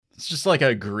It's just like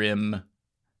a grim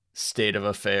state of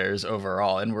affairs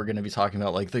overall, and we're going to be talking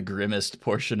about like the grimmest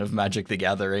portion of Magic the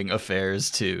Gathering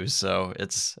affairs too. So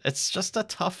it's just a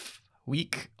tough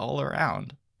week all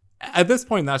around. At this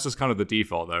point, that's just kind of the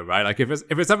default, though, right? Like, if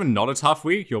it's ever not a tough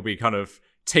week, you'll be kind of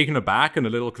taken aback and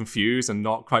a little confused and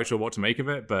not quite sure what to make of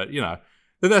it. But, you know,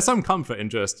 there's some comfort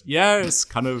in just, it's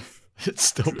kind of... It's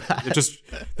still bad. It's just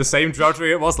the same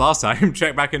drudgery it was last time.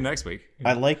 Check back in next week.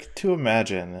 I like to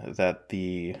imagine that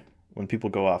when people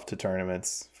go off to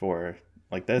tournaments for,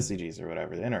 like, the SCGs or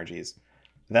whatever, the NRGs,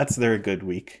 that's their good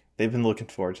week. They've been looking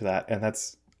forward to that, and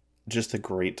that's just a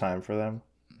great time for them.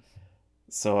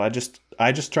 So I just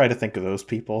try to think of those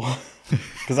people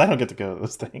because I don't get to go to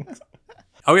those things.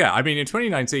 Oh yeah, I mean in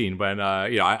 2019 when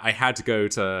I had to go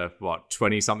to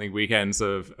 20-something weekends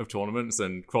of tournaments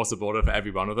and cross the border for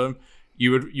every one of them,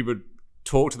 you would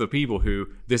talk to the people who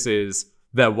this is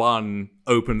their one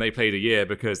open they played a year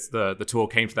because the tour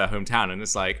came to their hometown, and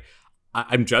it's like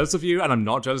I'm jealous of you and I'm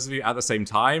not jealous of you at the same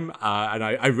time, and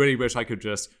I really wish I could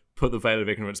just put the veil of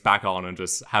ignorance back on and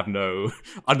just have no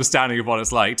understanding of what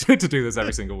it's like to do this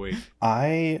every single week.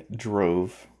 I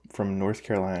drove from North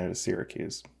Carolina to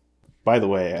Syracuse. By the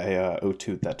way, I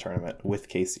O2'd that tournament with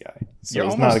KCI. So You're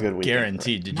it's almost not a good weekend.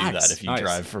 Guaranteed to do Nice, that if you nice.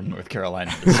 drive from North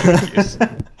Carolina to Syracuse.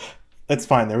 That's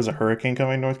fine. There was a hurricane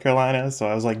coming to North Carolina, so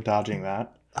I was like dodging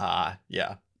that.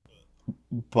 Yeah.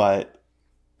 But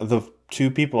the two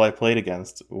people I played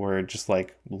against were just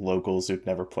like locals who'd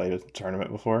never played a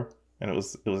tournament before. And it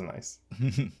was nice.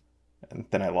 And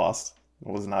then I lost.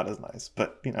 It was not as nice,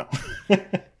 but you know.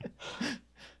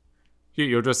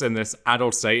 You're just in this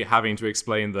adult state having to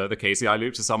explain the KCI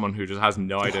loop to someone who just has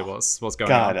no idea what's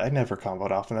going on. God, I never comboed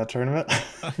off in that tournament.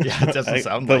 Yeah, it doesn't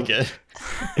sound like it.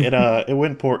 It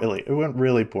went poorly. It went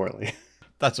really poorly.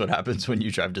 That's what happens when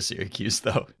you drive to Syracuse,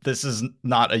 though. This is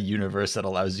not a universe that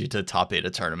allows you to top 8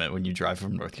 a tournament when you drive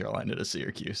from North Carolina to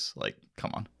Syracuse. Like,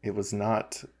 come on. It was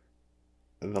not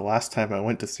the last time I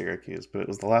went to Syracuse, but it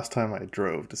was the last time I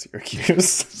drove to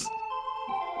Syracuse.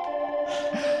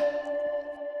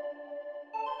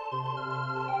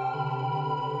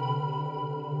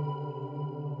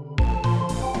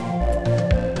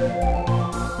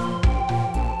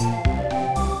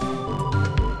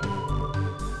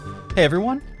 Hey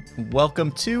everyone,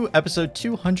 welcome to episode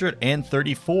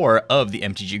 234 of the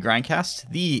MTG Grindcast,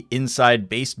 the inside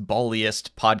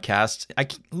baseballiest podcast.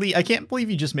 Lee, I can't believe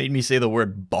you just made me say the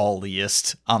word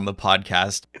balliest on the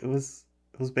podcast. It was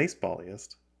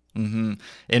baseballiest.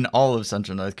 In all of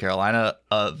Central North Carolina.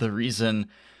 The reason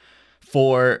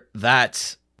for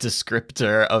that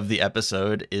descriptor of the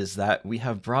episode is that we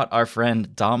have brought our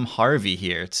friend Dom Harvey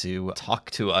here to talk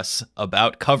to us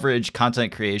about coverage,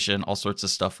 content creation, all sorts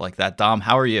of stuff like that. Dom,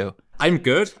 how are you? I'm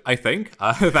good, I think.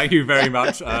 Thank you very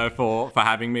much for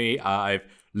having me. I've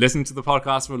listened to the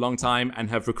podcast for a long time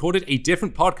and have recorded a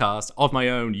different podcast of my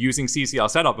own using CCR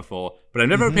setup before, but I've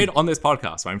never appeared on this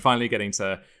podcast, so I'm finally getting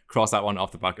to cross that one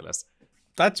off the bucket list.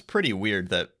 That's pretty weird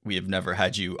that we have never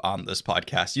had you on this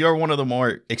podcast. You're one of the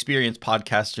more experienced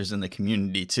podcasters in the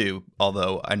community too,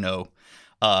 although I know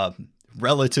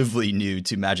relatively new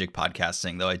to Magic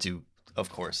podcasting, though I do, of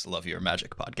course, love your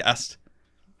Magic podcast.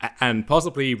 And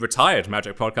possibly retired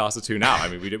Magic podcaster too now. I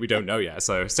mean, we don't know yet,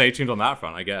 so stay tuned on that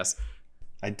front, I guess.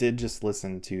 I did just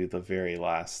listen to the very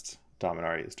last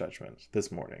Dominaria's Judgment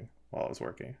this morning while I was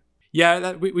working.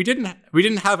 Yeah, we didn't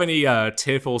have any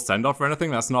tearful send-off or anything.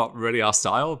 That's not really our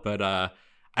style, but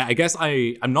I guess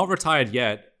I'm not retired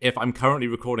yet if I'm currently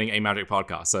recording a Magic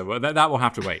podcast, so that will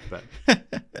have to wait. But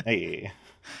Hey.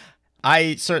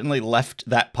 I certainly left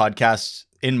that podcast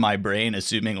in my brain,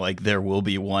 assuming like there will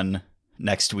be one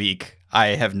next week.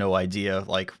 I have no idea.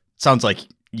 Like, sounds like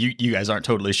you guys aren't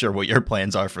totally sure what your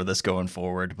plans are for this going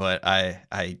forward, but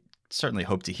I certainly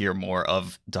hope to hear more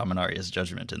of Dominaria's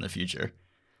Judgment in the future.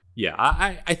 Yeah,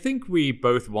 I think we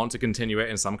both want to continue it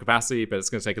in some capacity, but it's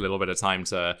going to take a little bit of time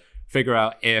to figure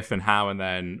out if and how, and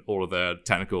then all of the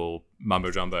technical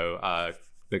mumbo-jumbo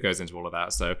that goes into all of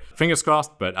that. So fingers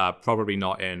crossed, but probably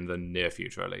not in the near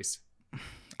future, at least.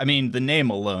 I mean, the name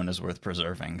alone is worth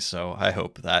preserving, so I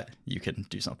hope that you can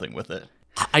do something with it.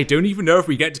 I don't even know if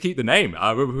we get to keep the name.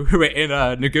 We're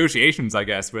in negotiations, I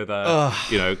guess, with,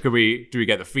 do we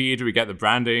get the feed? Do we get the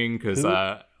branding? Because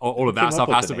all of that stuff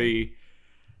has to be...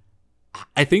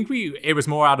 I think it was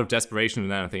more out of desperation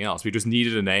than anything else. We just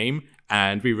needed a name,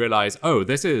 and we realized,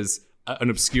 this is an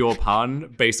obscure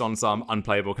pun based on some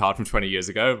unplayable card from 20 years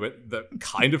ago, but that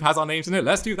kind of has our names in it.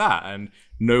 Let's do that. And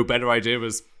no better idea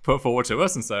was put forward to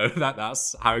us, and so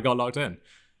that's how it got locked in.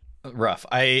 Rough.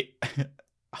 I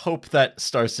hope that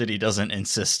Star City doesn't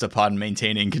insist upon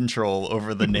maintaining control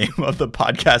over the name of the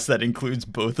podcast that includes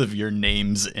both of your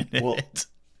names in it. Well,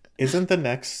 isn't the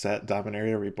next set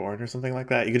Dominaria Reborn or something like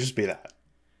that? You could just be that.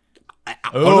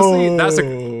 Honestly,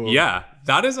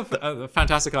 that is a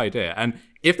fantastic idea. And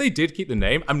if they did keep the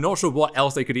name, I'm not sure what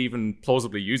else they could even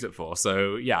plausibly use it for.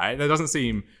 So yeah, there doesn't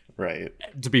seem right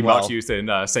to be much use in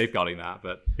safeguarding that,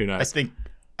 but who knows?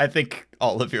 I think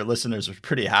all of your listeners would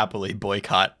pretty happily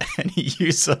boycott any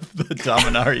use of the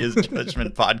Dominaria's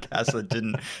Judgment podcast that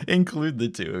didn't include the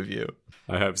two of you.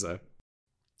 I hope so.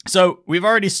 So we've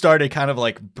already started kind of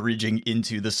like bridging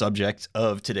into the subject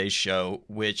of today's show,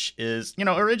 which is,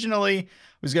 originally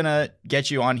was going to get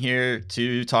you on here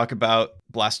to talk about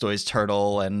Blastoise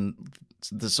Turtle and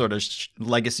the sort of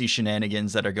legacy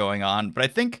shenanigans that are going on. But I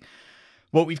think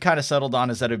what we've kind of settled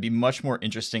on is that it'd be much more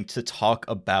interesting to talk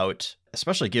about,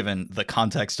 especially given the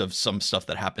context of some stuff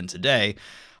that happened today,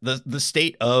 the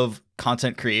state of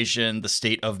content creation, the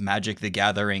state of Magic the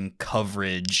Gathering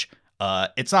coverage.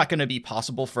 It's not going to be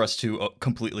possible for us to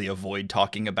completely avoid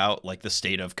talking about like the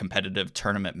state of competitive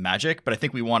tournament Magic, but I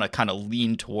think we want to kind of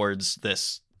lean towards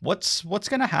this. What's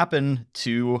going to happen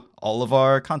to all of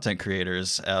our content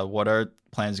creators? What are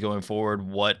plans going forward?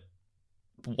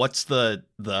 What's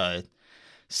the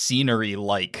scenery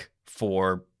like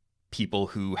for people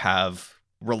who have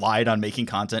relied on making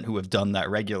content, who have done that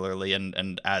regularly,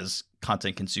 and as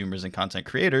content consumers and content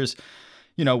creators,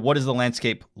 what does the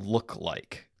landscape look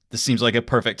like? This seems like a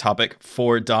perfect topic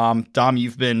for Dom. Dom,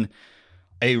 you've been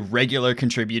a regular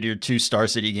contributor to Star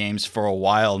City Games for a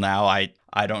while now.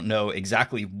 I don't know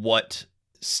exactly what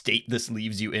state this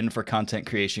leaves you in for content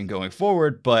creation going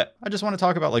forward, but I just want to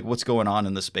talk about like what's going on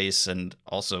in the space and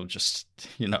also just,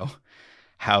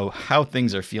 how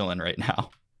things are feeling right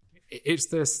now. It's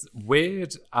this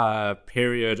weird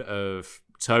period of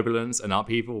turbulence and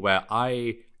upheaval where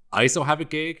I still have a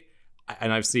gig,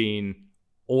 and I've seen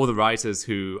all the writers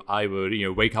who I would,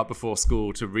 wake up before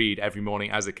school to read every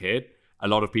morning as a kid. A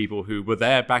lot of people who were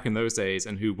there back in those days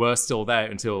and who were still there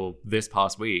until this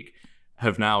past week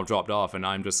have now dropped off, and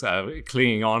I'm just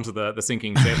clinging on to the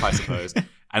sinking ship, I suppose.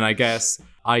 And I guess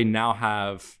I now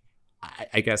have,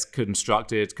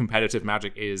 constructed competitive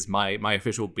Magic is my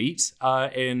official beat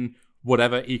in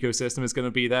whatever ecosystem is going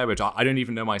to be there, which I don't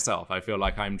even know myself. I feel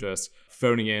like I'm just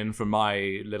phoning in from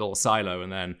my little silo,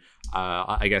 and then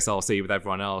I guess I'll see with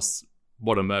everyone else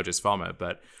what emerges from it.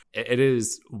 But it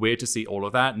is weird to see all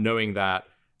of that, knowing that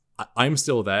I'm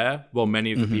still there, while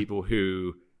many of the people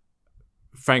who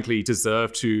frankly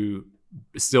deserve to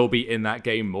still be in that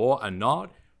game more are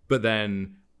not. But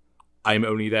then I'm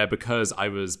only there because I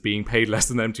was being paid less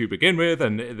than them to begin with,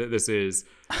 and this is,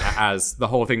 as the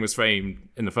whole thing was framed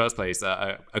in the first place,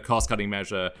 a cost-cutting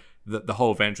measure. The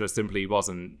whole venture simply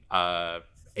wasn't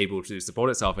able to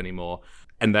support itself anymore.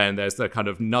 And then there's the kind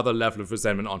of another level of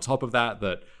resentment on top of that,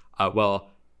 I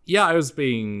was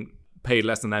being paid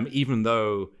less than them, even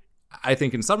though I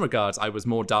think in some regards I was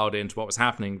more dialed into what was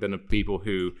happening than the people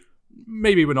who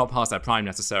maybe were not past their prime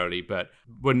necessarily, but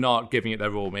were not giving it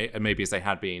their all, maybe as they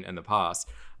had been in the past.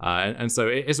 And so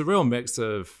it's a real mix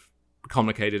of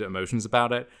complicated emotions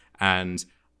about it. And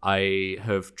I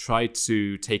have tried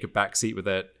to take a back seat with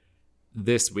it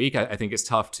this week. I think it's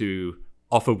tough to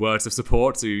offer words of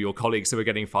support to your colleagues who are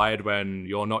getting fired when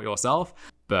you're not yourself.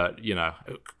 But,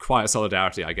 quiet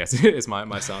solidarity, I guess, is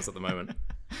my stance at the moment.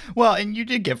 Well, and you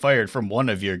did get fired from one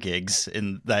of your gigs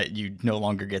in that you no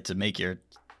longer get to make your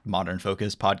Modern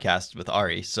Focus podcast with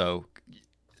Ari. So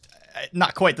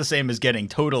not quite the same as getting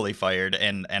totally fired.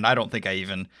 And I don't think I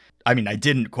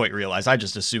didn't quite realize. I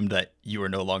just assumed that you were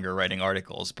no longer writing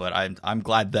articles, but I'm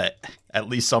glad that at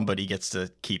least somebody gets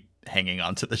to keep hanging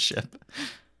on to the ship.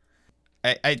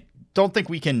 I don't think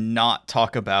we can not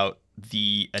talk about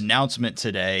the announcement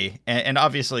today. And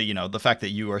obviously, the fact that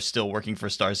you are still working for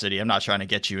Star City, I'm not trying to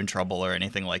get you in trouble or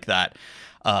anything like that.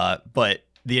 But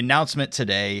the announcement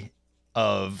today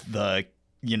of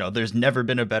there's never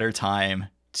been a better time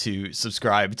to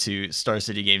subscribe to Star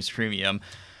City Games Premium.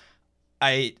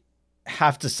 I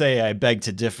have to say I beg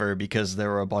to differ, because there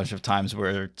were a bunch of times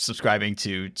where subscribing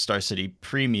to Star City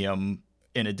Premium,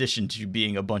 in addition to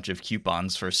being a bunch of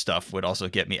coupons for stuff, would also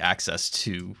get me access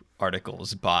to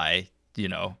articles by,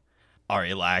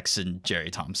 Ari Lax and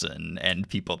Jerry Thompson and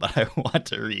people that I want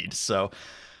to read. So,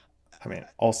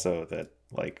 also that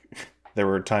there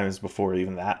were times before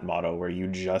even that motto where you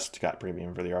just got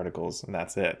premium for the articles and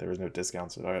that's it. There was no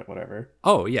discounts or whatever.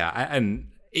 Oh yeah,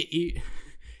 and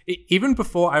even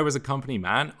before I was a company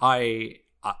man, I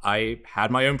had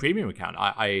my own premium account.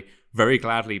 I very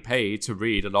gladly paid to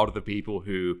read a lot of the people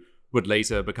who would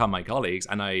later become my colleagues,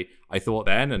 and I thought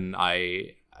then, and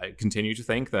I I continue to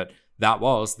think that that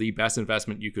was the best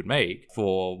investment you could make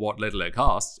for what little it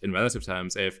costs in relative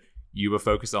terms if you were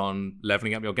focused on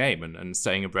leveling up your game and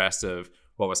staying abreast of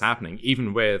what was happening,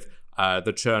 even with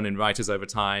the churn in writers over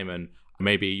time, and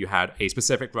maybe you had a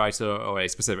specific writer or a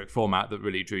specific format that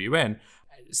really drew you in.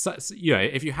 So,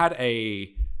 if you had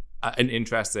an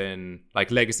interest in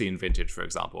like Legacy and Vintage, for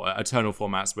example, eternal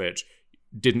formats which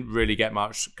didn't really get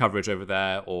much coverage over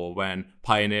there, or when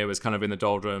Pioneer was kind of in the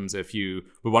doldrums, if you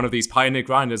were one of these Pioneer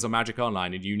grinders on Magic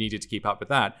Online and you needed to keep up with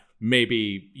that,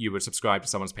 maybe you would subscribe to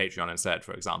someone's Patreon instead,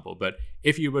 for example. But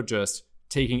if you were just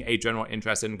taking a general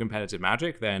interest in competitive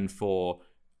Magic, then for,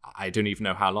 I don't even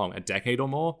know how long, a decade or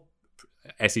more,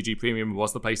 SCG Premium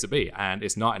was the place to be, and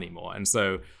it's not anymore. And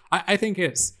so I think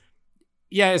it's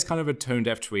kind of a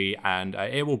tone-deaf tweet, and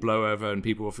it will blow over and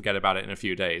people will forget about it in a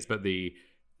few days. But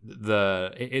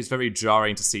it's very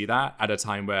jarring to see that at a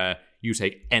time where you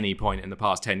take any point in the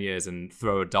past 10 years and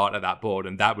throw a dart at that board,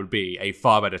 and that would be a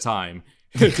far better time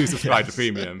to subscribe to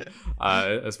Premium,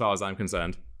 as far as I'm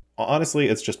concerned. Honestly,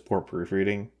 it's just poor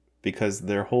proofreading, because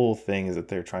their whole thing is that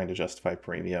they're trying to justify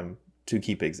Premium to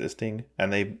keep existing,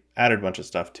 and they added a bunch of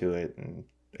stuff to it, and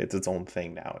it's its own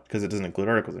thing now because it doesn't include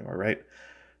articles anymore, right?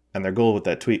 And their goal with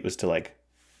that tweet was to like,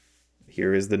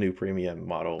 here is the new Premium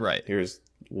model, right? Here's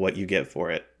what you get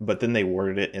for it. But then they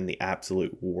worded it in the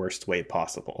absolute worst way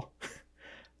possible.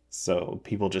 So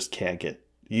people just can't get,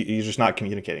 you're just not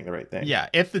communicating the right thing. Yeah,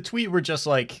 if the tweet were just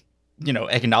like,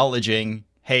 acknowledging,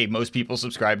 hey, most people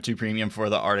subscribe to Premium for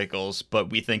the articles, but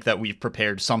we think that we've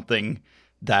prepared something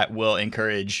that will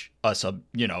encourage a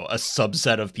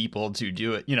subset of people to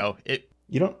do it.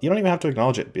 You don't even have to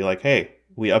acknowledge it. Be like, hey,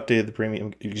 we updated the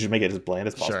Premium. You should make it as bland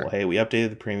as possible. Sure. Hey, we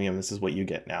updated the Premium. This is what you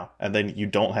get now. And then you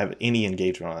don't have any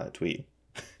engagement on that tweet.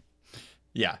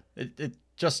 Yeah, it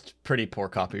just pretty poor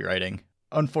copywriting.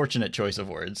 Unfortunate choice of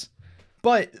words.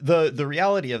 But the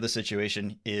reality of the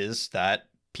situation is that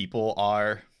people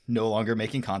are no longer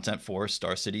making content for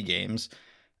Star City Games.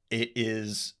 It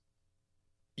is,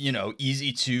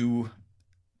 easy to,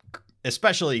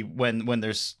 especially when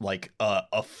there's like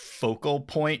a focal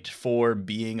point for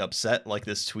being upset like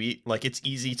this tweet. Like, it's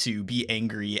easy to be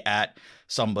angry at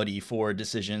somebody for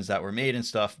decisions that were made and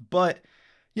stuff. But,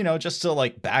 just to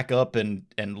like back up and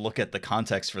look at the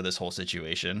context for this whole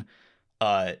situation,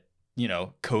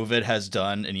 COVID has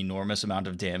done an enormous amount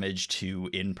of damage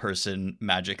to in-person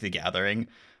Magic the Gathering.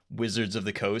 Wizards of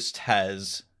the Coast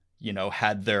has,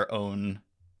 had their own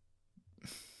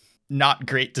not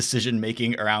great decision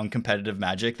making around competitive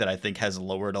Magic that I think has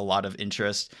lowered a lot of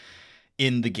interest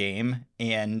in the game.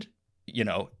 And,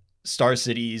 Star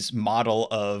City's model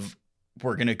of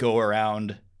we're going to go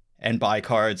around and buy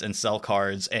cards and sell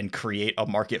cards and create a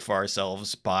market for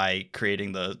ourselves by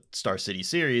creating the Star City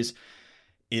series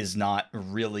is not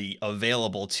really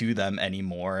available to them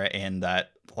anymore. And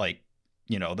that,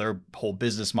 their whole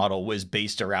business model was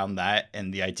based around that,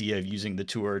 and the idea of using the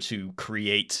tour to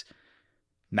create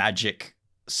Magic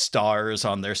stars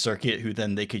on their circuit who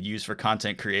then they could use for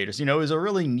content creators, it was a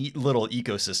really neat little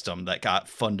ecosystem that got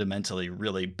fundamentally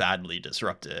really badly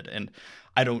disrupted. And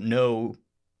I don't know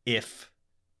if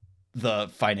the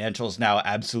financials now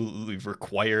absolutely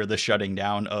require the shutting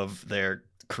down of their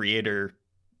creator,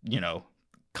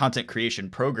 content creation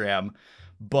program,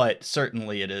 but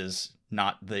certainly it is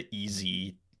not the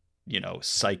easy,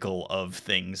 cycle of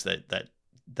things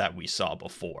that we saw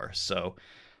before. So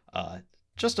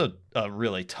just a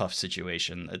really tough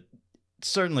situation.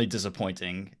 Certainly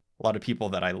disappointing. A lot of people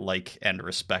that I like and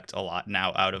respect a lot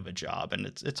now out of a job, and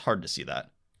it's hard to see that.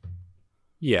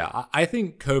 Yeah, I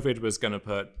think COVID was going to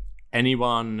put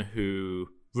anyone who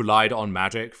relied on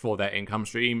Magic for their income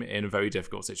stream in a very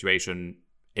difficult situation,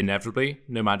 inevitably,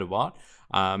 no matter what.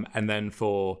 And then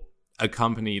for a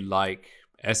company like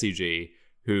SCG,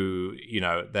 who,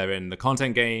 they're in the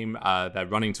content game, they're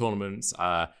running tournaments,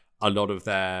 a lot of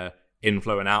their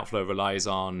inflow and outflow relies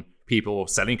on people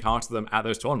selling cards to them at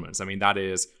those tournaments. I mean, that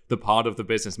is the part of the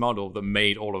business model that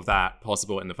made all of that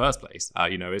possible in the first place.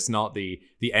 It's not the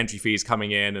entry fees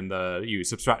coming in and you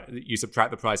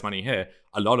subtract the prize money here.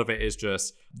 A lot of it is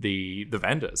just the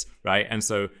vendors, right? And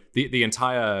so the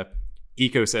entire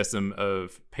ecosystem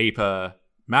of paper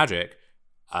Magic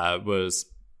was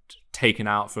taken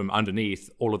out from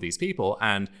underneath all of these people.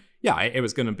 And yeah, it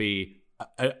was going to be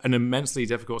an immensely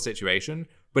difficult situation,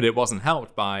 but it wasn't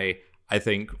helped by, I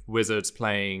think, Wizards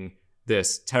playing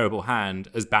this terrible hand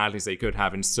as badly as they could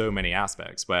have in so many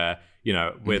aspects, where,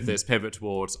 with this pivot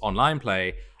towards online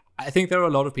play, I think there are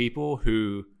a lot of people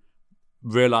who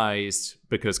realized,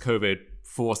 because COVID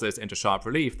forced this into sharp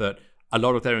relief, that a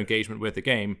lot of their engagement with the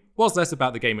game was less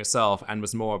about the game itself and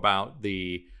was more about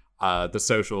the the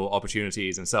social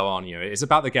opportunities and so on. It's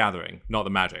about the gathering, not the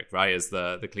magic, right? Is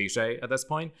the cliche at this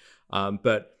point.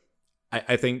 But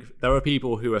I think there are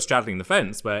people who are straddling the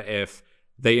fence where if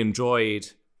they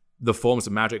enjoyed the forms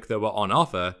of magic that were on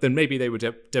offer, then maybe they would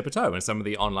dip a toe in some of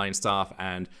the online stuff.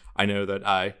 And I know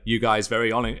that you guys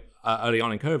early on in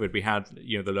COVID, we had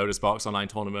the Lotus Box online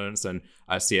tournaments, and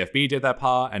CFB did their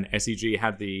part, and SEG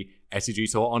had the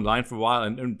SEG Tour online for a while,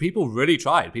 and people really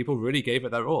tried. People really gave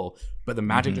it their all, but the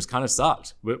magic just kind of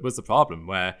sucked. Was the problem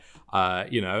where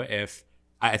if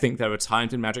I think there are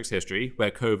times in Magic's history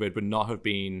where COVID would not have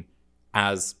been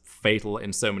as fatal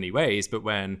in so many ways, but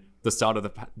when the start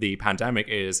of the pandemic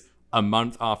is a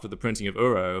month after the printing of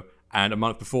Uro and a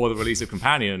month before the release of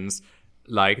Companions,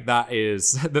 like that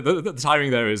is the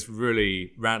timing there is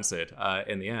really rancid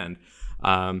in the end.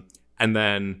 And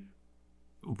then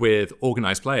with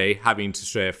organized play having to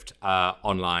shift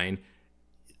online,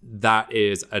 that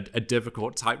is a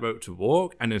difficult tightrope to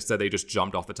walk, and instead they just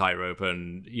jumped off the tightrope,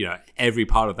 and every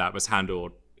part of that was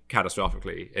handled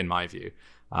catastrophically in my view.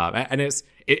 And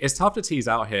it's tough to tease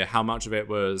out here how much of it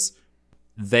was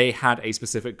they had a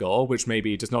specific goal which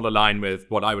maybe does not align with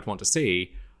what I would want to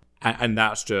see, and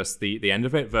that's just the end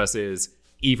of it, versus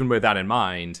even with that in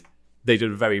mind, they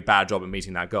did a very bad job at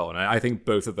meeting that goal. And I think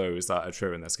both of those are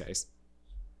true in this case.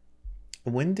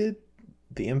 When did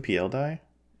the MPL die?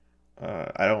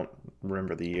 I don't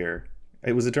remember the year.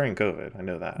 It was during COVID. I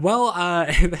know that. Well,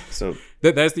 so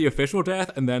there's the official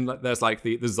death, and then there's like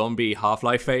the zombie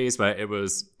Half-Life phase where it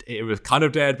was kind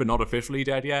of dead but not officially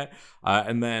dead yet.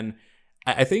 And then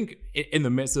I think in the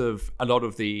midst of a lot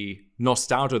of the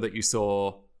nostalgia that you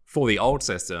saw for the old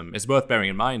system, it's worth bearing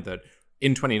in mind that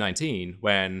in 2019,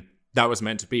 when that was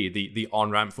meant to be the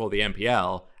on-ramp for the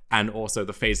MPL and also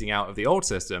the phasing out of the old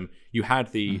system, you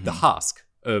had the husk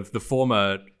of the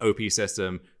former OP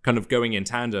system kind of going in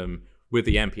tandem with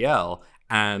the MPL.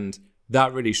 And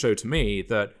that really showed to me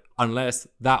that unless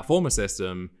that former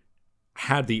system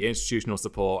had the institutional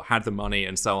support, had the money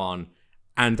and so on,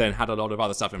 and then had a lot of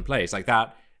other stuff in place, like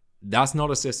that's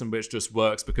not a system which just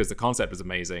works because the concept is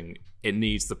amazing. It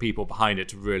needs the people behind it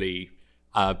to really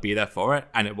be there for it.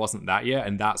 And it wasn't that yet.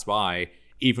 And that's why,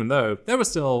 even though there were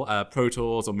still Pro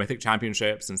Tours or Mythic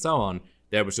Championships and so on,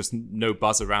 there was just no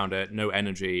buzz around it, no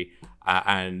energy,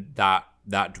 and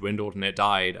that dwindled and it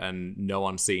died, and no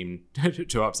one seemed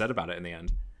too upset about it in the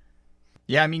end.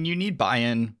 Yeah, I mean, you need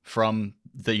buy-in from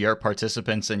your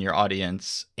participants and your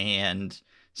audience, and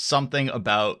something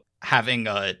about having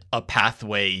a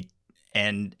pathway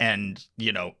and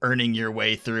earning your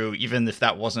way through, even if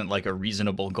that wasn't like a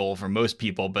reasonable goal for most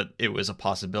people, but it was a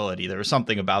possibility. There was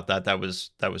something about that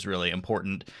was really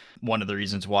important. One of the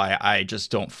reasons why I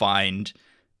just don't find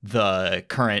the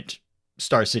current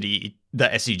Star City, the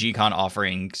SCG-Con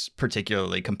offerings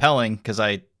particularly compelling, because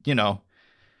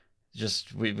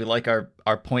we like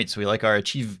our points. We like our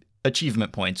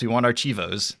achievement points. We want our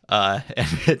Chivos. And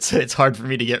it's hard for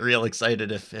me to get real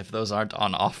excited if those aren't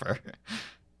on offer.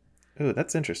 Oh,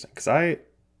 that's interesting, because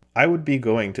I would be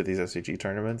going to these SCG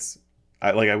tournaments.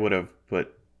 I would have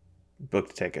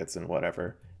booked tickets and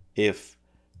whatever if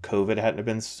COVID hadn't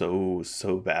been so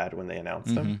bad when they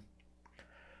announced them.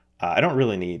 I don't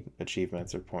really need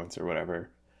achievements or points or whatever.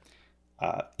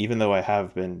 Even though I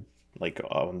have been like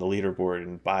on the leaderboard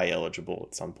and buy eligible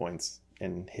at some points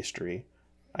in history,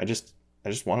 I just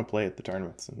want to play at the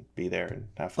tournaments and be there and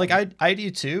have fun. Like I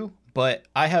do too, but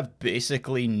I have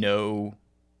basically no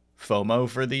FOMO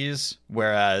for these.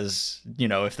 Whereas,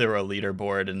 if there were a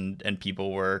leaderboard and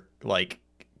people were like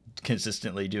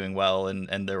consistently doing well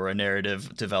and there were a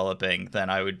narrative developing,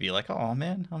 then I would be like, oh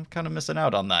man, I'm kind of missing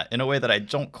out on that in a way that I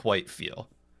don't quite feel.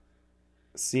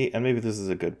 See, and maybe this is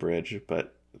a good bridge,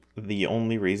 but the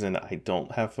only reason I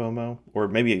don't have FOMO, or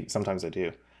maybe sometimes I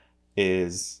do,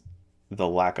 is the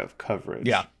lack of coverage.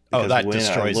 Yeah. Because that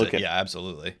destroys it. Yeah,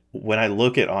 absolutely. When I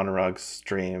look at Honorog's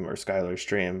stream or Skylar's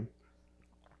stream,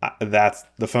 that's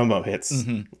the FOMO hits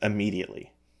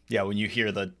immediately. Yeah, when you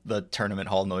hear the tournament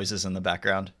hall noises in the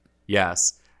background.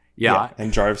 Yes. Yeah.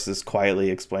 And Jarvis is quietly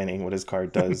explaining what his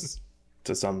card does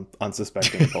to some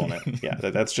unsuspecting opponent. Yeah,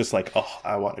 that's just like, oh,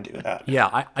 I want to do that.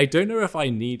 Yeah, I don't know if I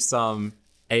need some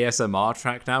ASMR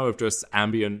track now of just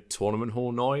ambient tournament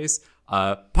hall noise.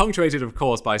 Punctuated, of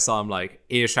course, by some like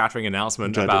ear-shattering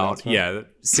announcement about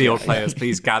sealed players,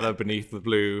 please gather beneath the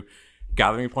blue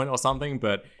gathering point or something.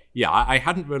 But yeah, I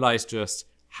hadn't realized just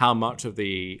how much of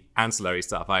the ancillary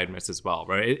stuff I had missed as well.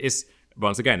 Right? It's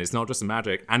once again, it's not just the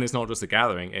Magic and it's not just the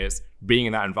gathering. It's being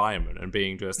in that environment and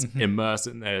being just immersed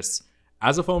in this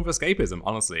as a form of escapism,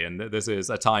 honestly. And this is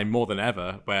a time more than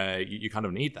ever where you kind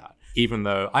of need that. Even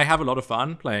though I have a lot of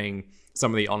fun playing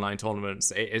some of the online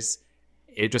tournaments,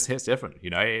 it just hits different.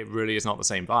 It really is not the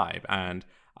same vibe. And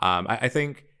I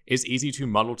think it's easy to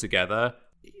muddle together.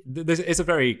 It's a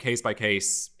very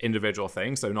case-by-case individual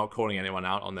thing, so not calling anyone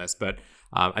out on this. But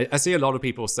I see a lot of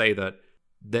people say that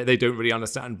they don't really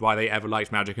understand why they ever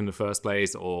liked Magic in the first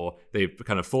place, or they've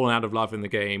kind of fallen out of love in the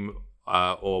game,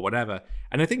 or whatever.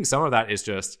 And I think some of that is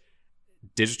just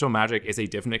digital Magic is a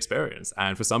different experience.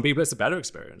 And for some people, it's a better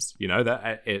experience.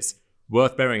 That it's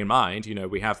worth bearing in mind.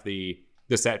 We have the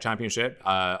Set Championship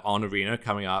on Arena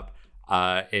coming up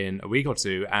in a week or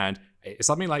two, and it's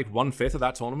something like 1/5 of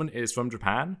that tournament is from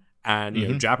Japan.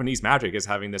 And Japanese Magic is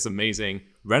having this amazing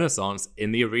renaissance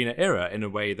in the Arena era in a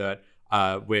way that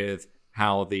with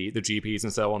how the GPs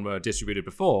and so on were distributed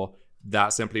before,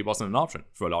 that simply wasn't an option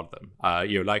for a lot of them.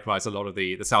 Likewise, a lot of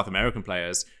the South American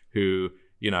players who,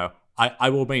 I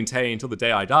will maintain till the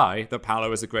day I die that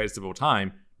Paolo is the greatest of all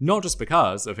time, not just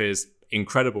because of his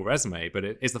incredible resume, but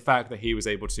it's the fact that he was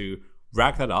able to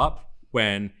rack that up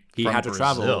when he had to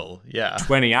travel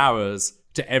 20 hours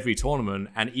to every tournament.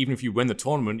 And even if you win the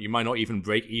tournament, you might not even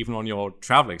break even on your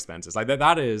travel expenses. Like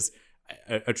that is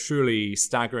a truly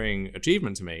staggering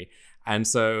achievement to me. And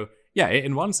so, yeah,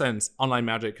 in one sense, online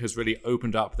Magic has really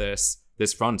opened up this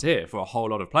frontier for a whole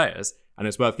lot of players, and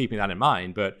it's worth keeping that in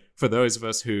mind. But for those of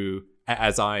us who,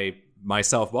 as I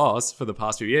myself was for the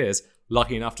past few years,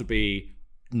 lucky enough to be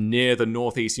near the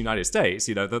Northeast United States,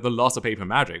 the loss of paper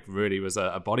Magic really was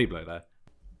a body blow there.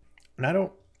 And I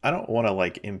don't want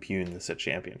to impugn the Set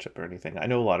Championship or anything. I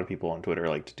know a lot of people on Twitter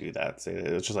like to do that, say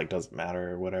it just doesn't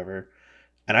matter or whatever.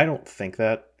 And I don't think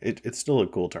that. It's still a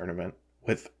cool tournament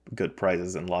with good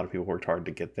prizes, and a lot of people worked hard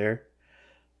to get there.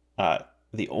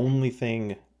 The only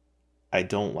thing I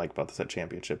don't like about the Set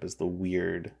Championship is the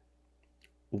weird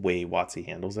way WotC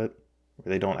handles it.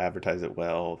 They don't advertise it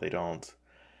well. They don't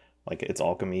it's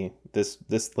alchemy. This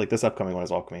upcoming one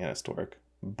is alchemy and historic,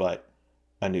 but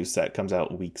a new set comes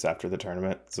out weeks after the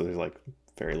tournament, so there's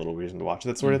very little reason to watch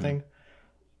that sort of thing.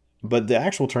 But the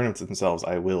actual tournaments themselves,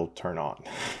 I will turn on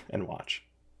and watch.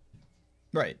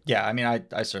 Right. Yeah. I mean,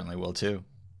 I certainly will too.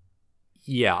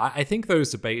 Yeah, I think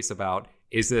those debates about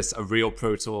is this a real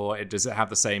Pro Tour? Does it have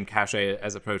the same cachet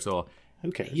as a Pro Tour?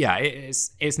 Who cares? Yeah,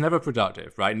 it's never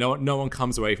productive, right? No one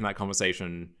comes away from that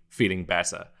conversation feeling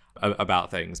better about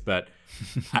things. But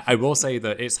I will say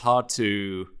that it's hard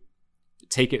to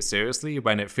take it seriously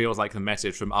when it feels like the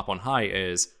message from up on high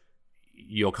is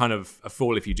you're kind of a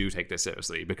fool if you do take this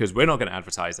seriously, because we're not going to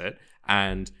advertise it,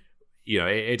 and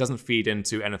it doesn't feed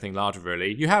into anything larger,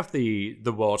 really. You have the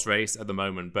Worlds race at the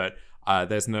moment, but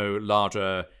there's no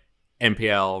larger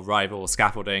MPL rival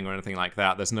scaffolding or anything like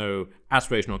that. There's no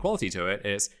aspirational quality to it.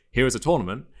 It's here is a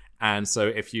tournament, and so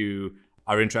if you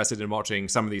are interested in watching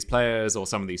some of these players or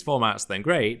some of these formats, then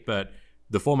great. But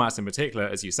the formats in particular,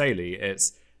 as you say, Lee,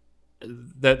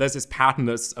 there's this pattern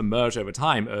that's emerged over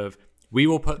time of we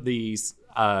will put these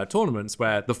tournaments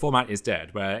where the format is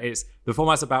dead, where the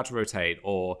format's about to rotate,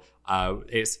 or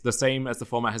it's the same as the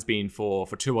format has been for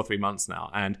 2 or 3 months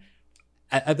now. And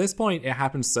at this point, it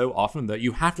happens so often that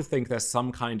you have to think there's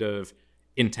some kind of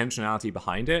intentionality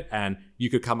behind it, and you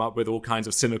could come up with all kinds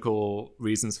of cynical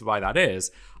reasons for why that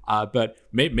is. But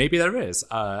maybe there is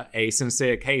a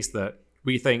sincere case that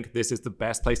we think this is the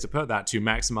best place to put that to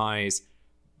maximize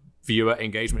viewer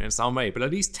engagement in some way, but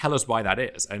at least tell us why that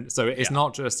is. And so it's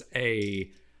not just it's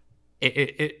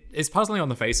puzzling on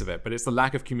the face of it, but it's the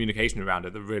lack of communication around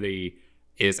it that really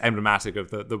is emblematic of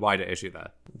the wider issue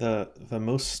there. The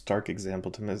most stark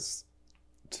example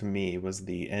to me was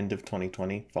the end of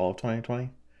 2020, fall of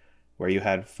 2020, where you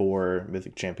had 4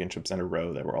 Mythic Championships in a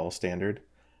row that were all standard,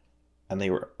 and they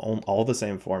were all the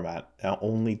same format,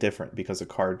 only different because a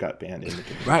card got banned in the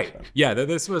game. Right. Yeah,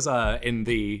 this was in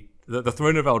the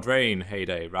Throne of Eldraine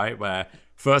heyday, right? Where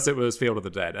first it was Field of the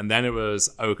Dead, and then it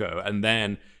was Oko, and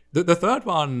then the third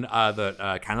one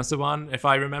that Canister won, if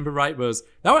I remember right, was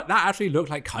that actually looked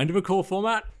like kind of a cool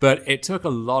format, but it took a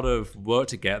lot of work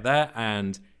to get there,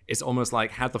 and it's almost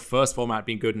like had the first format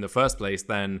been good in the first place,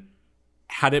 then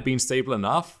had it been stable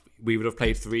enough, we would have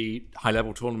played 3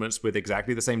 high-level tournaments with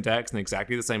exactly the same decks and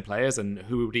exactly the same players, and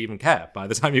who would even care by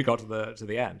the time you got to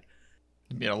the end?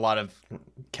 A lot of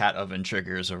cat oven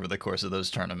triggers over the course of those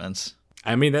tournaments.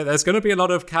 I mean, there's going to be a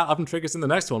lot of cat oven triggers in the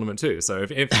next tournament too. So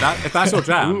if that's your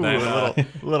jam, ooh, then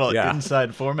little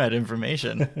inside format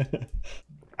information.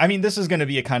 I mean, this is going to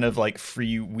be a kind of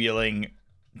freewheeling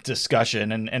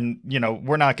discussion, and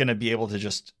we're not going to be able to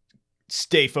just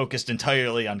stay focused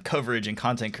entirely on coverage and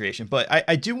content creation. But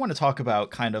I do want to talk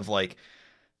about kind of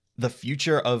the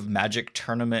future of Magic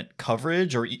tournament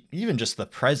coverage, or even just the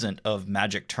present of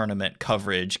Magic tournament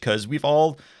coverage, because we've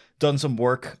all done some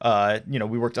work.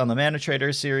 We worked on the Mana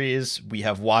Trader series. We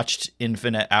have watched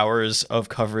infinite hours of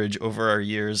coverage over our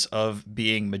years of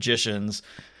being magicians.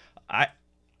 I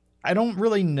don't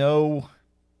really know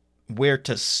where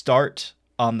to start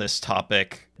on this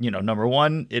topic. Number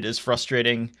one, it is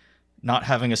frustrating not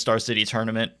having a Star City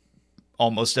tournament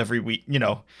almost every week.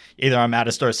 Either I'm at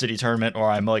a Star City tournament or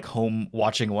I'm like home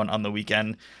watching one on the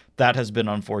weekend. That has been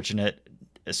unfortunate,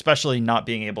 especially not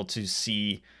being able to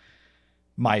see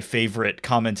my favorite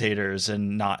commentators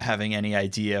and not having any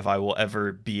idea if I will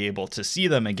ever be able to see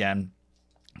them again.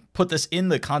 Put this in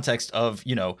the context of,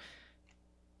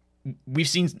 we've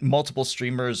seen multiple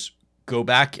streamers go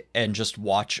back and just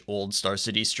watch old Star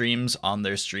City streams on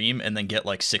their stream and then get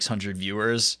like 600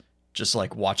 viewers just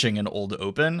like watching an old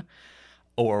Open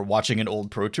or watching an old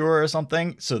Pro Tour or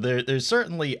something. So there's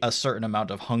certainly a certain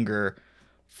amount of hunger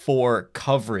for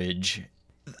coverage.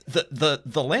 The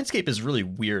landscape is really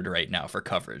weird right now for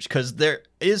coverage because there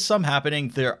is some happening.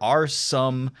 There are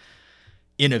some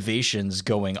innovations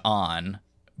going on,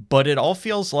 but it all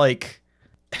feels like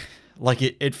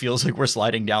it feels like we're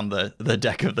sliding down the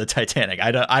deck of the Titanic.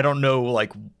 I don't know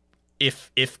like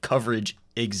if coverage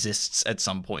exists at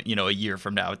some point, a year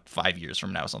from now, 5 years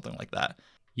from now, something like that.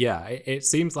 Yeah, it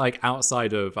seems like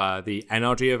outside of the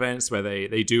NRG events where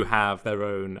they do have their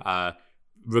own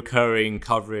recurring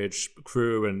coverage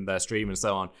crew and their stream and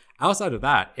so on. Outside of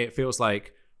that, it feels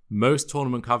like most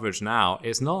tournament coverage now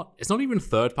it's not even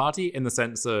third party in the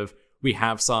sense of we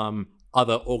have some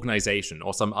other organization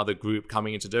or some other group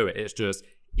coming in to do it. It's just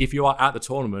if you are at the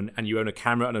tournament and you own a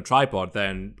camera and a tripod,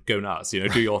 then go nuts,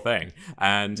 do your thing.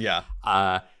 And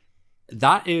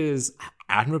that is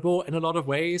admirable in a lot of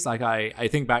ways. Like I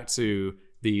think back to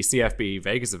the CFB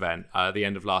Vegas event at the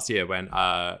end of last year when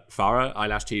Farah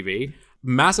Eyelash TV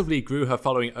massively grew her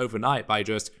following overnight by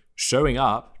just showing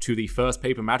up to the first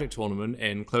paper Magic tournament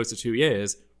in close to 2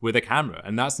 years with a camera.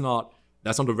 And that's not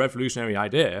a revolutionary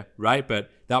idea, right? But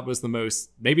that was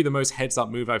maybe the most heads up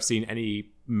move I've seen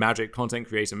any Magic content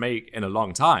creator make in a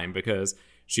long time, because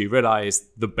she realized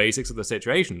the basics of the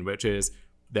situation, which is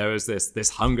there is this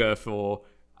hunger for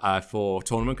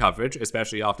tournament coverage,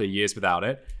 especially after years without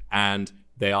it, and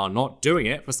they are not doing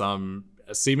it for some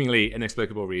seemingly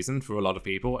inexplicable reason for a lot of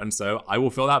people, and so I will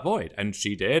fill that void. And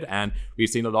she did, and we've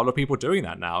seen a lot of people doing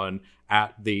that now. And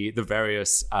at the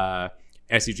various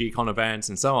SCG Con events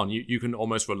and so on, you can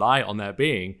almost rely on there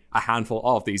being a handful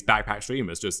of these backpack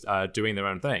streamers just doing their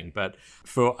own thing. But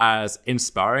for as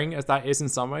inspiring as that is in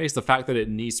some ways, the fact that it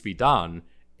needs to be done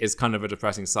is kind of a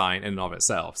depressing sign in and of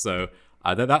itself. So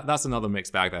that's another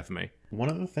mixed bag there for me. One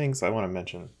of the things I want to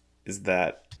mention is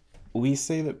that we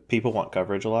say that people want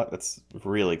coverage a lot. That's a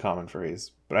really common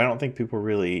phrase, but I don't think people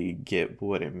really get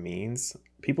what it means.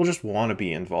 People just want to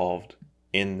be involved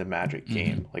in the Magic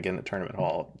game, like in the tournament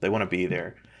hall. They want to be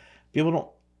there.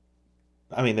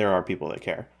 There are people that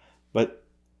care, but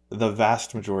the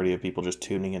vast majority of people just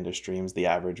tuning into streams, the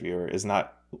average viewer, is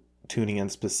not tuning in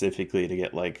specifically to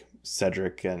get like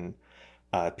Cedric and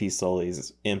P.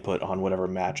 Sully's input on whatever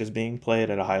match is being played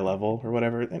at a high level or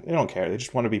whatever. They don't care. They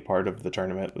just want to be part of the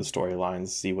tournament, the storylines,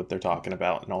 see what they're talking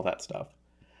about and all that stuff.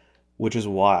 Which is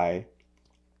why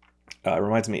it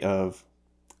reminds me of,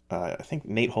 I think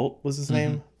Nate Holt was his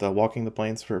name, the Walking the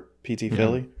Plains for PT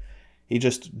Philly. He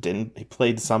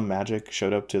played some Magic,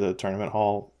 showed up to the tournament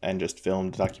hall and just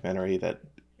filmed a documentary that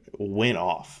went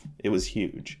off. It was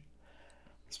huge.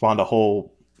 Spawned a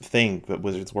whole thing that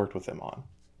Wizards worked with him on.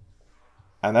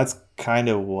 And that's kind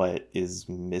of what is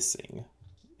missing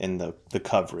in the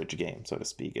coverage game, so to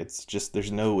speak. It's just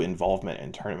there's no involvement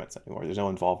in tournaments anymore. There's no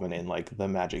involvement in like the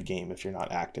Magic game if you're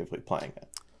not actively playing it.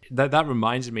 That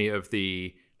reminds me of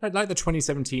the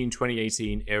 2017,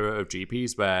 2018 era of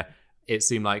GPs where it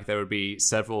seemed like there would be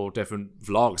several different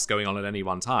vlogs going on at any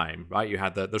one time, right? You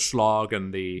had the Schlog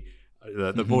and the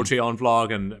Bortreon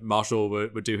vlog, and Marshall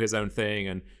would do his own thing,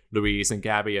 and Luis and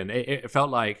Gabby, and it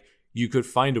felt like you could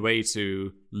find a way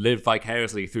to live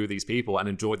vicariously through these people and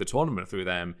enjoy the tournament through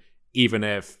them, even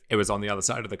if it was on the other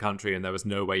side of the country and there was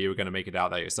no way you were going to make it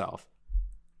out there yourself.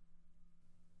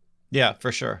 Yeah,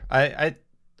 for sure. I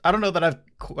don't know that I've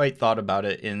quite thought about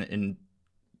it in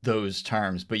those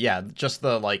terms, but yeah, just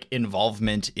the like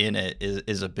involvement in it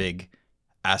is a big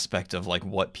aspect of like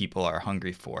what people are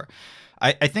hungry for.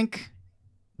 I think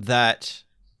that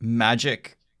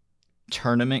Magic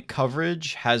tournament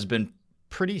coverage has been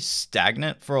pretty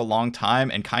stagnant for a long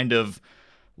time and kind of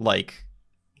like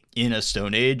in a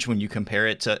stone age when you compare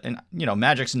it to, and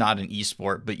Magic's not an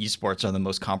esport, but esports are the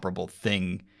most comparable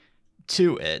thing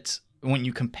to it. when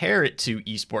you compare it to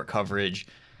esport coverage,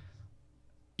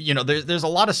 you know, there's a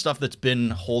lot of stuff that's been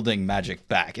holding Magic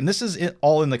back. And this is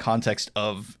all in the context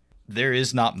of there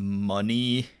is not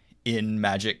money in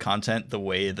Magic content the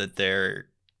way that there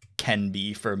can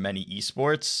be for many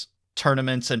esports.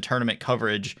 Tournaments and tournament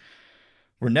coverage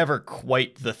were never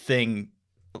quite the thing.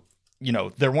 You know,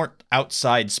 there weren't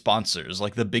outside sponsors.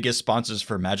 Like the biggest sponsors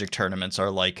for Magic tournaments are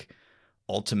like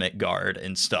Ultimate Guard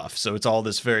and stuff. So it's all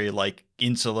this very like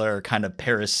insular kind of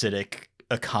parasitic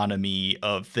economy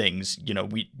of things. You know,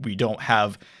 we don't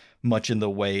have much in the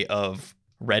way of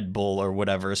Red Bull or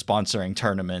whatever sponsoring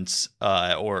tournaments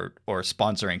or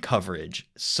sponsoring coverage.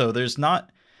 So there's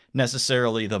not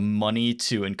necessarily the money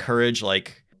to encourage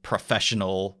like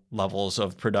professional levels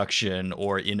of production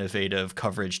or innovative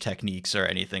coverage techniques or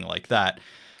anything like that.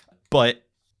 But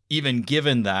even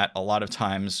given that, a lot of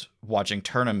times watching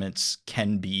tournaments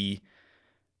can be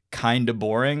kind of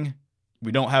boring.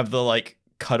 We don't have the like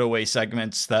cutaway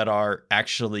segments that are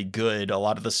actually good. A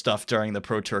lot of the stuff during the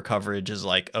Pro Tour coverage is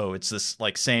like, oh, it's this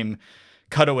like same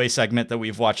cutaway segment that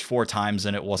we've watched 4 times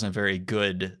and it wasn't very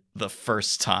good the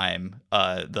first time.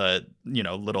 The, you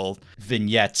know, little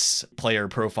vignettes, player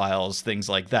profiles, things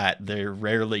like that, they're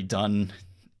rarely done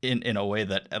in a way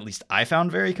that at least I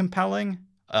found very compelling.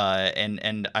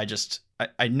 And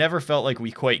I never felt like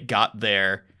we quite got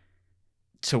there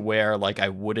to where like I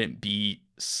wouldn't be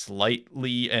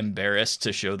slightly embarrassed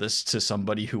to show this to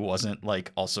somebody who wasn't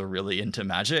like also really into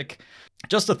Magic.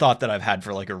 Just a thought that I've had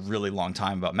for like a really long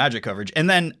time about Magic coverage. And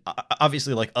then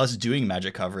obviously like us doing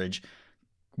Magic coverage,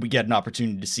 we get an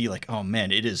opportunity to see like, oh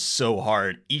man, it is so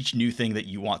hard. Each new thing that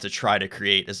you want to try to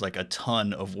create is like a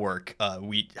ton of work.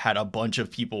 We had a bunch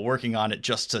of people working on it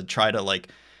just to try to like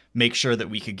make sure that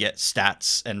we could get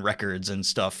stats and records and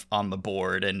stuff on the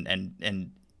board. And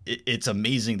it's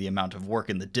amazing the amount of work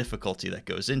and the difficulty that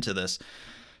goes into this.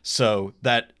 So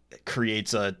that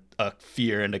creates a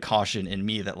fear and a caution in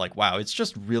me that like, wow, it's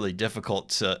just really difficult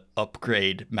to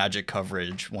upgrade Magic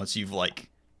coverage once you've like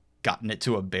gotten it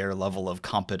to a bare level of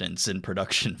competence and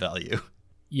production value.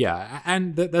 Yeah,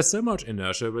 and there's so much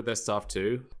inertia with this stuff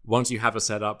too. Once you have a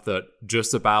setup that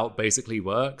just about basically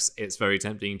works, it's very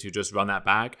tempting to just run that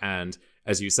back. And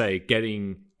as you say,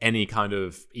 getting any kind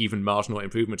of even marginal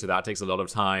improvement to that takes a lot of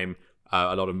time,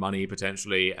 a lot of money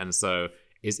potentially. And so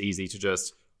it's easy to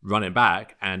just run it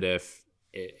back. And if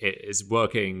it is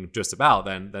working just about,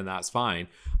 then that's fine.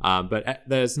 But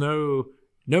there's no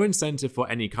incentive for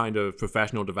any kind of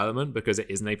professional development because it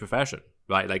isn't a profession,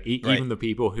 right? Like even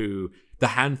the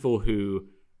handful who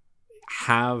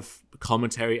have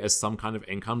commentary as some kind of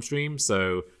income stream.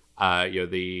 So,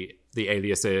 the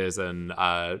Aliases and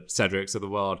Cedrics of the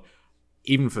world,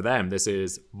 even for them, this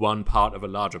is one part of a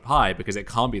larger pie because it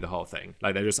can't be the whole thing.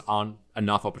 Like there just aren't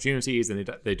enough opportunities and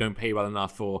they don't pay well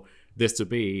enough for this to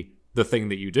be the thing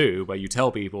that you do where you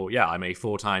tell people, yeah, I'm a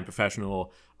full-time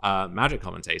professional Magic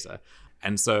commentator.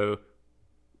 And so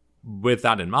with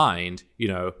that in mind,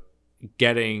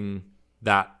 getting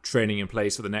that training in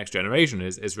place for the next generation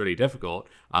is really difficult.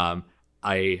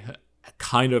 I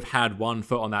kind of had one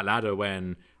foot on that ladder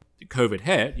when COVID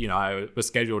hit. I was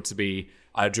scheduled to be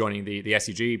joining the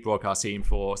SCG broadcast team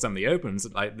for some of the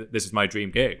Opens. Like this was my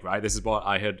dream gig, right? This is what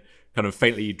I had kind of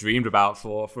faintly dreamed about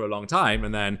for a long time.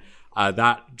 And then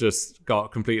that just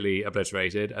got completely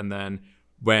obliterated. And then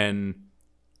when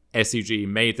SCG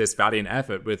made this valiant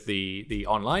effort with the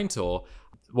online tour,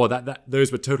 well, that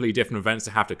those were totally different events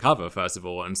to have to cover, first of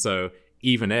all. And so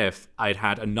even if I'd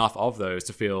had enough of those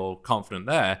to feel confident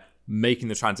there, making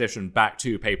the transition back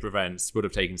to paper events would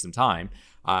have taken some time.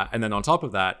 And then on top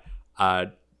of that,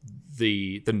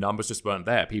 the numbers just weren't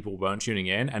there. People weren't tuning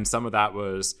in. And some of that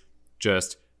was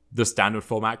just the standard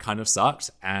format kind of sucked.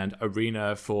 And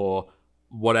Arena, for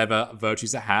whatever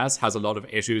virtues it has a lot of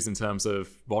issues in terms of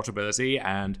watchability.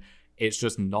 And it's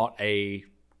just not a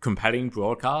compelling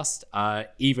broadcast,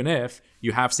 even if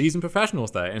you have seasoned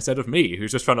professionals there instead of me,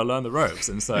 who's just trying to learn the ropes.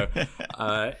 And so,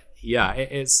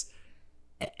 it's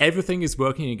everything is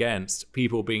working against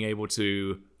people being able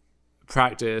to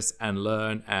practice and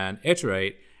learn and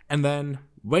iterate. And then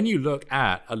when you look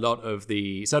at a lot of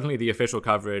certainly the official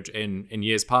coverage in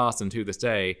years past and to this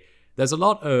day, there's a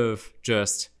lot of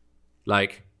just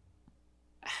like,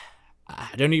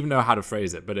 I don't even know how to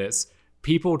phrase it, but it's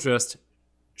people just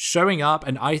showing up,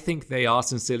 and I think they are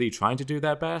sincerely trying to do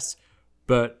their best,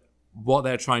 but what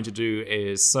they're trying to do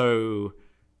is so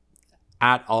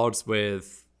at odds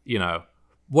with,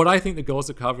 what I think the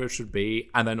goals of coverage should be,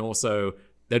 and then also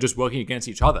they're just working against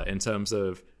each other in terms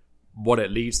of what it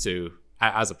leads to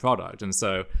as a product. And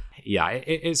so,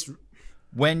 it's...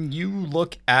 When you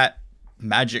look at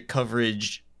Magic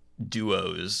coverage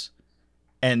duos,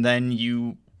 and then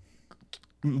you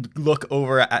look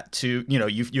over at to, you know,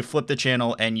 you flip the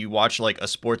channel and you watch like a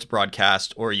sports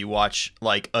broadcast, or you watch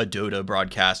like a Dota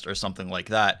broadcast or something like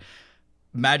that.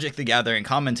 Magic the Gathering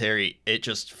commentary, it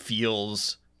just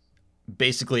feels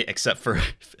basically, except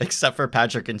for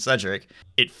Patrick and Cedric,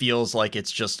 it feels like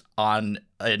it's just on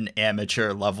an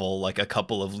amateur level, like a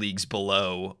couple of leagues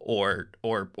below,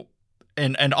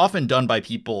 and often done by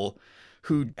people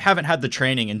who haven't had the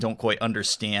training and don't quite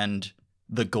understand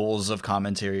the goals of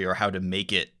commentary or how to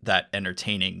make it that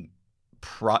entertaining,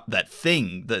 that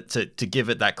thing that to give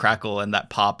it that crackle and that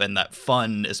pop and that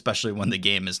fun, especially when the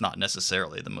game is not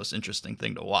necessarily the most interesting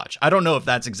thing to watch. I don't know if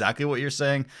that's exactly what you're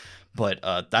saying, but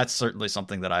that's certainly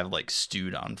something that I've like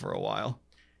stewed on for a while.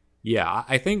 Yeah,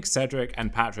 I think Cedric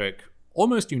and Patrick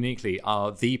almost uniquely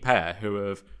are the pair who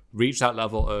have reached that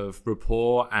level of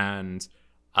rapport and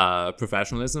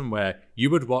professionalism where you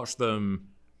would watch them.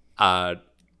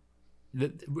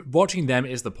 Watching them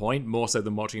is the point, more so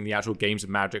than watching the actual games of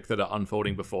Magic that are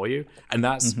unfolding before you, and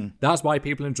that's why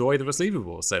people enjoy the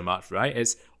receivables so much, right?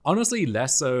 It's honestly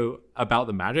less so about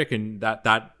the Magic, and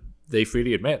that they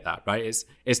freely admit that, right?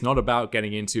 It's not about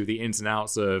getting into the ins and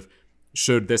outs of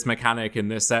should this mechanic in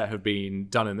this set have been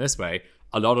done in this way.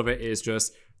 A lot of it is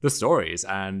just the stories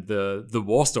and the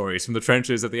war stories from the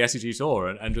trenches of the SCG Tour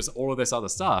and just all of this other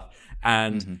stuff,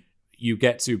 and you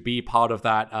get to be part of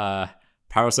that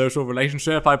parasocial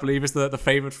relationship, I believe is the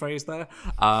favorite phrase there.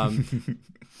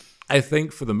 I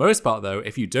think for the most part, though,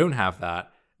 if you don't have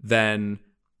that, then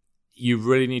you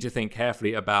really need to think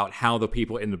carefully about how the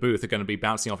people in the booth are going to be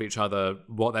bouncing off each other,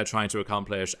 what they're trying to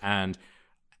accomplish. And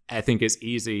I think it's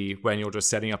easy when you're just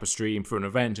setting up a stream for an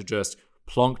event to just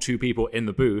plonk two people in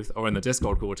the booth or in the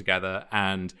Discord call together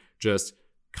and just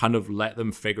kind of let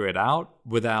them figure it out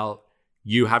without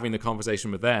you having the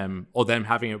conversation with them or them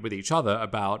having it with each other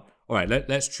about, all right,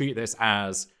 let's treat this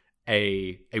as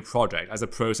a project, as a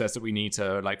process that we need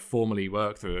to like formally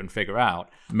work through and figure out.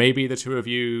 Maybe the two of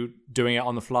you doing it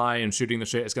on the fly and shooting the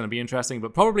shit is going to be interesting,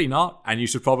 but probably not. And you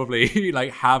should probably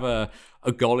like have a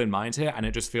goal in mind here. And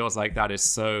it just feels like that is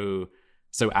so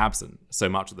absent so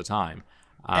much of the time.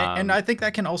 And I think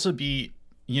that can also be,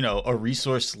 you know, a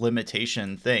resource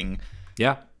limitation thing.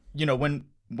 Yeah. You know,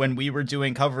 when we were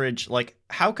doing coverage, like,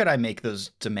 how could I make those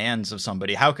demands of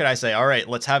somebody? How could I say, all right,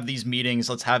 let's have these meetings,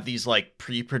 let's have these like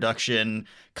pre-production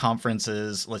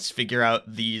conferences, let's figure out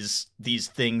these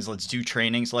things, let's do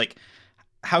trainings. Like,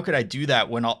 how could I do that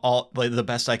when all like the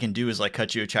best I can do is like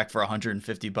cut you a check for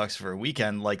 $150 for a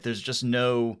weekend? Like, there's just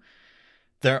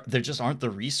there just aren't the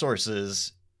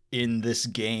resources in this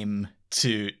game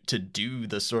to do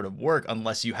the sort of work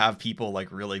unless you have people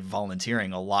like really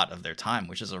volunteering a lot of their time,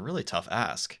 which is a really tough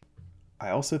ask. I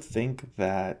also think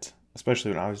that,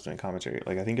 especially when I was doing commentary,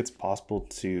 like I think it's possible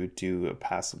to do a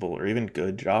passable or even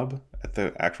good job at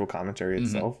the actual commentary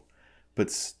itself, but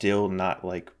still not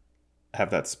like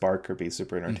have that spark or be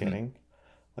super entertaining.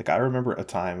 Like I remember a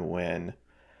time when,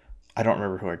 I don't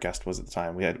remember who our guest was at the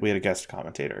time. We had a guest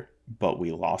commentator, but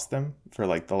we lost them for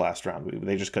like the last round.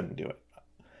 They just couldn't do it.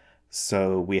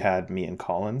 So we had me and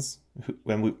Collins,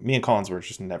 me and Collins were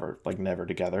just never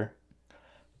together.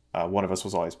 One of us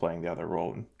was always playing the other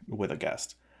role with a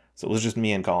guest. So it was just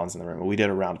me and Collins in the room. We did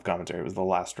a round of commentary. It was the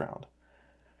last round.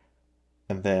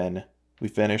 And then we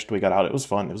finished. We got out. It was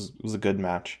fun. It was a good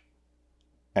match.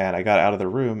 And I got out of the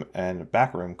room, and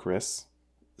back room Chris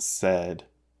said,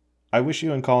 "I wish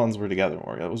you and Collins were together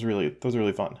more. That was really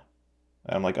fun."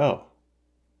 And I'm like, "Oh,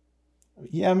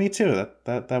 yeah, me too.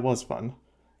 That was fun."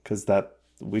 Because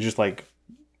we just like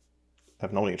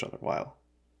have known each other a while,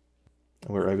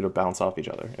 and we were able to bounce off each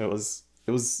other. It was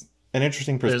an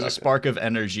interesting perspective. There's a spark of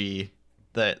energy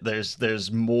that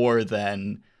there's more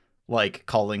than like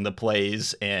calling the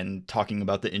plays and talking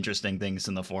about the interesting things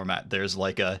in the format. There's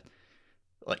like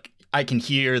I can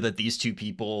hear that these two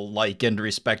people like and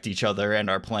respect each other and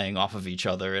are playing off of each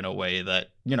other in a way that,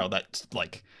 you know, that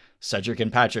like Cedric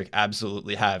and Patrick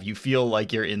absolutely have. You feel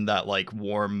like you're in that like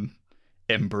warm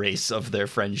embrace of their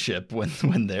friendship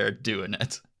when they're doing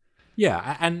it.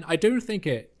 Yeah, and I don't think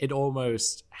it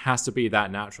almost has to be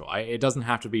that natural. It doesn't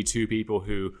have to be two people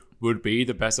who would be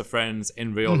the best of friends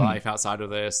in real life outside of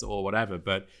this or whatever.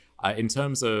 But in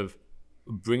terms of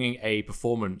bringing a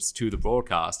performance to the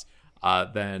broadcast,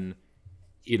 then,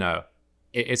 you know,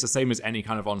 it's the same as any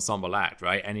kind of ensemble act,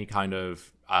 right? Any kind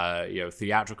of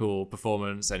theatrical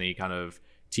performance, any kind of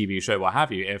TV show, what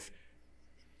have you.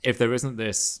 If there isn't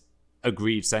this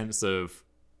agreed sense of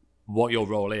what your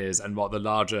role is and what the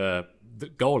larger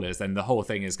goal is, then the whole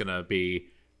thing is going to be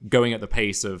going at the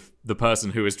pace of the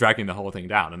person who is dragging the whole thing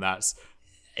down. And that's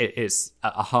it's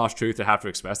a harsh truth to have to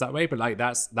express that way, but like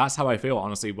that's how I feel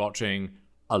honestly watching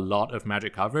a lot of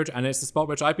Magic coverage, and it's the spot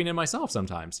which I've been in myself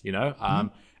sometimes.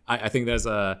 I think there's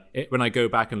when I go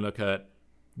back and look at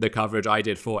the coverage I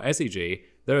did for SEG,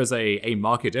 there is a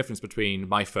marked difference between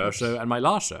my first show and my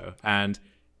last show, and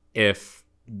if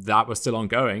that was still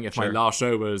ongoing, if my last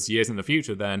show was years in the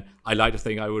future, then I like to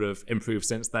think I would have improved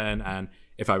since then, and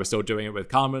if I was still doing it with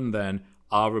Carmen, then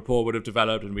our rapport would have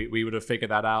developed and we would have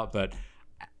figured that out. But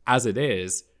as it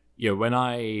is, when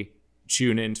I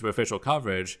tune into official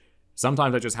coverage,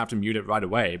 sometimes I just have to mute it right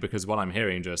away because what I'm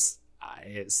hearing just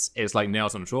it's like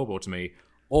nails on a chalkboard to me,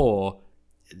 or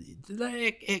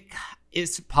like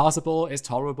it's passable, it's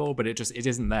tolerable, but it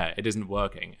isn't there, it isn't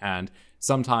working. And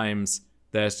sometimes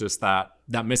there's just that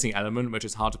missing element which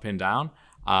is hard to pin down,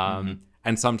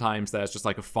 and sometimes there's just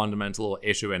like a fundamental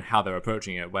issue in how they're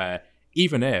approaching it, where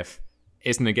even if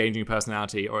it's an engaging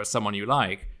personality or it's someone you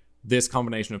like, this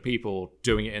combination of people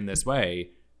doing it in this way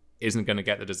isn't going to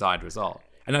get the desired result.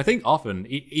 And I think often,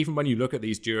 even when you look at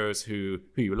these duos who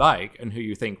you like and who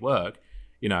you think work,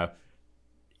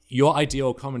 your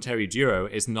ideal commentary duo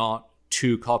is not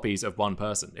two copies of one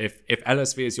person. If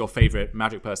LSV is your favorite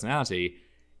Magic personality,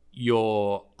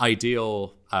 your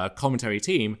ideal commentary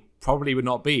team probably would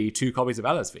not be two copies of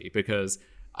LSV, because,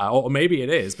 or maybe it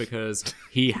is because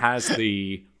he has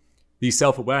the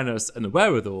self-awareness and the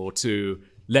wherewithal to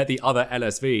let the other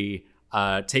LSV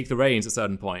take the reins at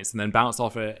certain points and then bounce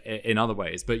off it in other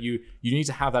ways. But you need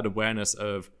to have that awareness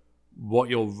of what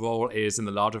your role is in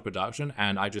the larger production,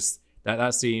 and I just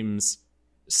that seems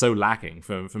so lacking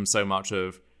from so much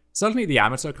of certainly the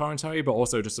amateur commentary, but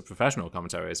also just the professional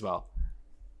commentary as well.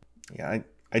 Yeah,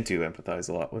 I do empathize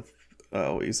a lot with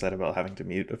what you said about having to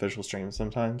mute official streams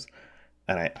sometimes.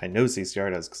 And I know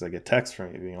CCR does because I get texts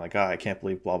from you being like, I can't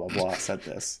believe blah, blah, blah said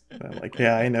this. And I'm like,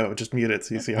 yeah, I know. Just mute it,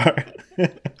 CCR.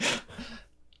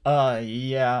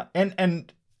 Yeah.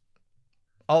 And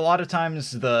a lot of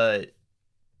times there's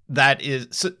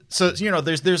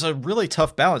a really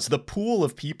tough balance. The pool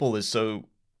of people is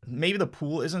maybe the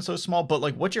pool isn't so small, but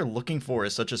like what you're looking for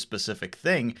is such a specific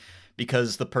thing,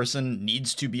 because the person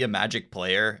needs to be a Magic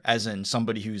player, as in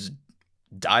somebody who's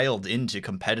dialed into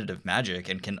competitive Magic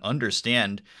and can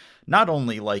understand not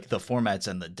only like the formats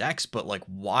and the decks, but like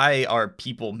why are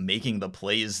people making the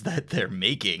plays that they're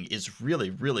making is really,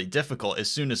 really difficult. As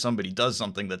soon as somebody does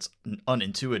something that's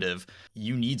unintuitive,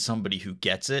 you need somebody who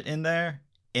gets it in there.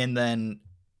 And then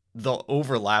the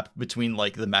overlap between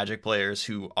like the Magic players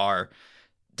who are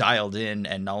dialed in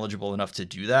and knowledgeable enough to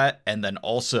do that, and then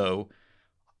also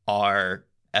are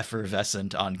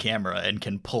effervescent on camera and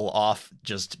can pull off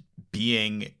just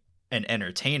being an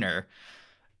entertainer.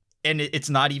 And it's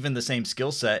not even the same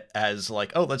skill set as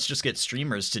like, oh, let's just get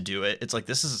streamers to do it. It's like,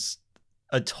 this is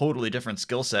a totally different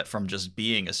skill set from just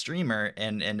being a streamer.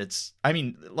 And it's, I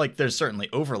mean, like there's certainly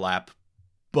overlap,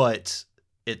 but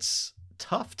it's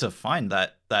tough to find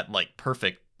that like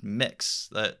perfect mix.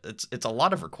 That it's a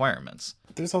lot of requirements.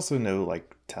 There's also no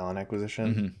like talent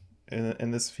acquisition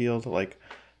in this field, like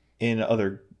in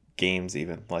other games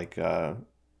even. Like I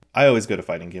always go to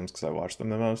fighting games because I watch them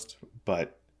the most,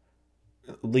 but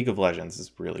League of Legends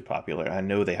is really popular. I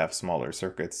know they have smaller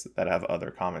circuits that have other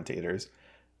commentators,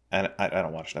 and I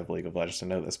don't watch enough League of Legends to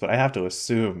know this, but I have to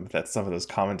assume that some of those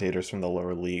commentators from the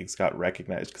lower leagues got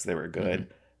recognized because they were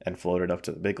good and floated up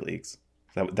to the big leagues.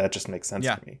 That just makes sense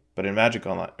to me. But in Magic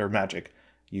Online or Magic,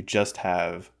 you just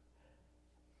have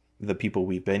the people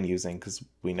we've been using because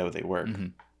we know they work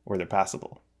or they're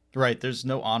passable. Right. There's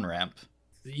no on-ramp.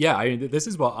 Yeah, I mean, this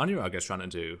is what Anurag is trying to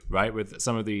do, right? With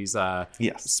some of these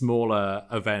smaller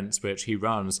events which he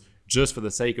runs just for the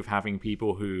sake of having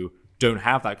people who don't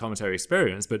have that commentary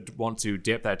experience but want to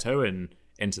dip their toe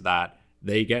into that.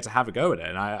 They get to have a go at it,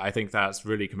 and I think that's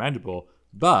really commendable.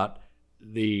 But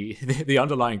the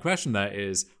underlying question there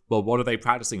is, well, what are they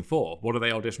practicing for? What are they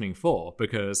auditioning for?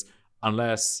 Because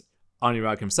unless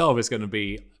Anurag himself is going to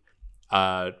be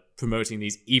promoting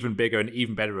these even bigger and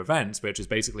even better events, which is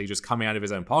basically just coming out of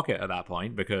his own pocket at that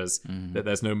point because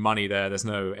there's no money there's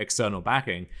no external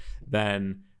backing,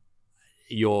 then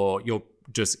you're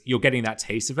getting that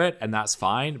taste of it, and that's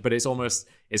fine. But it's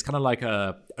kind of like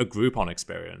a Groupon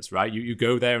experience, right? You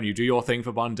go there and you do your thing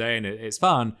for one day and it's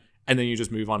fun, and then you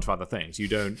just move on to other things. You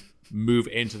don't move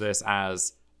into this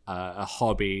as a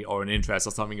hobby or an interest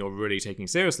or something you're really taking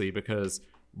seriously, because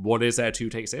what is there to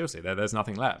take seriously? There's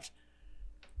nothing left.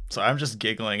 So I'm just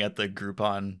giggling at the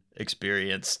Groupon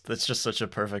experience. That's just such a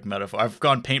perfect metaphor. I've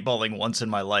gone paintballing once in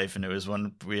my life, and it was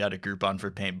when we had a Groupon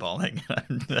for paintballing.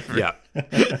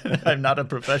 I'm not a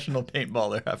professional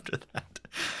paintballer after that.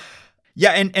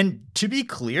 Yeah, and to be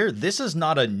clear, this is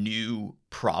not a new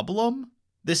problem.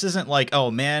 This isn't like,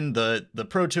 oh man, the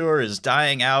Pro Tour is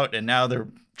dying out and now there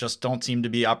just don't seem to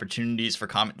be opportunities for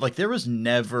comment. Like there was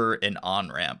never an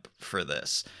on-ramp for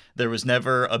this. There was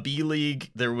never a B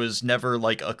League. There was never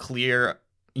like a clear,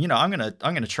 I'm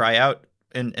gonna try out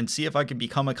and see if I can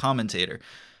become a commentator,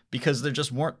 because there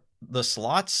just weren't the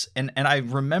slots. And I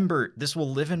remember, this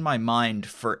will live in my mind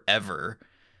forever,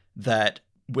 that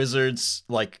Wizards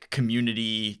like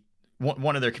community,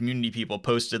 one of their community people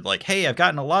posted like, hey, I've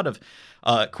gotten a lot of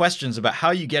questions about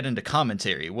how you get into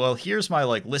commentary. Well, here's my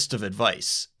like list of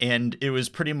advice. And it was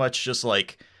pretty much just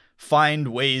like, find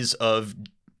ways of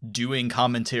doing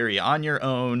commentary on your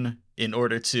own in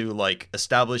order to like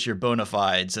establish your bona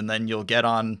fides, and then you'll get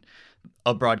on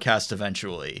a broadcast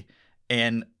eventually.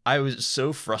 And I was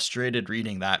so frustrated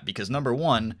reading that, because number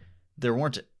one, there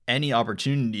weren't any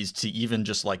opportunities to even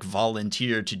just like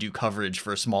volunteer to do coverage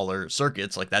for smaller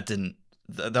circuits. Like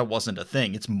that wasn't a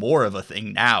thing. It's more of a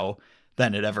thing now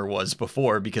than it ever was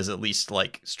before, because at least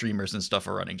like streamers and stuff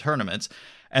are running tournaments.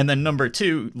 And then number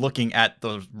two, looking at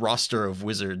the roster of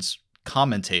Wizards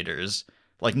commentators,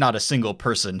 like not a single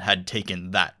person had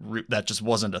taken that route. That just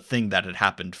wasn't a thing that had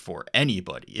happened for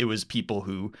anybody. It was people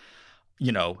who,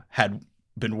 had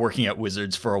been working at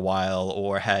Wizards for a while,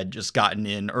 or had just gotten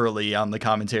in early on the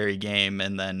commentary game,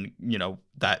 and then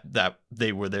that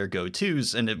they were their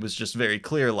go-tos. And it was just very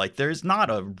clear, like, there's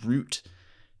not a route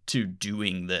to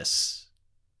doing this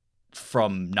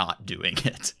from not doing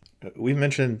it. We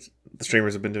mentioned the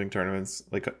streamers have been doing tournaments,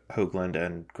 like Hoagland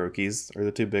and Crokies are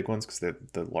the two big ones because they're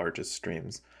the largest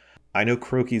streams. I know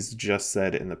Crokies just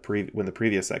said in when the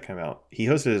previous set came out, he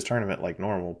hosted his tournament like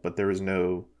normal, but there was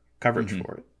no coverage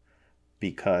for it,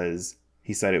 because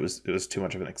he said it was too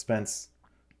much of an expense.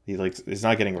 He's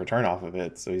not getting a return off of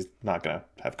it, so he's not going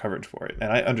to have coverage for it.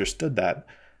 And I understood that,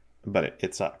 but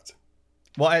it sucked.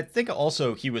 Well, I think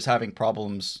also he was having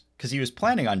problems because he was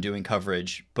planning on doing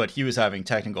coverage, but he was having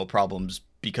technical problems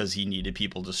because he needed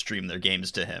people to stream their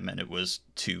games to him, and it was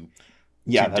too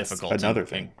difficult. Another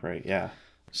thing, right? Yeah.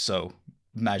 So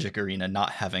Magic Arena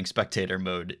not having spectator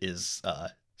mode is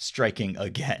striking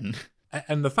again.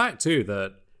 And the fact too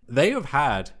that they have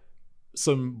had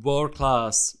some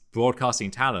world-class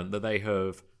broadcasting talent that they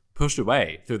have pushed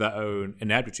away through their own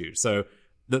ineptitude. So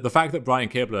the fact that Brian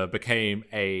Kibler became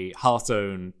a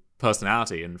Hearthstone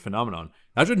personality and phenomenon,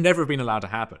 that should never have been allowed to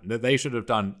happen. That they should have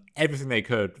done everything they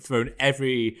could, thrown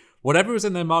whatever was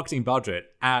in their marketing budget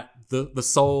at the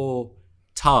sole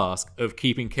task of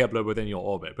keeping Kibler within your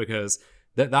orbit, because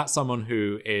that's someone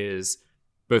who is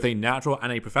both a natural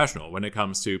and a professional when it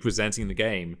comes to presenting the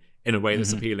game in a way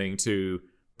that's appealing to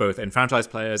both enfranchised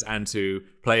players and to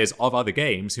players of other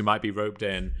games who might be roped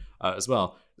in as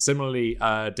well. Similarly,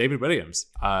 David Williams,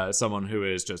 someone who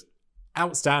is just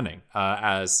outstanding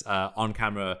as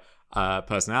on-camera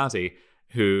personality,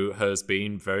 who has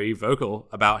been very vocal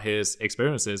about his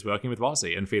experiences working with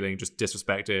WotC and feeling just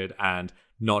disrespected and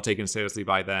not taken seriously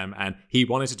by them. And he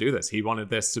wanted to do this. He wanted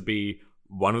this to be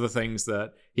one of the things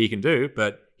that he can do,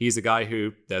 but he's a guy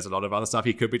who there's a lot of other stuff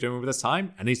he could be doing with his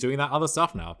time, and he's doing that other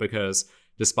stuff now, because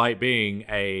despite being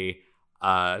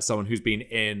someone who's been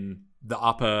in the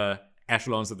upper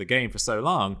echelons of the game for so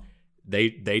long, they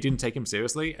didn't take him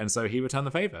seriously, and so he returned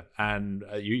the favor, and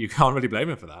you can't really blame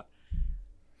him for that.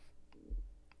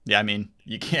 Yeah, I mean,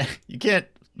 you can't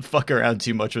fuck around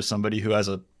too much with somebody who has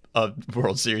a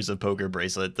World Series of Poker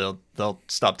bracelet. They'll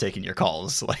stop taking your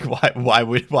calls. Like,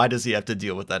 why does he have to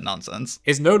deal with that nonsense?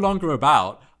 It's no longer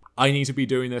about, I need to be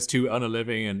doing this to earn a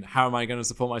living and how am I going to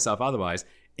support myself otherwise.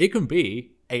 It can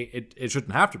be it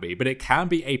shouldn't have to be, but it can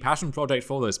be a passion project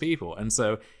for those people. And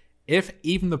so if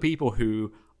even the people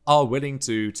who are willing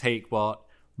to take what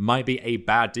might be a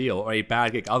bad deal or a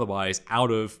bad gig otherwise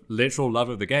out of literal love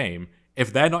of the game,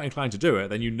 if they're not inclined to do it,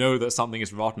 then you know that something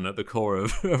is rotten at the core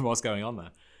of what's going on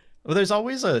there. Well, there's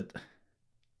always and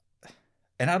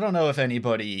I don't know if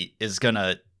anybody's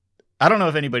gonna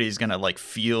like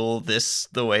feel this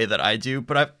the way that I do,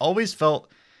 but I've always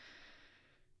felt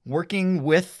working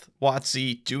with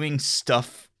WotC, doing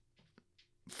stuff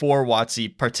for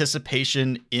WotC,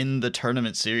 participation in the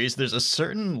tournament series, there's a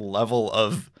certain level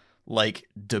of like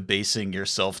debasing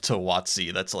yourself to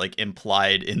WotC that's like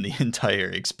implied in the entire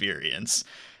experience.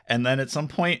 And then at some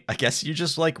point, I guess you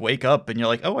just like wake up and you're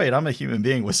like, oh wait, I'm a human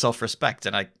being with self-respect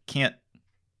and I can't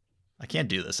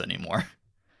do this anymore.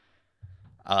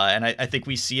 And I think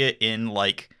we see it in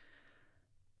like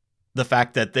the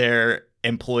fact that their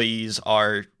employees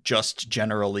are just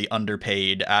generally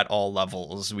underpaid at all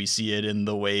levels. We see it in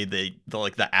the way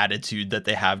the attitude that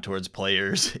they have towards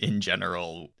players in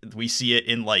general. We see it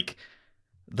in like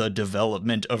the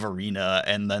development of Arena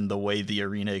and then the way the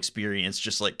Arena experience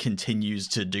just like continues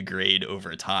to degrade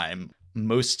over time.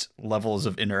 Most levels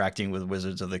of interacting with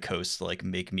Wizards of the Coast like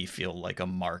make me feel like a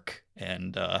mark,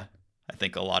 and I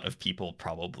think a lot of people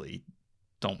probably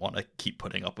don't want to keep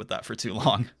putting up with that for too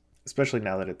long. Especially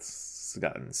now that it's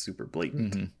gotten super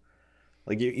blatant. Mm-hmm.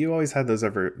 Like you always had those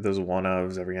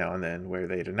one-ofs every now and then where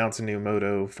they'd announce a new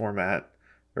Moto tournament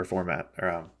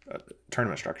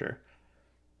structure,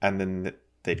 and then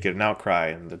they'd get an outcry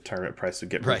and the tournament price would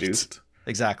get reduced.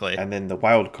 Exactly. And then the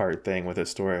wild card thing with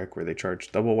Historic, where they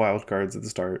charged double wild cards at the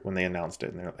start when they announced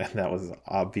it, and that was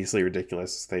obviously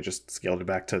ridiculous. They just scaled it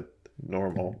back to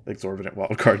normal exorbitant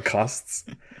wild card costs.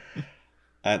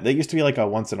 They used to be like a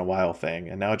once in a while thing,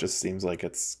 and now it just seems like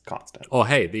it's constant. Oh,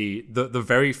 hey, the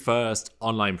very first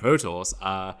online Pro Tours,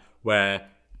 where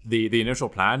the initial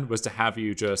plan was to have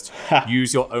you just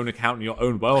use your own account and your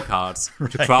own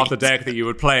wildcards to craft the deck that you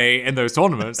would play in those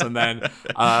tournaments, and then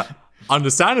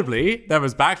understandably there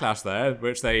was backlash there,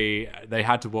 which they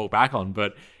had to walk back on.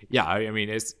 But yeah, I mean,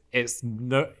 it's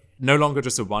no longer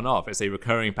just a one-off; it's a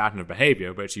recurring pattern of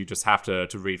behavior, which you just have to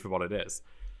read for what it is.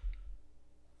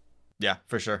 Yeah,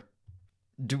 for sure.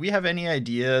 Do we have any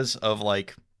ideas of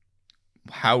like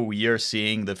how we are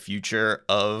seeing the future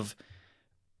of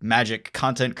Magic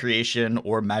content creation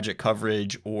or Magic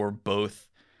coverage or both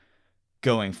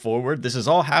going forward? This is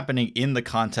all happening in the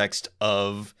context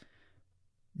of,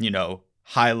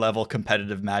 high level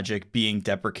competitive Magic being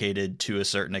deprecated to a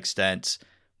certain extent.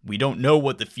 We don't know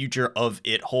what the future of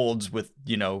it holds with,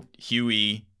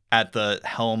 Huey at the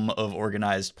helm of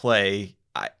organized play.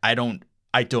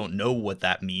 I don't know what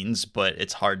that means, but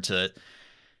it's hard to,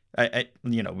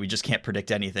 we just can't predict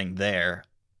anything there.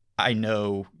 I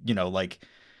know,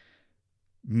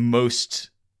 most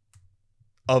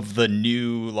of the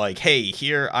new, like, hey,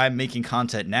 here I'm making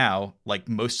content now, like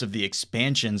most of the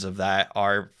expansions of that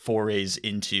are forays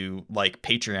into like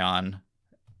Patreon,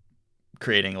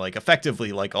 creating like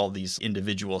effectively like all these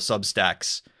individual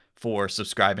Substacks for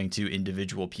subscribing to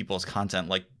individual people's content.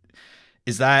 Like,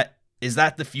 is that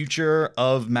the future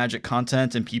of Magic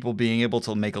content and people being able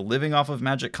to make a living off of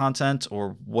Magic content,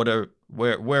 or where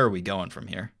are we going from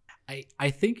here? I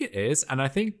think it is, and I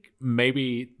think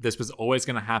maybe this was always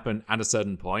going to happen at a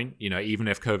certain point, even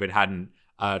if COVID hadn't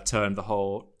turned the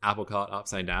whole apple cart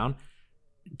upside down.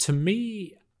 To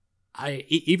me,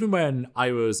 even when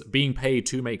I was being paid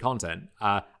to make content,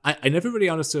 I never really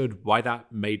understood why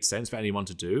that made sense for anyone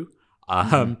to do.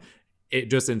 It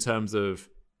just in terms of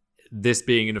this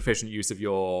being an efficient use of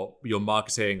your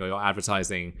marketing or your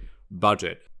advertising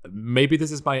budget. Maybe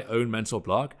this is my own mental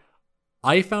block.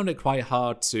 I found it quite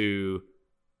hard to,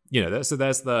 so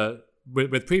there's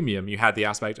with premium, you had the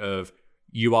aspect of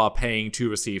you are paying to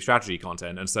receive strategy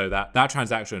content. And so that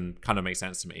transaction kind of makes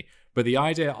sense to me. But the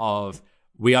idea of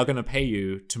we are going to pay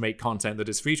you to make content that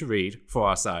is free to read for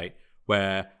our site,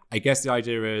 where I guess the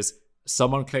idea is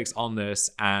someone clicks on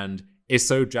this and is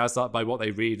so jazzed up by what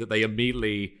they read that they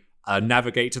immediately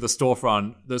navigate to the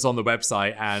storefront that's on the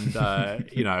website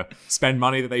and, spend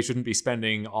money that they shouldn't be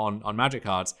spending on Magic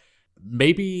cards.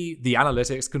 Maybe the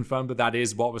analytics confirmed that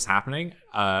is what was happening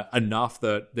enough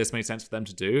that this made sense for them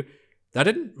to do. That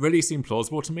didn't really seem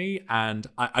plausible to me, and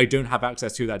I don't have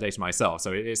access to that data myself,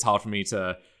 so it's hard for me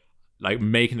to like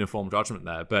make an informed judgment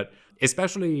there. But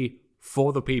especially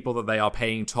for the people that they are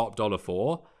paying top dollar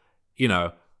for,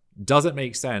 does it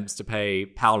make sense to pay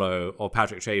Paolo or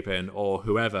Patrick Chapin or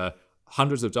whoever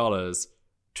hundreds of dollars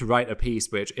to write a piece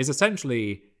which is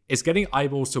essentially it's getting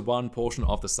eyeballs to one portion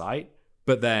of the site,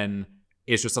 but then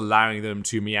it's just allowing them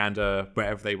to meander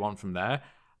wherever they want from there?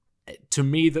 To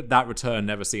me, that return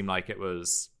never seemed like it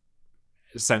was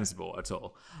sensible at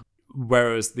all.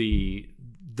 Whereas the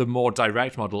more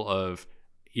direct model of,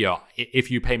 if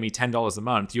you pay me $10 a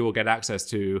month, you will get access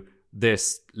to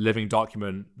this living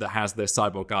document that has this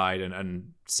sideboard guide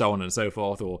and so on and so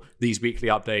forth, or these weekly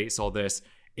updates, or this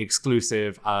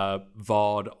exclusive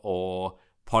VOD or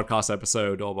podcast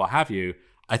episode, or what have you.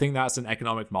 I think that's an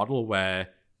economic model where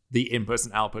the inputs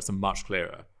and outputs are much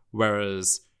clearer.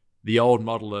 Whereas the old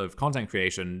model of content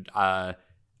creation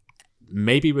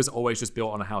maybe was always just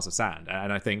built on a house of sand.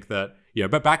 And I think that,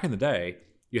 but back in the day,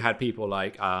 you had people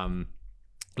like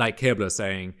Kibler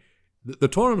saying the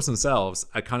tournaments themselves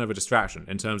are kind of a distraction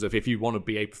in terms of if you want to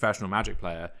be a professional Magic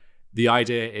player, the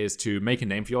idea is to make a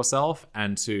name for yourself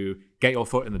and to get your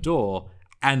foot in the door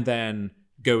and then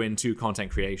go into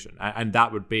content creation. And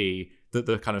that would be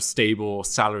the kind of stable,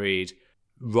 salaried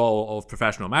role of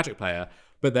professional Magic player.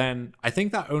 But then I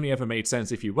think that only ever made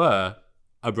sense if you were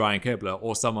a Brian Kibler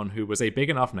or someone who was a big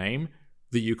enough name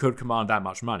that you could command that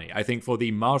much money. I think for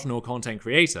the marginal content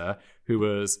creator who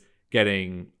was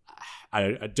getting,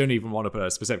 I don't even want to put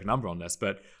a specific number on this,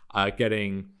 but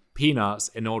getting peanuts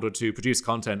in order to produce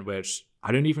content which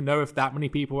I don't even know if that many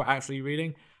people were actually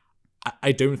reading,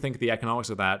 I don't think the economics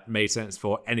of that made sense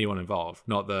for anyone involved.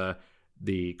 Not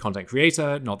the content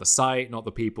creator, not the site, not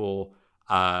the people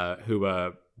who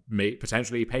were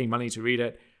potentially paying money to read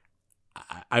it.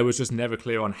 I was just never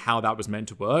clear on how that was meant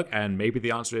to work, and maybe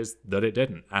the answer is that it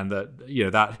didn't, and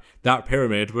that that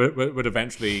pyramid would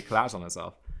eventually collapse on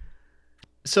itself.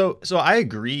 So I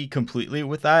agree completely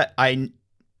with that.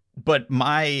 But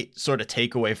my sort of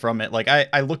takeaway from it, like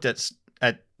I looked at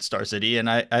Star City and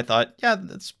I thought, yeah,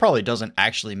 this probably doesn't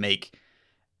actually make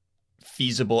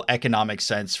feasible economic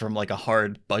sense from like a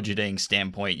hard budgeting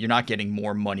standpoint. You're not getting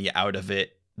more money out of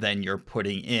it than you're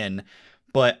putting in.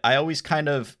 But I always kind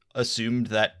of assumed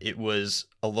that it was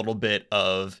a little bit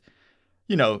of,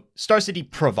 Star City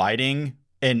providing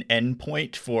an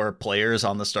endpoint for players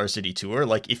on the Star City Tour.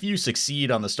 Like, if you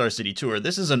succeed on the Star City Tour,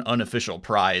 this is an unofficial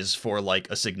prize for like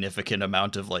a significant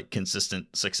amount of like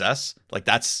consistent success. Like,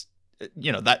 that's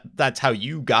how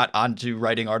you got onto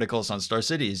writing articles on Star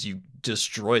City, is you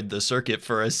destroyed the circuit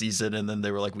for a season, and then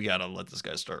they were like, we gotta let this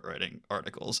guy start writing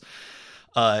articles.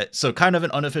 So kind of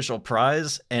an unofficial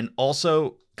prize, and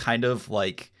also kind of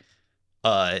like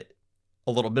a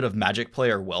little bit of Magic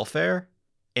player welfare.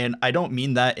 And I don't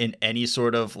mean that in any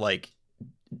sort of like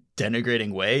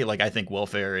denigrating way. Like, I think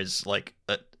welfare is like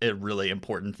a really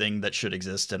important thing that should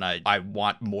exist, and I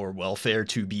want more welfare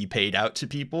to be paid out to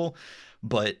people.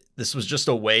 But this was just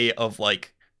a way of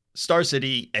like Star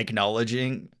City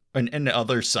acknowledging, and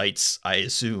other sites, I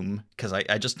assume, because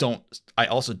I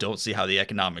also don't see how the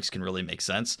economics can really make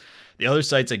sense. The other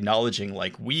sites acknowledging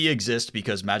like, we exist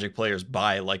because Magic players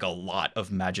buy like a lot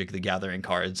of Magic the Gathering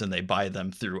cards, and they buy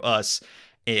them through us,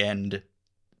 and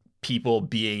people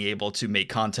being able to make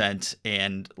content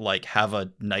and like have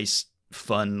a nice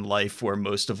fun life where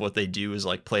most of what they do is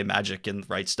like play Magic and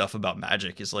write stuff about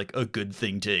Magic is like a good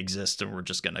thing to exist, and we're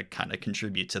just going to kind of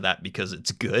contribute to that because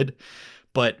it's good.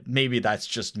 But maybe that's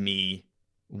just me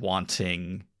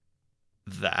wanting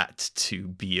that to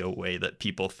be a way that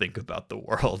people think about the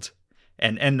world.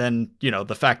 And then,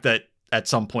 the fact that at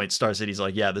some point Star City's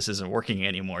like, yeah, this isn't working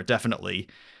anymore, definitely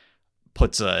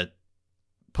puts a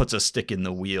stick in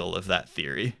the wheel of that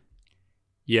theory.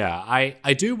 Yeah,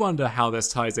 I do wonder how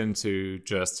this ties into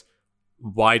just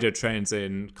wider trends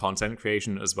in content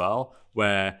creation as well,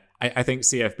 where I think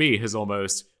CFB has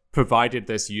almost provided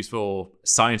this useful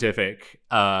scientific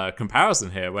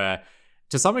comparison here, where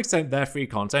to some extent their free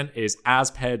content is as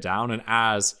pared down and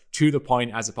as to the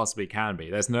point as it possibly can be.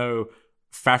 There's no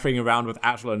faffing around with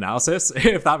actual analysis,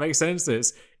 if that makes sense.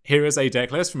 Here is a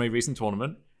deck list from a recent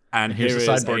tournament, and here's a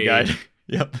sideboard guide.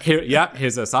 Yep.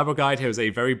 Here's a sideboard guide. Here's a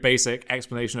very basic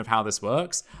explanation of how this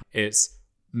works. It's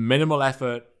minimal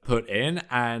effort put in,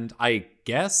 and I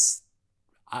guess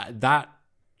that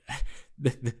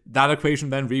equation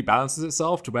then rebalances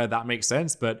itself to where that makes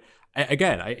sense. But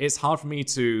again, it's hard for me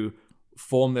to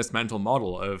form this mental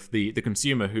model of the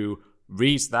consumer who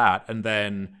reads that, and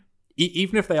then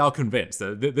even if they are convinced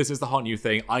that this is the hot new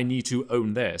thing, I need to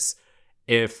own this,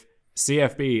 if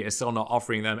CFB is still not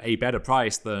offering them a better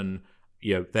price than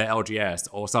their LGS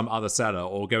or some other seller,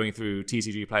 or going through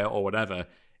TCG Player or whatever,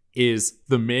 is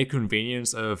the mere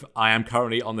convenience of I am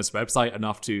currently on this website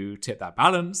enough to tip that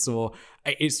balance? Or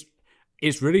it's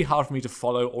really hard for me to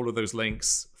follow all of those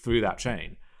links through that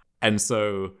chain. And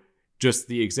so just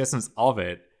the existence of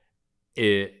it,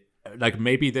 like,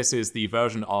 maybe this is the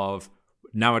version of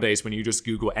nowadays when you just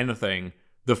Google anything,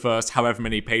 the first however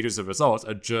many pages of results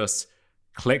are just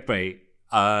clickbait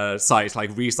sites, like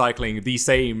recycling the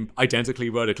same identically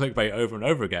worded clickbait over and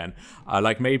over again.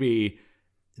 Like, maybe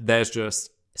there's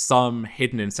just some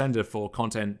hidden incentive for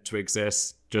content to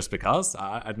exist just because.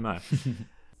 I don't know.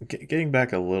 Getting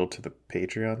back a little to the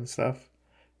Patreon stuff,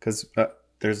 because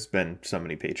there's been so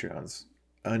many Patreons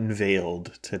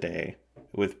unveiled today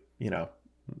with,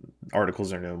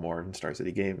 articles are no more in Star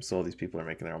City Games, so all these people are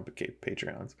making their own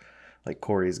Patreons. Like,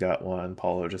 Corey's got one,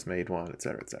 Paulo just made one,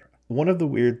 etc., etc. One of the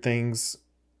weird things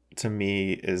to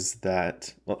me is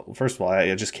that, well, first of all,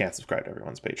 I just can't subscribe to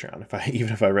everyone's Patreon.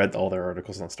 Even if I read all their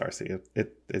articles on Star City,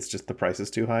 it's just the price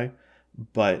is too high.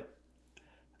 But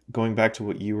going back to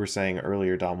what you were saying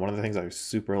earlier, Dom, one of the things I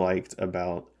super liked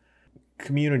about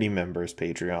community members'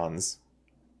 Patreons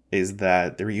is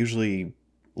that they're usually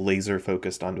laser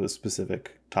focused onto a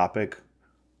specific topic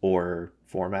or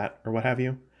format or what have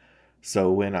you.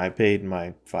 So when I paid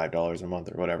my $5 a month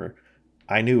or whatever,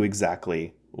 I knew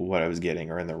exactly what I was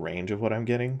getting, or in the range of what I'm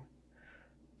getting.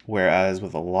 Whereas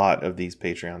with a lot of these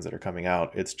Patreons that are coming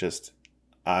out, it's just,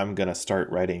 I'm going to start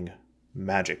writing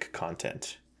magic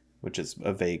content, which is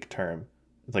a vague term.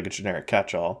 It's like a generic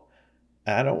catch-all.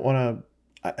 And I don't want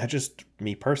to, I just,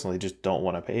 me personally, just don't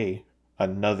want to pay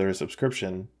another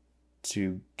subscription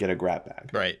to get a grab bag.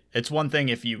 Right. It's one thing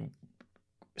if you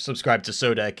subscribe to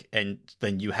Sodec and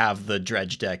then you have the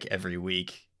dredge deck every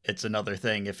week. It's another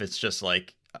thing if it's just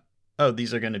like, oh,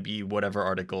 these are going to be whatever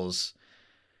articles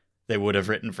they would have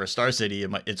written for Star City.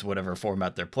 It's whatever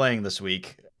format they're playing this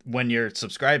week. When you're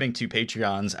subscribing to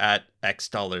Patreons at X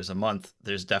dollars a month,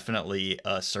 there's definitely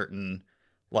a certain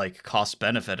like cost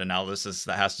benefit analysis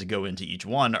that has to go into each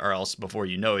one, or else before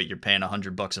you know it, you're paying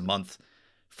 $100 a month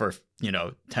for,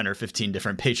 10 or 15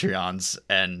 different Patreons.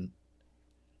 And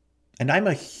I'm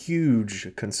a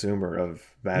huge consumer of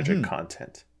Magic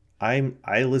content.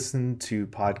 I listen to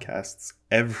podcasts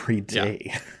every day.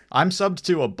 Yeah. I'm subbed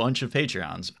to a bunch of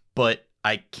Patreons, but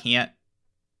I can't.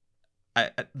 I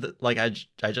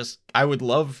would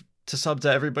love to sub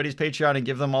to everybody's Patreon and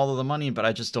give them all of the money, but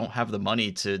I just don't have the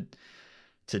money to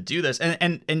do this.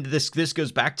 And this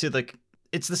goes back to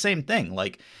it's the same thing.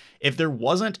 Like, if there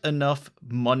wasn't enough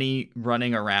money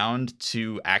running around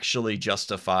to actually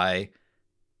justify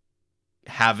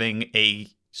having a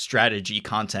strategy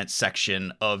content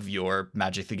section of your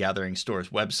Magic the Gathering store's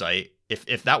website,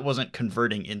 if that wasn't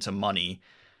converting into money,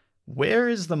 where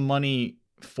is the money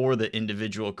for the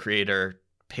individual creator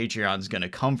Patreon's going to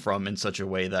come from in such a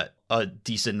way that a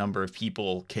decent number of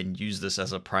people can use this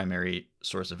as a primary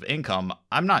source of income?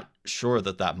 I'm not sure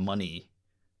that money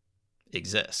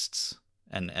exists.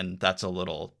 And that's a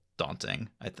little daunting,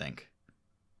 I think.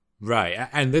 Right.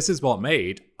 And this is what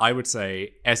made, I would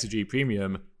say, SCG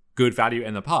Premium good value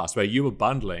in the past, where you were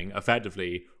bundling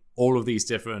effectively all of these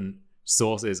different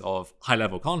sources of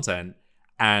high-level content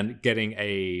and getting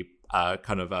a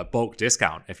kind of a bulk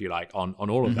discount, if you like, on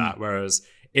all of that. Whereas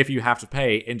if you have to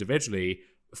pay individually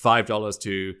 $5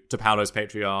 to Paolo's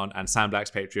Patreon and Sam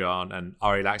Black's Patreon and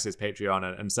Ari Lax's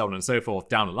Patreon and so on and so forth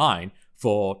down the line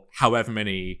for however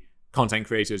many content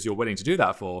creators you're willing to do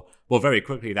that for, well, very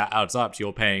quickly that adds up to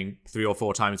you're paying 3 or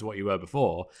 4 times what you were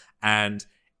before. And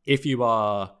if you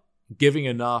are giving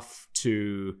enough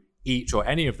to each or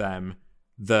any of them,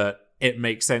 that it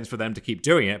makes sense for them to keep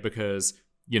doing it, because,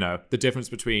 the difference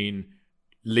between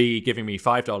Lee giving me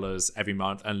 $5 every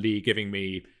month and Lee giving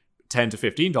me $10 to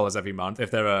 $15 every month,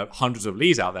 if there are hundreds of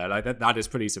Lees out there, like that is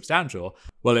pretty substantial.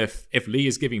 Well, if Lee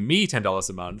is giving me $10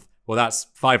 a month, well, that's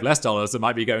 $5 less that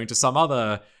might be going to some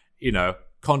other, to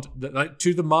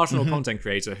the marginal content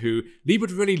creator who Lee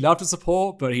would really love to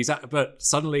support, but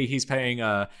suddenly he's paying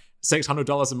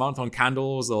 $600 a month on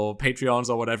candles or Patreons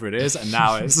or whatever it is, and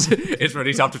now it's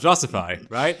really tough to justify,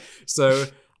 right? So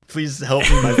please help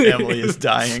me, my family is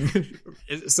dying.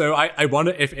 So I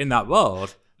wonder if in that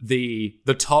world the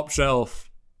top shelf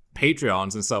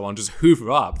Patreons and so on just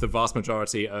hoover up the vast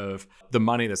majority of the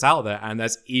money that's out there, and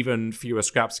there's even fewer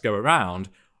scraps to go around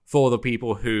for the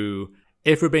people who,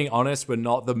 if we're being honest, were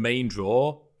not the main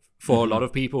draw for a lot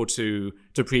of people to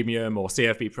Premium or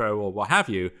CFP Pro or what have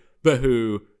you, but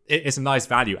who it's a nice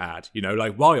value add.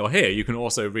 Like while you're here, you can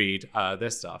also read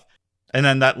this stuff. And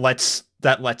then that lets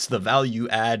the value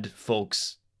add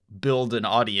folks build an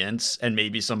audience, and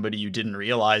maybe somebody you didn't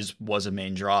realize was a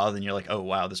main draw. Then you're like, oh,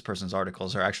 wow, this person's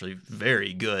articles are actually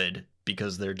very good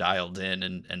because they're dialed in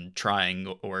and trying,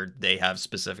 or they have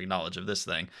specific knowledge of this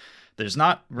thing. There's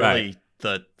not really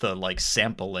the like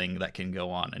sampling that can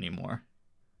go on anymore.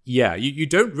 Yeah, you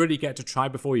don't really get to try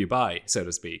before you buy, so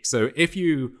to speak. So if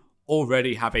you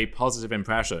already have a positive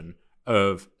impression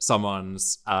of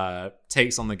someone's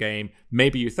takes on the game,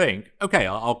 maybe you think, okay,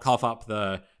 I'll cough up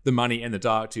the money in the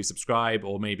dark to subscribe,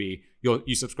 or maybe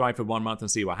you subscribe for 1 month and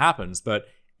see what happens. But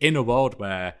in a world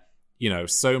where,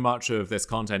 so much of this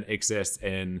content exists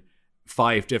in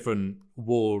 5 different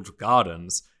walled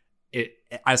gardens,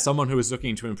 as someone who is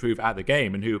looking to improve at the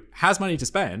game and who has money to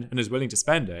spend and is willing to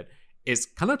spend it, it's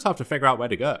kind of tough to figure out where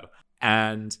to go.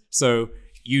 And so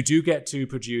you do get to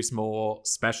produce more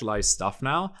specialized stuff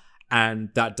now, and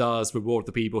that does reward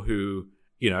the people who,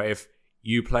 if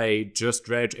you play just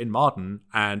Dredge in Modern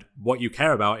and what you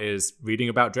care about is reading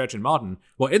about Dredge in Modern,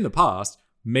 well, in the past,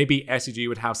 maybe SCG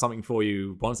would have something for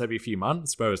you once every few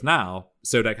months, whereas now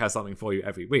Sodec has something for you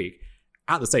every week.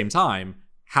 At the same time,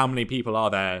 how many people are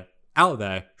there out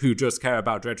there who just care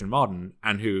about Dredge in Modern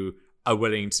and who are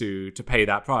willing to pay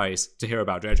that price to hear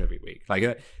about Dredge every week?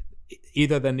 Like,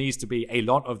 either there needs to be a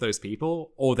lot of those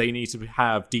people, or they need to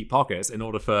have deep pockets in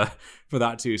order for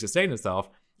that to sustain itself.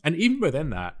 And even within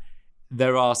that,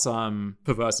 there are some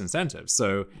perverse incentives.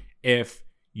 So if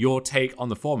your take on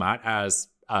the format, as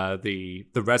the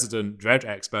resident dredge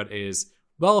expert is,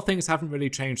 well, things haven't really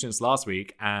changed since last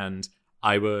week, and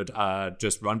I would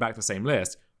just run back the same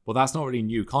list. Well, that's not really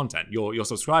new content. Your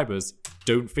subscribers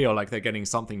don't feel like they're getting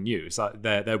something new, so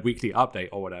their weekly update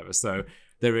or whatever. So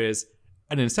there is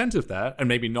an incentive there, and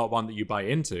maybe not one that you buy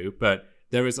into, but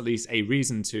there is at least a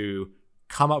reason to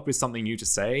come up with something new to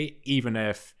say, even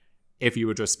if you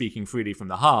were just speaking freely from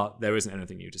the heart, there isn't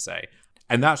anything new to say.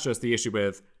 And that's just the issue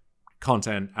with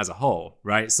content as a whole,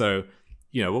 right? So,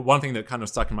 one thing that kind of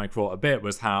stuck in my craw a bit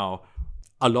was how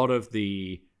a lot of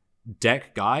the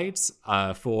deck guides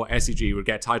for SCG would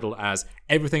get titled as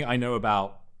everything I know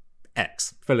about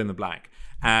X, fill in the blank.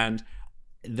 And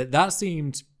that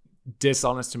seemed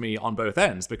dishonest to me on both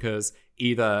ends, because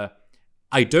either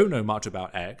I don't know much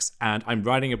about X and I'm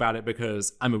writing about it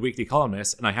because I'm a weekly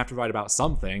columnist and I have to write about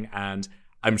something, and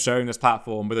I'm sharing this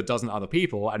platform with a dozen other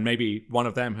people, and maybe one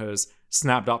of them has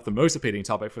snapped up the most appealing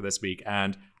topic for this week,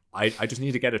 and I just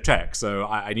need to get a check. So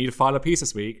I need to file a piece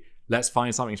this week. Let's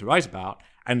find something to write about.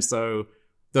 And so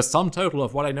the sum total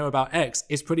of what I know about X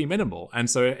is pretty minimal. And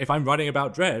so if I'm writing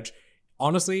about Dredge,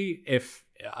 honestly, if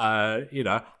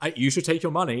you should take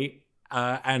your money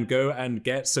and go and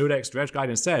get Sodex Dredge Guide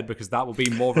instead, because that will be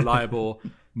more reliable,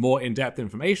 more in-depth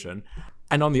information.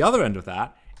 And on the other end of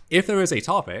that, if there is a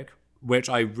topic which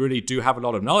I really do have a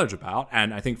lot of knowledge about,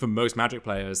 and I think for most Magic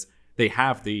players, they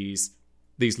have these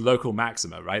local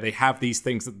maxima, right? They have these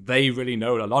things that they really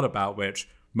know a lot about, which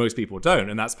most people don't,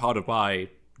 and that's part of why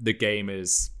the game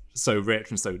is so rich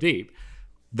and so deep.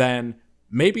 Then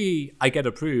maybe I get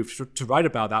approved to write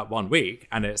about that 1 week,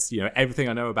 and it's everything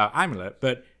I know about Amulet,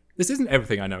 but this isn't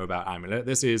everything I know about Amulet.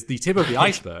 This is the tip of the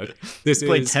iceberg. This is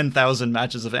played 10,000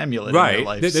 matches of Amulet right. in your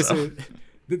life.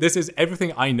 This is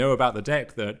everything I know about the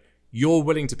deck that you're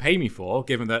willing to pay me for,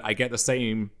 given that I get the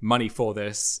same money for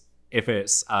this if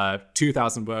it's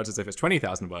 2,000 words as if it's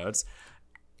 20,000 words.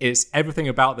 It's everything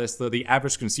about this that the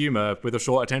average consumer with a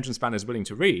short attention span is willing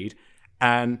to read.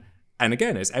 And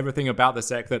again, it's everything about this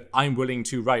deck that I'm willing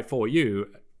to write for you,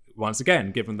 once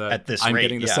again, given that I'm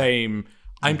getting the same.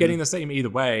 I'm getting the same either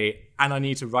way, and I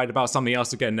need to write about something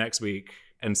else again next week,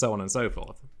 and so on and so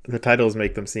forth. The titles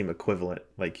make them seem equivalent,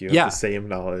 like you have the same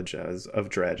knowledge of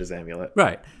Dredge as Amulet.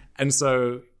 Right. And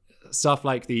so stuff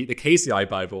like the KCI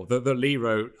Bible that Lee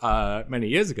wrote many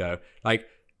years ago, like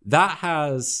that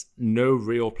has no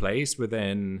real place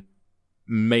within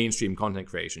mainstream content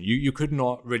creation. You could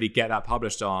not really get that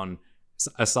published on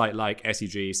a site like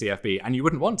SEG, CFB, and you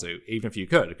wouldn't want to, even if you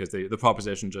could, because the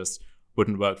proposition just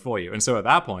wouldn't work for you. And so at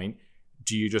that point,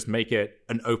 do you just make it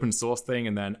an open source thing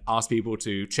and then ask people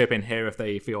to chip in here if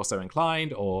they feel so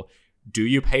inclined? Or do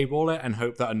you paywall it and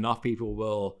hope that enough people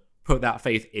will put that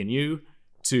faith in you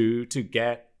to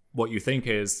get what you think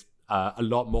is a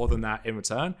lot more than that in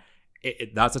return?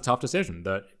 That's a tough decision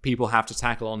that people have to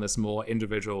tackle on this more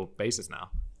individual basis now.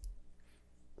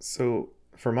 So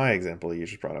for my example you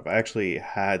just brought up, I actually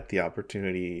had the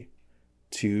opportunity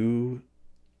to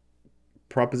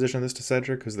proposition this to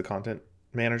Cedric, who's the content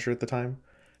manager at the time,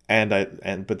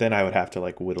 but then I would have to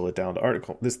like whittle it down to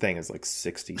article. This thing is like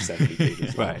 60-70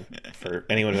 pages long. Right. For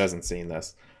anyone who hasn't seen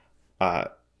this,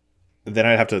 then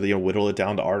I'd have to whittle it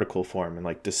down to article form and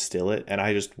like distill it, and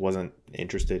I just wasn't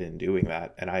interested in doing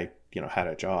that. And I had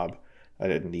a job. I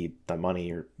didn't need the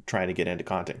money or trying to get into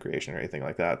content creation or anything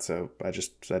like that. So I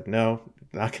just said no,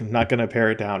 not gonna pare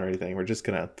it down or anything. We're just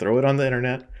gonna throw it on the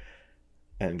internet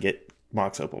and get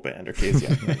Mox Opal banned or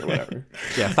KCI banned or whatever.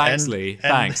 Yeah, thanks, Lee.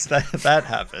 Thanks. That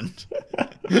happened.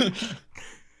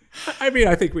 I mean,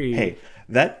 I think we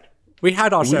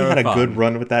had our share of fun. We had a good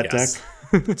run with that deck.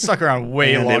 It stuck around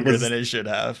way longer than it should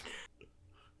have.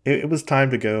 It was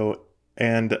time to go,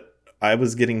 and I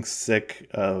was getting sick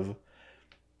of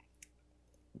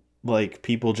like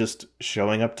people just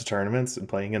showing up to tournaments and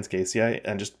playing against KCI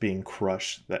and just being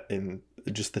crushed in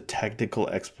just the technical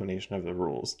explanation of the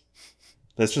rules.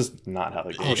 That's just not how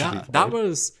the game should be played.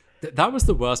 That was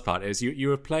the worst part. Is you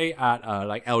would play at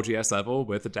like LGS level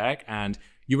with the deck, and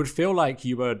you would feel like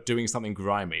you were doing something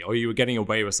grimy or you were getting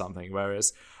away with something.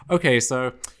 Whereas, okay,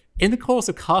 so in the course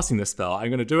of casting this spell, I'm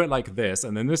going to do it like this,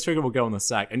 and then this trigger will go on the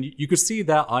stack, and you could see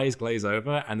their eyes glaze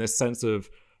over and this sense of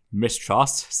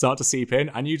mistrust start to seep in,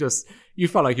 and you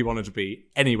felt like you wanted to be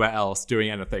anywhere else doing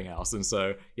anything else. And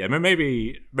so yeah,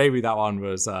 maybe that one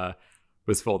was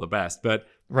for the best. But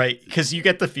right, because you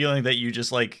get the feeling that you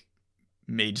just like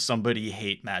made somebody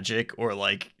hate Magic, or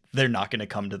like they're not going to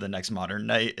come to the next Modern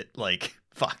night. Like,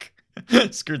 fuck,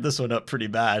 screwed this one up pretty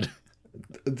bad.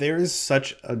 There is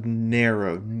such a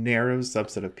narrow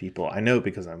subset of people, I know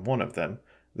because I'm one of them,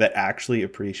 that actually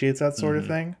appreciates that sort of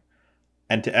thing.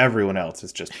 And to everyone else,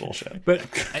 it's just bullshit. But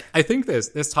I think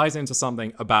this ties into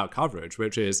something about coverage,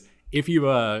 which is if you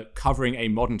were covering a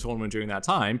modern tournament during that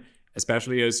time,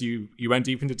 especially as you went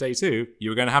deep into day 2, you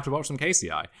were going to have to watch some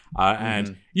KCI.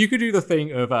 And you could do the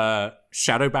thing of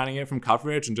shadow banning it from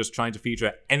coverage and just trying to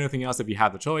feature anything else if you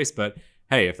had the choice. But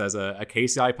hey, if there's a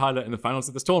KCI pilot in the finals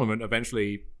of this tournament,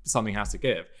 eventually something has to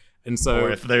give. And so, or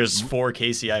if there's 4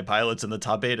 KCI pilots in the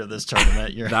top 8 of this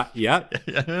tournament, you're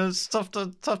it's tough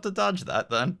to dodge that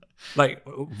then. Like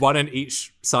one in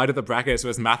each side of the bracket, so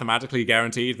it's mathematically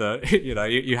guaranteed that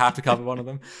you have to cover one of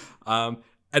them. And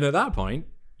at that point,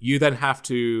 you then have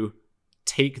to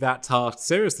take that task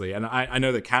seriously. And I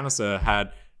know that Canister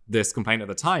had this complaint at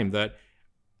the time that,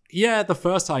 yeah, the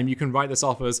first time you can write this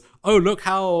off as, oh, look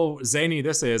how zany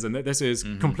this is, and this is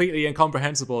completely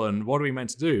incomprehensible, and what are we meant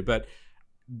to do? But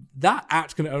that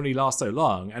act can only last so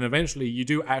long, and eventually you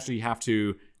do actually have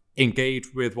to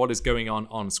engage with what is going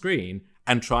on screen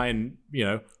and try and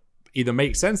either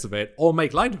make sense of it or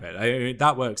make light of it. I mean,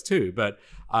 that works too, but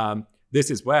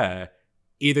this is where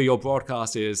either your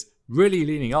broadcast is really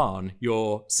leaning on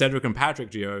your Cedric and Patrick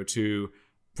duo to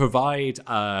provide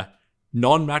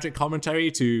non-Magic commentary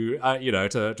to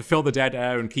fill the dead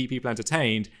air and keep people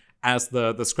entertained as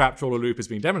the scrap trawler loop is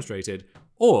being demonstrated,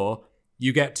 or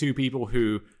you get 2 people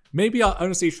who maybe are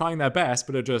honestly trying their best,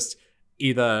 but are just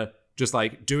either just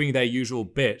like doing their usual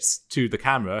bits to the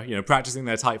camera, practicing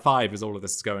their Type 5 as all of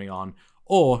this is going on,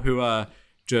 or who are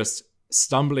just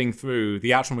stumbling through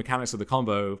the actual mechanics of the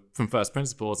combo from first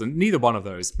principles, and neither one of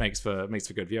those makes for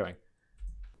good viewing.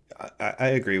 I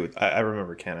agree with. I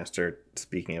remember Canister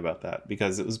speaking about that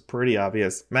because it was pretty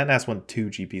obvious. Matt Nass won 2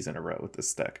 GPs in a row with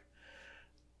this deck.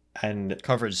 And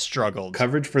coverage struggled.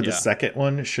 Coverage for the second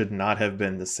one should not have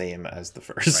been the same as the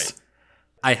first. Right.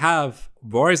 I have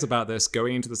worries about this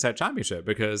going into the set championship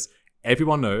because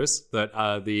everyone knows that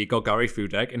the Golgari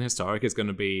food deck in Historic is going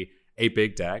to be a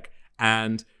big deck,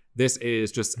 and this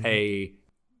is just a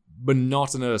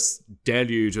monotonous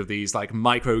deluge of these like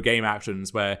micro game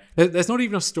actions where there's not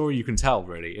even a story you can tell,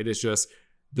 really. It is just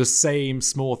the same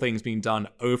small things being done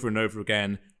over and over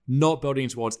again, not building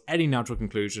towards any natural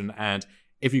conclusion. And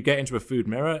if you get into a food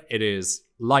mirror, it is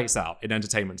lights out in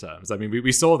entertainment terms. I mean,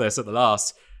 we saw this at the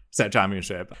last set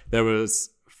championship. There was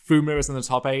food mirrors in the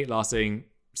top 8 lasting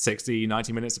 60,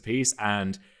 90 minutes apiece,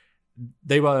 and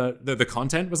they were the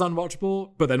content was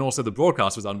unwatchable, but then also the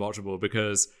broadcast was unwatchable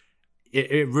because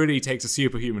it really takes a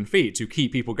superhuman feat to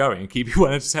keep people going, keep people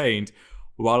entertained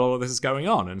while all of this is going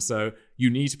on. And so you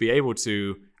need to be able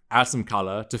to add some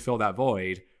color to fill that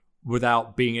void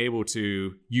without being able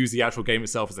to use the actual game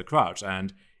itself as a crutch.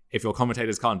 And if your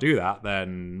commentators can't do that,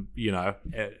 then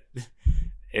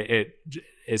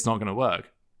it's not going to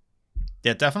work.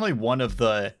 Yeah, definitely one of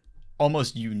the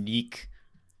almost unique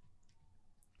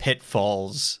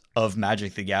pitfalls of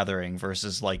Magic the Gathering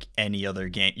versus like any other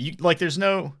game. There's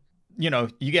no,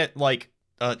 you get like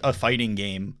a fighting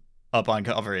game up on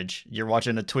coverage. You're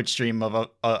watching a Twitch stream of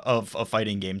a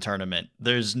fighting game tournament.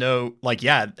 There's no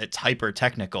it's hyper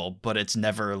technical, but it's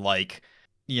never like,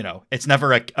 it's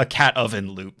never a cat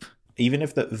oven loop. Even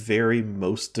if the very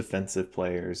most defensive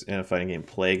players in a fighting game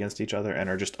play against each other and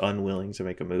are just unwilling to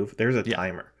make a move, there's a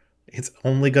timer. It's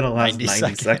only going to last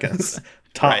 90 seconds.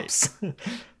 Tops. Right.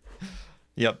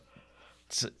 Yep.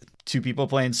 It's 2 people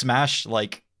playing Smash,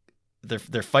 like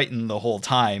they're fighting the whole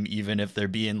time, even if they're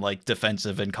being like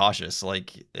defensive and cautious.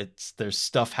 Like there's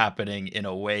stuff happening in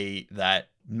a way that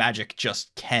Magic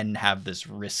just can have this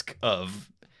risk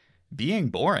of being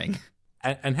boring.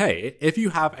 And hey, if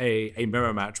you have a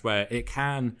mirror match where it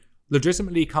can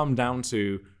legitimately come down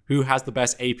to who has the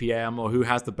best APM or who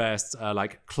has the best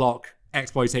clock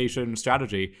exploitation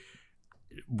strategy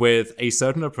with a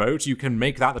certain approach, you can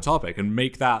make that the topic and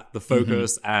make that the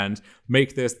focus and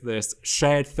make this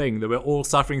shared thing that we're all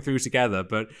suffering through together.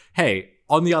 But hey,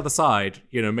 on the other side,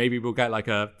 maybe we'll get like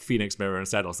a Phoenix mirror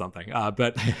instead or something.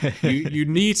 But you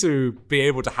need to be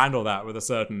able to handle that with a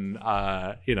certain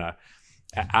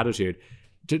attitude.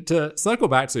 To circle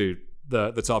back to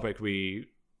the topic we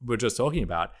were just talking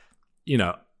about,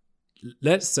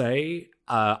 let's say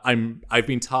I've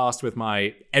been tasked with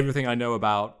my everything I know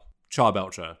about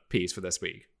Charbelcher piece for this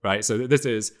week, right? So this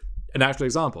is an actual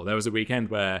example. There was a weekend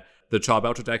where the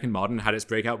Charbelcher deck in Modern had its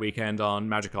breakout weekend on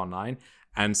Magic Online,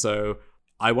 and so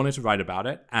I wanted to write about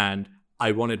it, and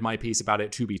I wanted my piece about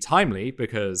it to be timely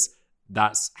because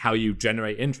that's how you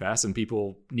generate interest, and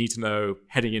people need to know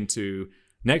heading into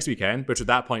next weekend, which at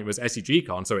that point was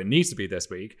SCGCon, so it needs to be this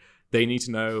week. They need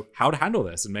to know how to handle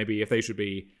this and maybe if they should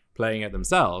be playing it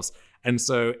themselves. And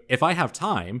so if I have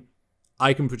time,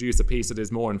 I can produce a piece that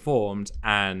is more informed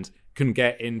and can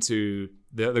get into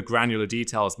the granular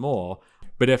details more.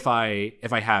 But if I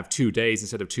have 2 days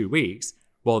instead of 2 weeks,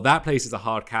 well, that places a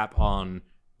hard cap on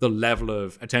the level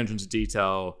of attention to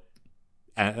detail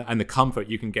and the comfort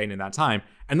you can gain in that time.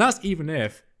 And that's even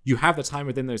if you have the time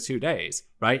within those 2 days,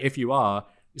 right? If you are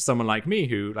someone like me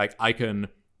who, like, I can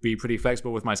be pretty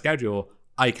flexible with my schedule,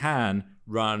 I can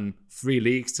run 3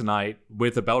 leagues tonight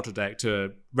with the Belter deck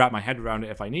to wrap my head around it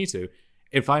if I need to.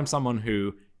 If I'm someone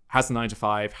who has a 9 to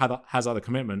 5, has other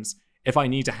commitments, if I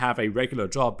need to have a regular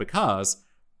job because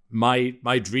my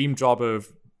dream job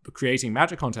of creating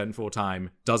Magic content full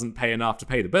time doesn't pay enough to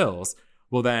pay the bills,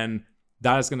 well, then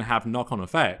that is going to have knock-on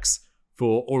effects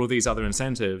for all of these other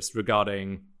incentives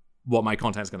regarding what my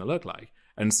content is going to look like.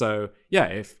 And so,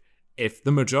 yeah, if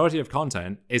the majority of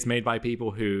content is made by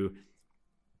people who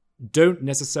don't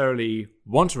necessarily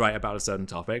want to write about a certain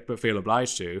topic but feel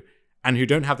obliged to, and who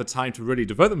don't have the time to really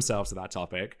devote themselves to that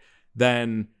topic,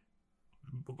 then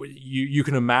you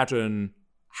can imagine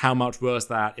how much worse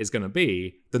that is going to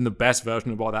be than the best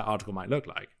version of what that article might look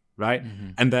like, right? Mm-hmm.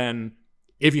 And then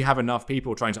if you have enough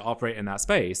people trying to operate in that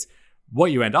space,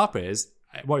 what you end up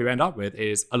with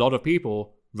is a lot of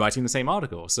people writing the same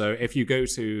article. So if you go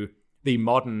to the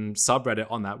modern subreddit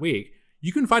on that week,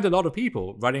 you can find a lot of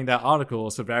people writing their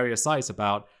articles for various sites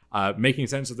about making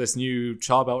sense of this new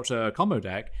Charbelcher combo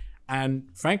deck. And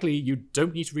frankly, you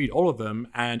don't need to read all of them.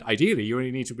 And ideally, you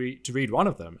only need to read one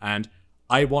of them. And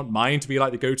I want mine to be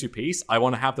like the go-to piece. I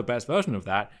want to have the best version of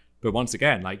that. But once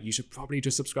again, like, you should probably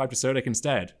just subscribe to Sodec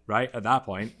instead, right? At that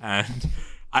point. And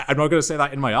I'm not going to say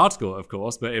that in my article, of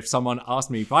course, but if someone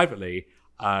asked me privately,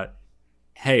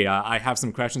 hey, I have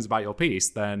some questions about your piece,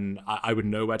 then I would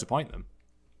know where to point them.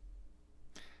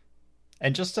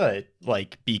 And just to,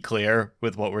 like, be clear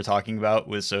with what we're talking about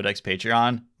with Sodec's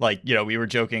Patreon, like, you know, we were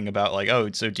joking about, like, oh,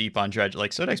 it's so deep on Dredge.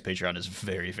 Like, Sodec's Patreon is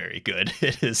very, very good.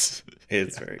 It's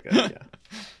very good,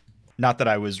 yeah. Not that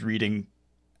I was reading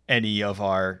any of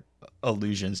our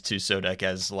allusions to Sodec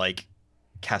as, like,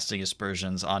 casting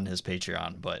aspersions on his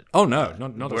Patreon, but... Oh, no,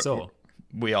 not at all.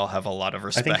 We all have a lot of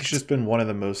respect. I think he's just been one of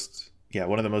the most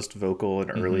vocal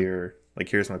and earlier, like,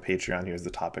 here's my Patreon, here's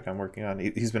the topic I'm working on.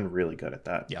 He's been really good at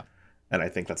that. Yeah. And I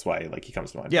think that's why, like, he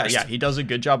comes to mind. Yeah, he does a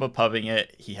good job of pubbing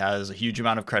it. He has a huge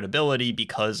amount of credibility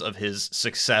because of his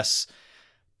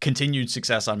continued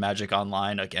success on Magic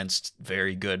Online against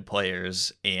very good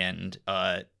players, and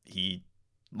he,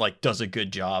 like, does a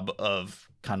good job of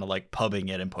kind of, like, pubbing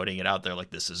it and putting it out there. Like,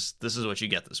 this is what you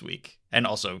get this week, and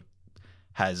also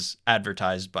has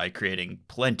advertised by creating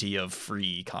plenty of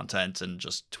free content and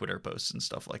just Twitter posts and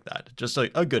stuff like that. Just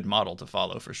a good model to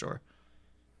follow for sure.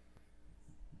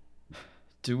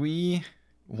 Do we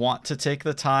want to take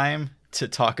the time to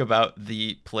talk about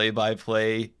the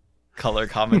play-by-play color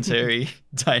commentary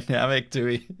dynamic?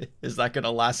 Is that going to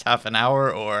last half an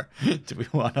hour, or do we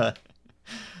want to?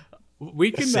 We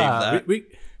can save that?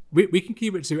 We can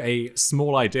keep it to a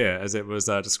small idea as it was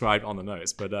described on the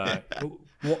notes, but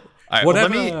right,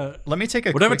 whatever. Let me take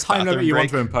whatever time limit you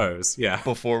want to impose. Yeah.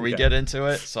 Before we get into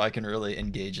it, so I can really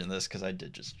engage in this, because I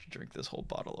did just drink this whole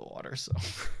bottle of water. So.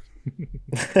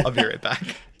 I'll be right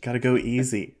back. Gotta go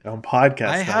easy on podcast.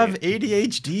 I have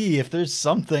ADHD. If there's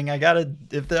something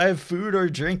if I have food or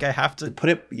drink, I have to put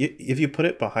it. If you put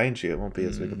it behind you, it won't be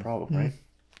as big a problem, right?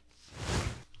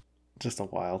 Just a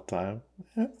wild time.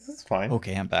 Yeah, it's fine.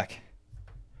 Okay, I'm back.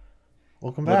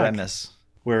 Welcome back. What did I miss?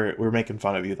 We're making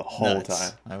fun of you the whole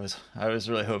time. I was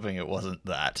really hoping it wasn't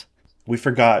that. We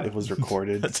forgot it was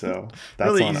recorded, so that's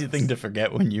really easy thing to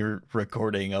forget when you're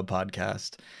recording a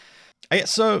podcast.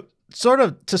 So sort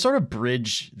of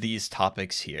bridge these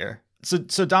topics here. So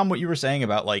Dom, what you were saying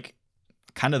about, like,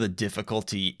 kind of the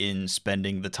difficulty in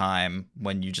spending the time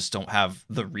when you just don't have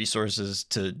the resources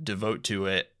to devote to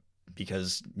it,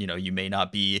 because, you know, you may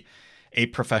not be a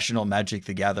professional Magic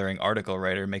the Gathering article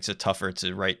writer, makes it tougher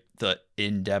to write the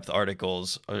in-depth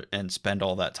articles and spend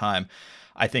all that time.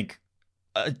 I think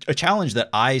a challenge that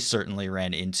I certainly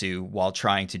ran into while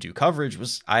trying to do coverage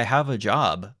was I have a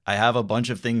job. I have a bunch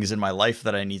of things in my life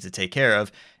that I need to take care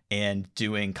of, and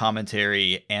doing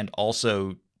commentary and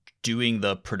also doing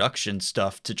the production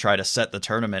stuff to try to set the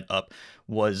tournament up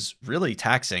was really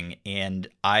taxing. And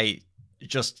I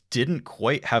just didn't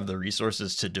quite have the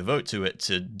resources to devote to it,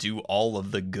 to do all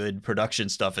of the good production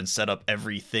stuff and set up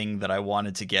everything that I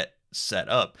wanted to get set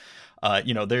up.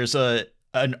 There's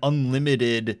an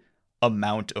unlimited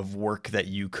amount of work that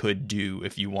you could do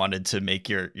if you wanted to make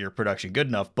your production good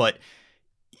enough. But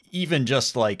even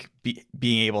just, like,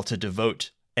 being able to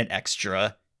devote an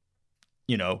extra,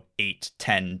 8,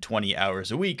 10, 20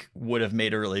 hours a week would have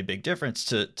made a really big difference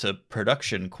to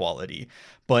production quality.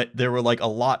 But there were, like, a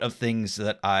lot of things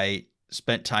that I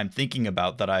spent time thinking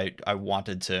about that I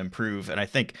wanted to improve. And I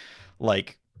think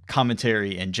like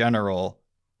commentary in general,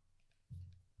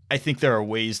 I think there are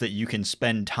ways that you can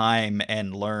spend time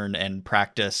and learn and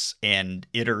practice and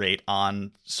iterate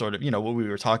on sort of, what we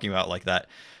were talking about, like that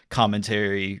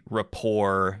commentary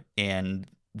rapport and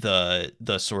the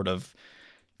sort of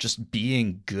just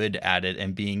being good at it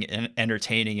and being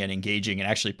entertaining and engaging and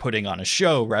actually putting on a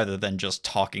show rather than just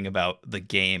talking about the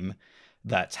game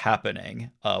that's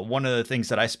happening. One of the things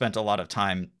that I spent a lot of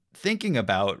time thinking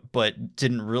about, but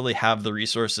didn't really have the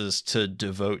resources to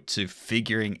devote to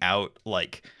figuring out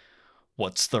like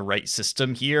what's the right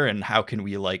system here and how can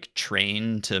we like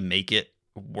train to make it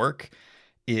work,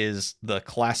 is the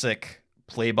classic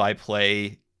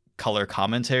play-by-play color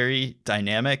commentary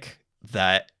dynamic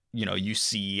that you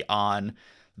see on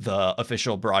the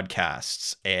official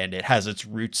broadcasts, and it has its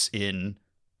roots in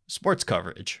sports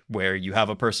coverage where you have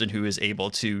a person who is able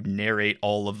to narrate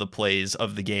all of the plays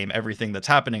of the game, everything that's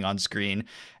happening on screen,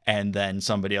 and then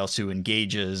somebody else who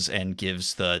engages and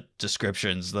gives the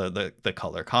descriptions, the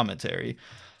color commentary.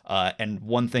 And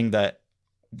one thing that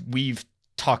we've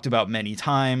talked about many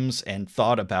times and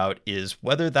thought about is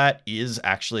whether that is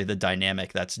actually the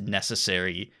dynamic that's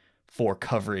necessary for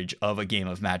coverage of a game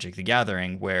of Magic the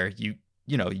Gathering, where you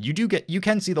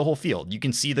can see the whole field. You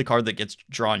can see the card that gets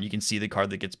drawn. You can see the card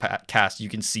that gets cast. You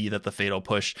can see that the Fatal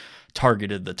Push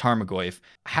targeted the Tarmogoyf.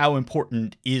 How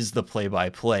important is the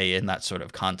play-by-play in that sort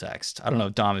of context? I don't know,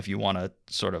 Dom, if you want to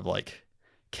sort of like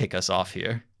kick us off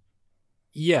here.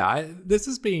 Yeah, this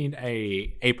has been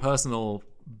a personal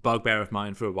bugbear of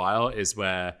mine for a while, is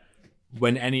where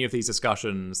when any of these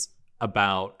discussions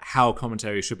about how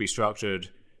commentary should be structured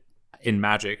in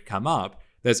Magic come up,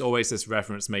 there's always this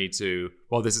reference made to,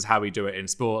 well, this is how we do it in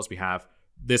sports. We have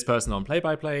this person on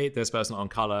play-by-play, this person on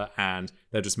color, and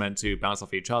they're just meant to bounce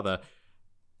off each other.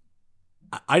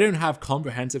 I don't have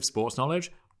comprehensive sports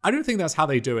knowledge. I don't think that's how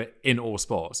they do it in all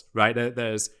sports, right?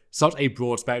 There's such a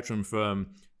broad spectrum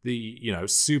from the,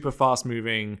 super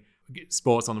fast-moving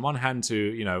sports on the one hand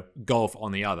to, golf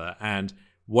on the other. And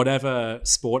whatever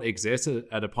sport exists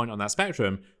at a point on that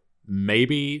spectrum,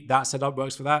 maybe that setup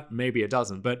works for that, maybe it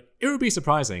doesn't. But it would be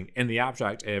surprising in the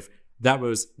abstract if that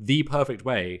was the perfect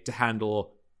way to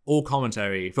handle all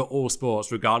commentary for all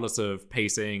sports, regardless of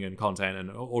pacing and content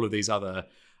and all of these other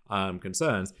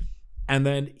concerns. And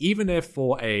then even if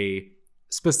for a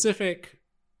specific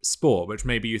sport, which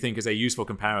maybe you think is a useful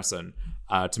comparison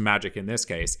to Magic in this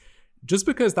case, just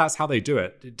because that's how they do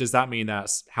it, does that mean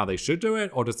that's how they should do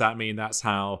it? Or does that mean that's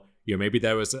how, maybe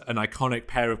there was an iconic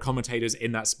pair of commentators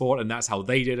in that sport and that's how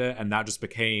they did it, and that just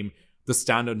became the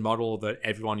standard model that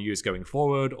everyone used going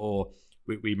forward? Or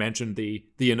we mentioned the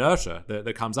inertia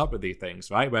that comes up with these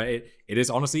things, right? Where it is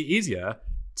honestly easier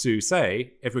to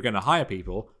say, if we're going to hire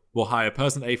people, we'll hire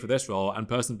person A for this role and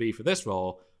person B for this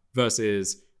role,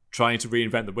 versus trying to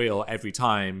reinvent the wheel every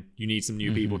time you need some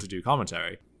new people to do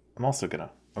commentary.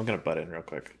 I'm gonna butt in real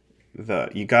quick.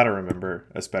 You got to remember,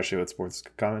 especially with sports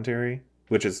commentary,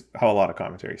 which is how a lot of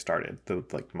commentary started, the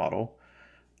model,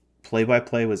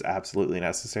 play-by-play was absolutely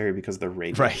necessary because the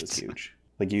rate was huge.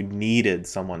 Like, you needed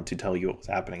someone to tell you what was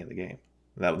happening in the game.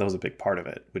 That was a big part of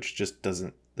it, which just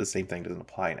the same thing doesn't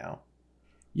apply now.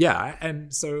 Yeah,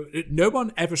 and so no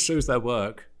one ever shows their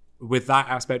work with that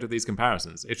aspect of these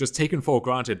comparisons. It's just taken for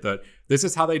granted that this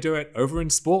is how they do it over in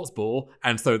sports ball,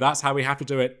 and so that's how we have to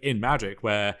do it in Magic,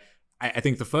 where I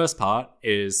think the first part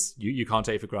is you can't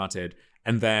take for granted,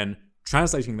 and then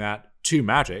translating that to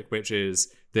Magic, which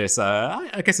is this,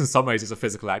 I guess in some ways it's a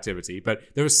physical activity, but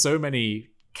there are so many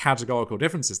categorical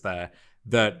differences there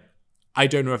that I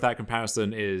don't know if that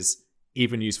comparison is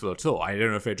even useful at all. I don't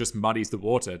know if it just muddies the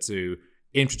water to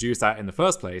introduce that in the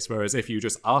first place. Whereas if you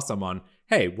just ask someone,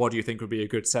 hey, what do you think would be a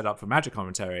good setup for Magic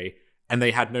commentary, and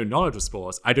they had no knowledge of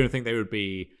sports, I don't think they would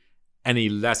be any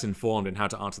less informed in how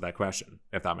to answer that question,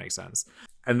 if that makes sense.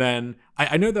 And then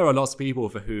I know there are lots of people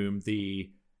for whom the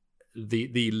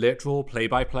literal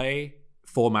play-by-play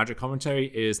for Magic commentary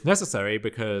is necessary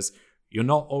because you're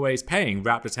not always paying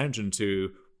rapt attention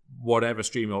to whatever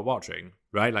stream you're watching,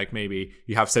 right? Like maybe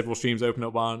you have several streams open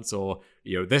at once, or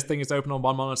this thing is open on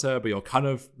one monitor, but you're kind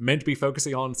of meant to be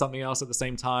focusing on something else at the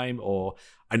same time. Or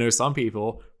I know some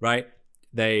people, right?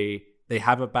 They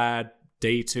have a bad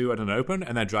day 2 at an open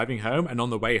and they're driving home, and on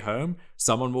the way home,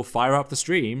 someone will fire up the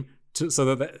stream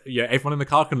so that everyone in the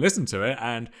car can listen to it,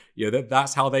 and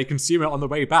that's how they consume it on the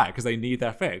way back because they need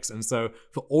their fix. And so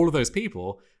for all of those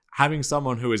people, having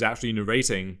someone who is actually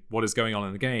narrating what is going on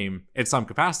in the game in some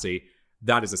capacity,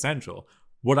 that is essential.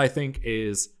 What I think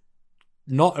is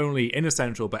not only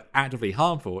inessential but actively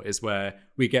harmful is where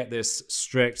we get this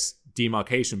strict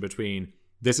demarcation between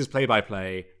this is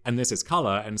play-by-play and this is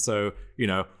color. And so,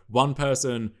 one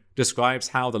person describes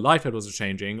how the life totals are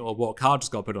changing or what card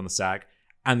just got put on the stack,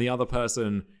 and the other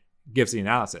person gives the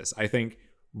analysis. I think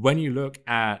when you look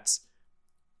at,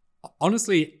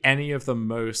 honestly, any of the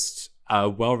most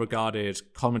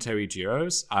well-regarded commentary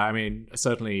duos, I mean,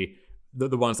 certainly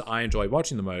the ones that I enjoy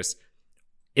watching the most,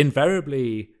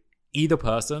 invariably, either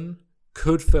person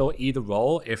could fill either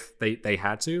role if they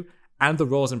had to, and the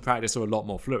roles in practice are a lot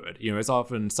more fluid. It's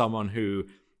often someone who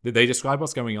they describe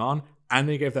what's going on and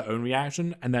they give their own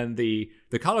reaction, and then the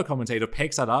color commentator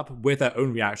picks that up with their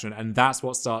own reaction, and that's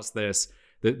what starts this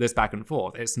back and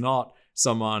forth. It's not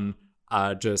someone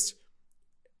just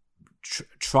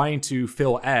trying to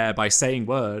fill air by saying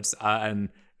words and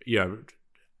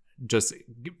just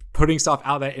putting stuff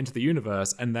out there into the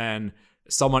universe, and then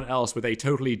someone else with a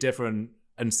totally different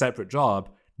and separate job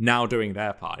now doing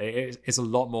their part. It's a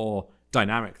lot more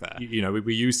dynamic there.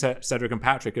 We use Cedric and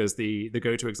Patrick as the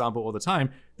go-to example all the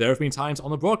time. There have been times on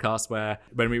the broadcast where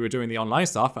when we were doing the online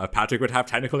stuff, Patrick would have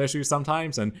technical issues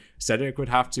sometimes, and Cedric would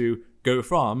have to go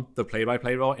from the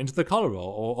play-by-play role into the color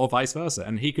role, or vice versa.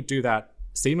 And he could do that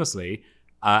seamlessly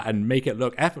and make it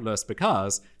look effortless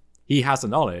because he has the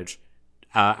knowledge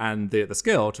and the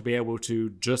skill to be able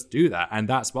to just do that. And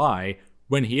that's why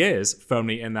when he is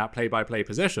firmly in that play-by-play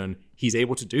position, he's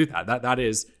able to do that. That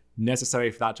is necessary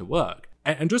for that to work.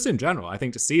 And just in general, I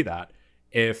think to see that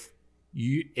if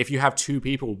you have two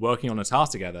people working on a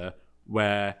task together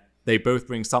where they both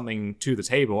bring something to the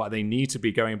table and they need to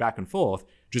be going back and forth,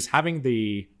 just having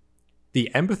the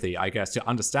empathy, I guess, to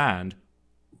understand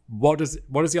what is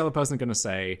the other person going to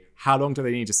say, how long do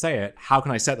they need to say it, how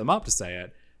can I set them up to say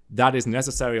it, that is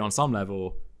necessary on some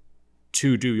level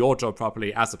to do your job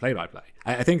properly as a play-by-play.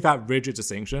 I think that rigid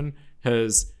distinction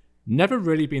has never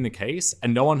really been the case,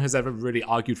 and no one has ever really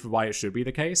argued for why it should be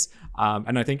the case.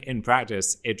 And I think in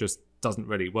practice, it just doesn't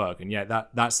really work. And yet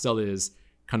that still is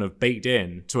kind of baked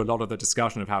in to a lot of the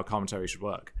discussion of how commentary should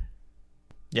work.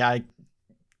 Yeah, I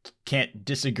can't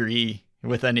disagree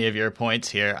with any of your points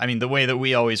here. I mean, the way that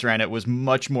we always ran it was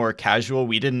much more casual.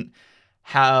 We didn't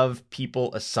have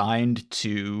people assigned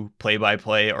to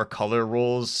play-by-play or color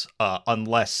roles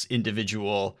unless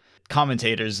individual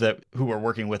commentators who were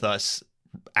working with us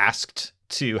asked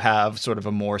to have sort of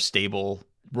a more stable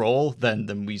role.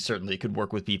 Then we certainly could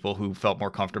work with people who felt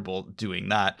more comfortable doing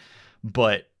that.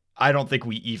 But I don't think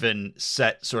we even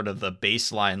set sort of the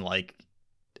baseline like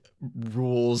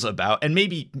rules about, and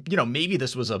maybe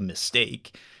this was a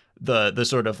mistake, the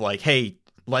sort of like, hey,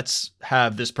 let's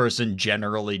have this person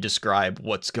generally describe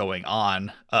what's going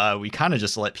on. We kind of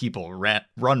just let people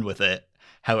run with it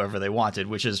however they wanted,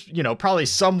 which is, probably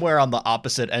somewhere on the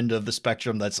opposite end of the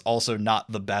spectrum. That's also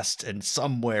not the best. And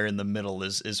somewhere in the middle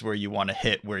is where you want to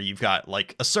hit, where you've got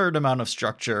like a certain amount of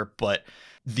structure, but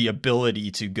the ability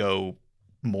to go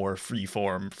more free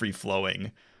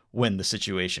flowing when the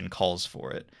situation calls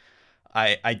for it.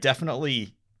 I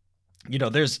definitely,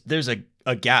 there's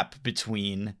a gap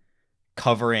between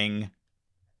covering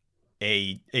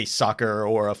a soccer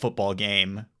or a football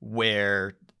game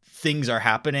where things are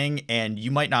happening and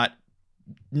you might not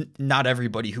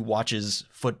everybody who watches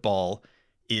football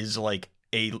is like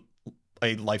a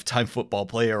lifetime football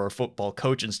player or football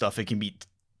coach and stuff. It can be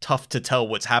tough to tell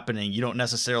what's happening. You don't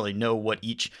necessarily know what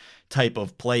each type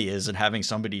of play is, and having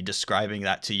somebody describing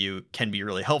that to you can be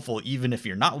really helpful, even if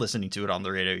you're not listening to it on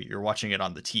the radio, you're watching it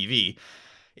on the TV.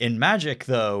 In Magic,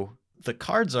 though, the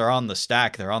cards are on the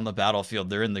stack, they're on the battlefield,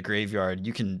 they're in the graveyard.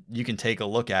 You can take a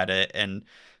look at it. And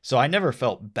so I never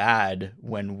felt bad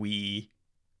when we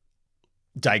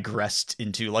digressed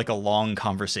into like a long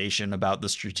conversation about the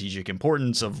strategic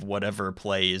importance of whatever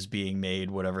play is being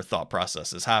made, whatever thought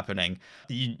process is happening.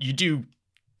 You do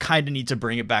kind of need to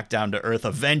bring it back down to earth.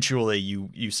 Eventually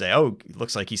you say, oh, it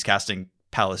looks like he's casting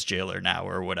Palace Jailer now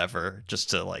or whatever, just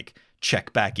to like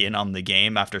check back in on the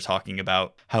game after talking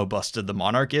about how busted the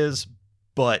Monarch is.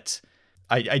 But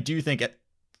I do think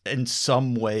in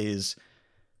some ways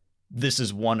this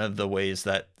is one of the ways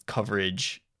that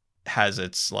coverage has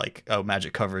its like, oh,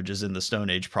 Magic coverage is in the Stone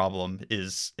Age problem,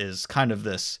 is kind of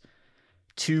this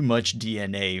too much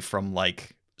DNA from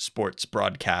like sports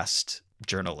broadcast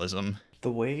journalism.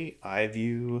 The way I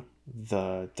view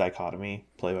the dichotomy,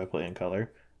 play-by-play and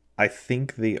color, I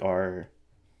think they are...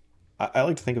 I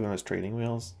like to think of them as training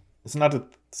wheels. It's not to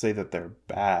say that they're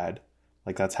bad.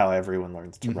 Like, that's how everyone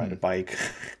learns to ride a bike.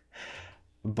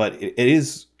 But it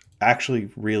is actually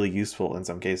really useful in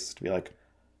some cases to be like,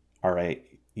 all right,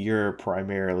 you're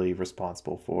primarily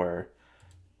responsible for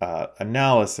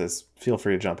analysis. Feel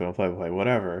free to jump in and play,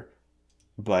 whatever.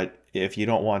 But if you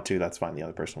don't want to, that's fine. The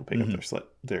other person will pick up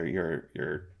their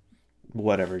your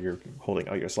whatever you're holding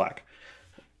out your Slack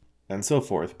and so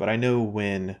forth. But I know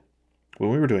when we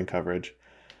were doing coverage,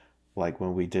 like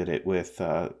when we did it with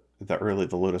the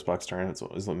Lotus Box tournaments,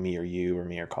 it was me or you or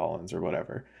me or Collins or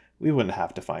whatever, we wouldn't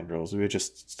have to find rules. We would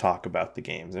just talk about the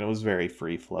games, and it was very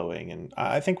free flowing, and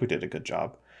I think we did a good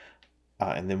job.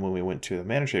 And then when we went to the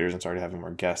Managers and started having more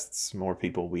guests, more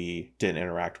people we didn't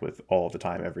interact with all the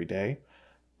time every day,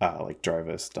 like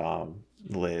Jarvis, Dom,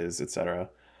 Liz, etc.,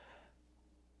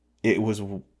 it was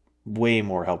way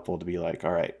more helpful to be like,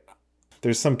 all right,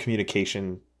 there's some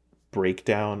communication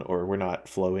breakdown or we're not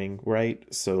flowing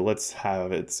right, so let's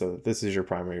have it so this is your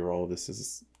primary role, this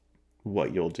is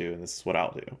what you'll do, and this is what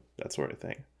I'll do, that sort of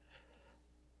thing.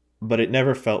 But it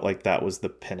never felt like that was the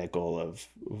pinnacle of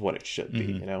what it should be,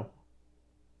 you know?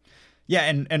 Yeah,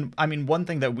 and I mean, one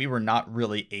thing that we were not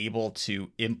really able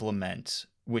to implement,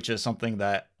 which is something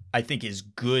that I think is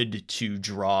good to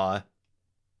draw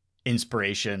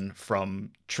inspiration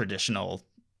from traditional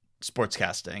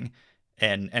sportscasting,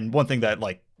 and one thing that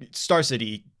like Star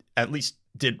City at least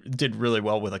did really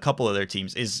well with a couple of their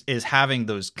teams is having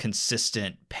those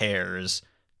consistent pairs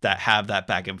that have that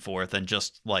back and forth and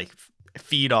just like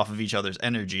feed off of each other's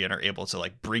energy and are able to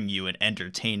like bring you an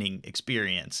entertaining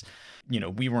experience. You know,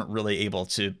 we weren't really able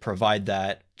to provide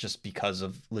that just because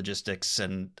of logistics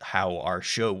and how our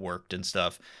show worked and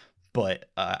stuff. But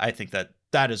I think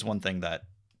that is one thing that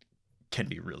can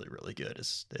be really, really good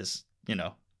is, you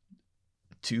know,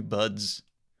 two buds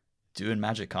doing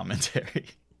Magic commentary.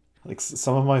 Like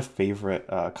some of my favorite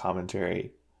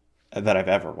commentary that I've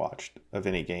ever watched of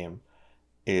any game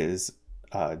is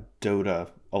Dota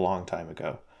a long time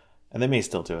ago. And they may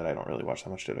still do it. I don't really watch that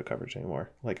much Dota coverage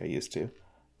anymore like I used to.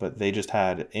 But they just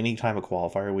had, any time a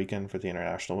qualifier weekend for the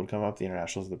International would come up, the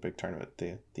International is the big tournament at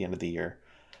the end of the year,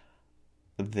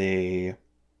 the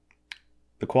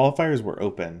qualifiers were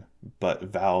open, but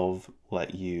Valve let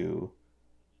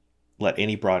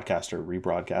any broadcaster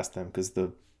rebroadcast them because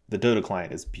the Dota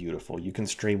client is beautiful. You can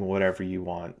stream whatever you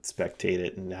want, spectate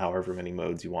it in however many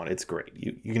modes you want. It's great.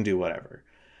 You can do whatever.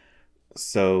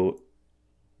 So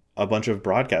a bunch of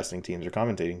broadcasting teams or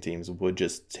commentating teams would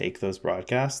just take those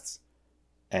broadcasts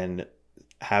and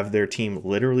have their team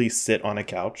literally sit on a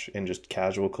couch in just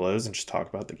casual clothes and just talk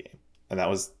about the game. And that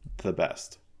was the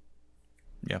best.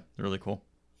 Yeah, really cool.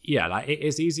 Yeah, like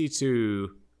it's easy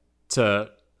to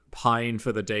pine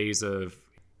for the days of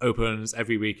opens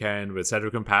every weekend with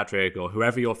Cedric and Patrick or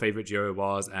whoever your favorite duo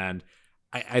was. And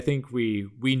I think we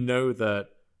know that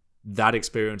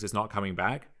experience is not coming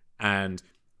back. And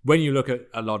when you look at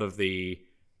a lot of the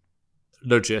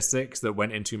logistics that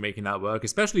went into making that work,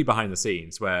 especially behind the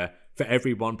scenes, where for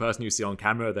every one person you see on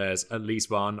camera, there's at least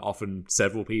one, often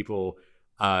several people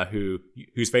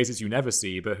whose faces you never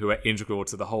see, but who are integral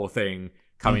to the whole thing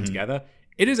coming together.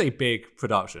 It is a big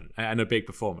production and a big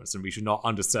performance, and we should not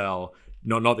undersell,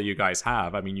 not that you guys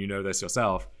have, I mean, you know this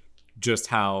yourself, just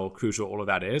how crucial all of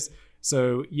that is.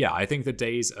 So yeah, I think the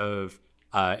days of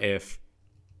if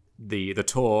the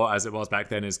tour, as it was back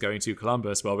then, is going to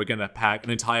Columbus, well, we're going to pack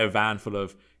an entire van full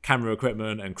of camera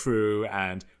equipment and crew,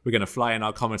 and we're going to fly in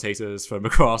our commentators from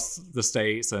across the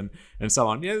states and so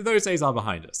on. Yeah, those days are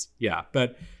behind us. Yeah,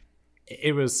 but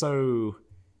it was so,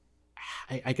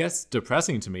 I guess,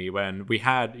 depressing to me when we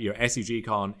had SCG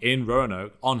Con in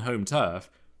Roanoke on home turf,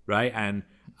 right? And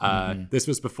this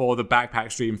was before the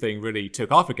backpack stream thing really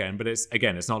took off again. But it's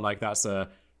not like that's a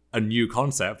new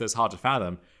concept that's hard to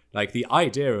fathom. Like the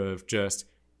idea of just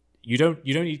you don't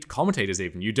need commentators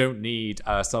even. You don't need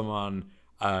someone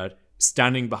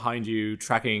standing behind you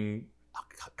tracking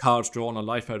cards drawn on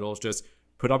life hurdles. Just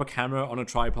put up a camera on a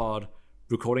tripod,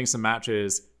 recording some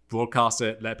matches, broadcast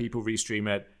it, let people restream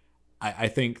it. I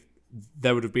think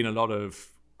there would have been a lot of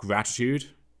gratitude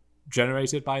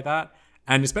generated by that.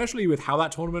 And especially with how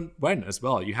that tournament went as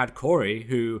well. You had Corey,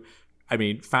 who, I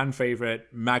mean, fan favorite,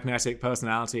 magnetic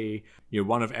personality,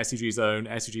 one of SCG's own,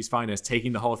 SCG's finest,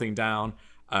 taking the whole thing down.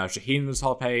 Shaheen in the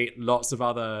top 8, lots of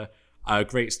other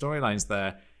great storylines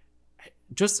there.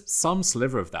 Just some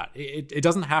sliver of that. It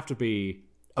doesn't have to be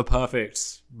a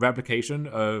perfect replication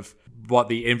of what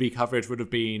the Envy coverage would have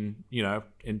been,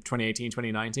 in 2018,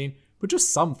 2019, but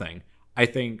just something, I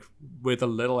think, with a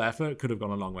little effort, could have gone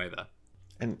a long way there.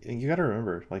 And you got to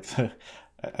remember, like,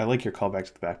 I like your callback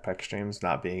to the backpack streams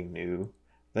not being new.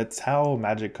 That's how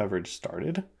Magic coverage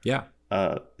started. Yeah.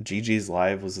 GG's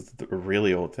Live was a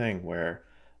really old thing where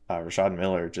Rashad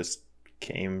Miller just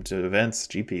came to events,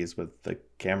 GPs, with the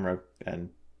camera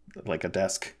and like a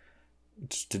desk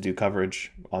just to do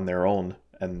coverage on their own.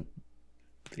 And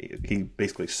he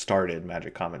basically started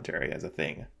Magic commentary as a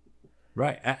thing.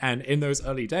 Right. And in those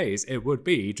early days, it would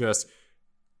be just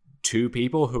two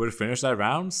people who had finished their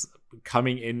rounds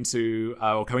coming into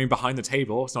or coming behind the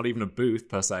table. It's not even a booth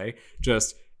per se,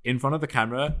 just in front of the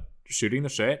camera, shooting the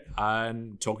shit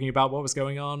and talking about what was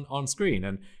going on screen.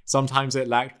 And sometimes it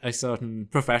lacked a certain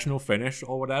professional finish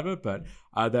or whatever, but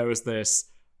there was this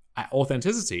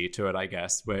authenticity to it, I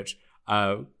guess, which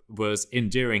was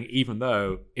endearing, even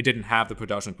though it didn't have the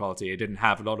production quality. It didn't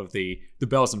have a lot of the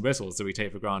bells and whistles that we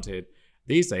take for granted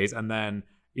these days. And then,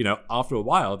 after a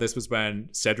while, this was when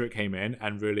Cedric came in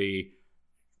and really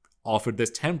offered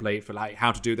this template for like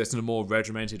how to do this in a more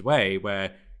regimented way,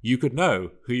 where you could know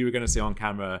who you were going to see on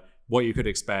camera, what you could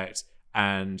expect,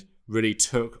 and really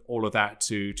took all of that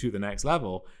to the next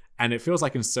level. And it feels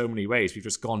like in so many ways we've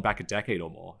just gone back a decade or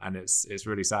more, and it's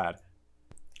really sad.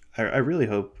 I really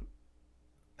hope,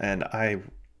 and I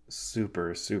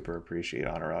super appreciate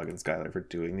Anurag and Skylar for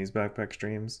doing these backpack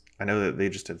streams. I know that they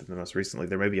just did them most recently.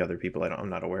 There may be other people I'm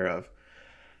not aware of.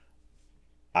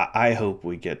 I hope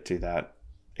we get to that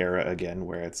era again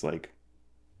where it's like,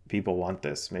 people want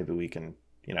this, maybe we can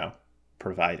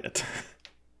provide it.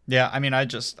 Yeah, I mean,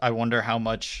 I wonder how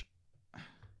much,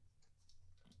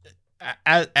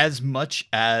 as much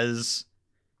as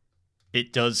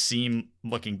it does seem,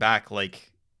 looking back,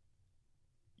 like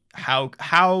how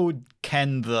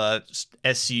can the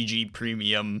SCG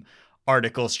premium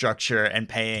article structure and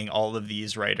paying all of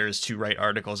these writers to write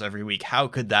articles every week, how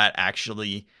could that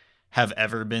actually have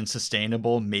ever been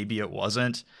sustainable? Maybe it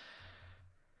wasn't.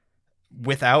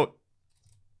 Without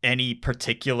any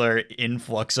particular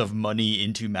influx of money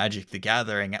into Magic the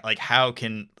Gathering, like how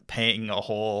can paying a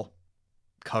whole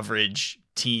coverage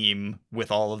team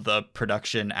with all of the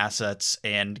production assets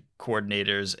and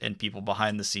coordinators and people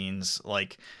behind the scenes,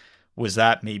 like, was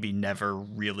that maybe never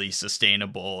really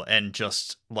sustainable and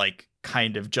just like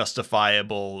kind of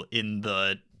justifiable in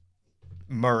the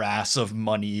morass of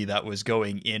money that was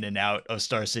going in and out of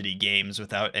Star City Games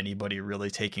without anybody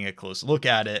really taking a close look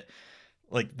at it?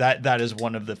 Like that is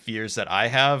one of the fears that I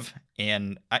have.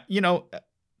 And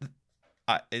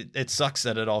it sucks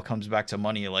that it all comes back to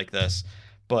money like this.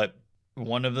 But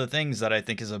one of the things that I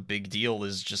think is a big deal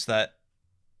is just that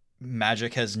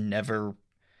Magic has never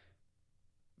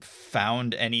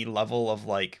found any level of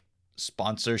like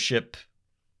sponsorship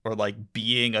or like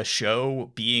being a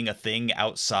show, being a thing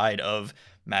outside of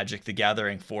Magic the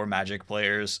Gathering for Magic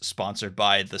players, sponsored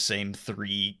by the same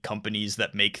three companies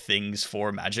that make things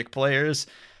for Magic players,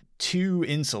 too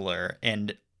insular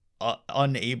and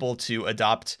unable to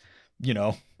adopt,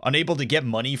 unable to get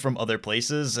money from other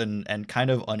places and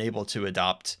kind of unable to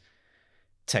adopt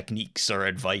techniques or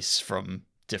advice from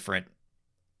different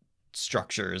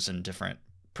structures and different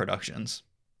productions.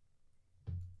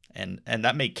 And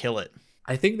that may kill it.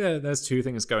 I think there's two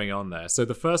things going on there. So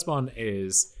the first one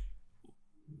is,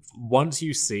 once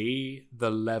you see the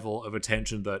level of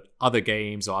attention that other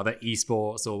games or other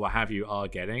esports or what have you are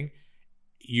getting,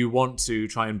 you want to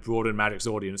try and broaden Magic's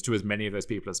audience to as many of those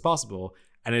people as possible.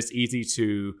 And it's easy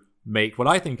to make what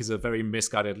I think is a very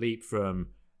misguided leap from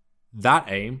that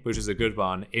aim, which is a good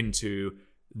one, into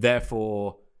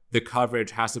therefore the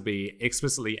coverage has to be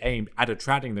explicitly aimed at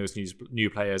attracting those new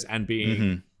players and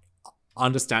being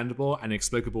understandable and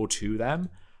explicable to them,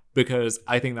 because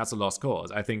I think that's a lost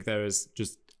cause. I think there is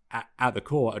just at the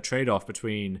core a trade-off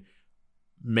between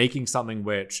making something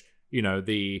which,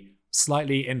 the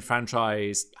slightly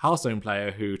enfranchised Hearthstone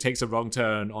player who takes a wrong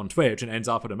turn on Twitch and ends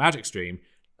up at a Magic stream,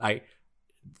 like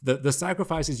the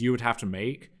sacrifices you would have to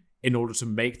make in order to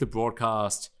make the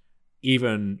broadcast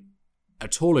even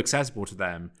at all accessible to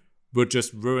them would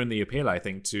just ruin the appeal, I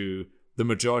think, to the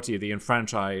majority of the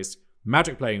enfranchised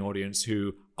Magic playing audience,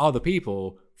 who are the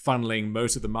people funneling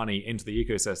most of the money into the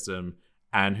ecosystem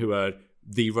and who are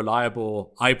the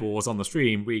reliable eyeballs on the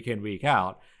stream week in, week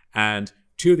out. And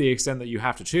to the extent that you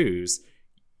have to choose,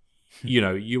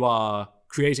 you are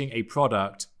creating a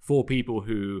product for people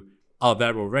who are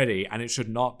there already, and it should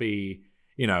not be,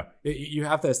 you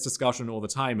have this discussion all the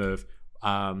time of,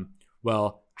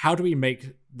 well, how do we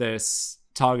make this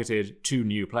targeted to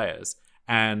new players?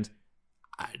 And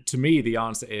to me, the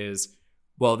answer is,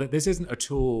 well, this isn't a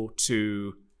tool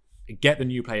to get the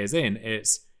new players in.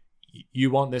 It's, you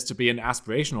want this to be an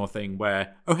aspirational thing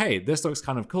where, oh, hey, this looks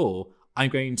kind of cool. I'm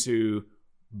going to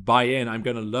buy in. I'm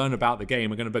going to learn about the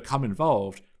game. I'm going to become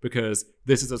involved because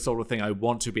this is the sort of thing I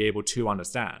want to be able to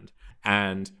understand.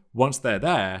 And once they're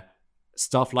there,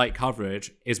 stuff like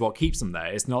coverage is what keeps them there.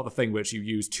 It's not the thing which you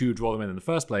use to draw them in the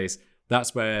first place.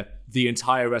 That's where the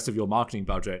entire rest of your marketing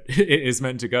budget is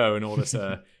meant to go in order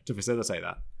to facilitate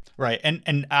that. Right.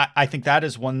 And I think that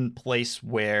is one place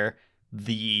where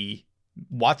the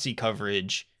WotC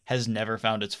coverage has never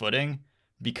found its footing,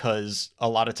 because a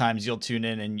lot of times you'll tune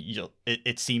in and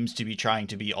it seems to be trying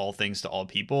to be all things to all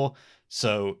people.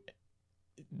 So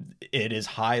it is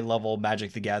high level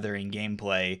Magic the Gathering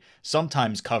gameplay,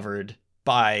 sometimes covered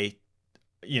by,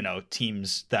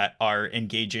 teams that are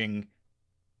engaging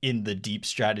in the deep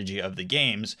strategy of the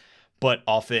games, but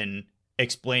often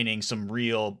explaining some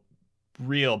real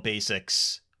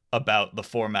basics about the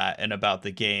format and about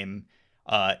the game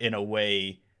in a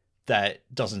way that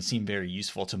doesn't seem very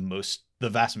useful to the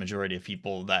vast majority of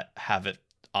people that have it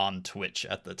on Twitch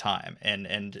at the time. And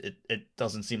it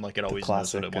doesn't seem like it always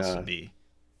knows what it wants to be.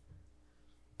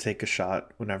 Take a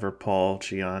shot whenever Paul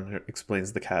Gian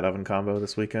explains the cat oven combo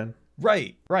this weekend.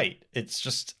 Right. It's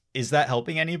just, is that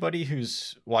helping anybody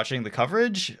who's watching the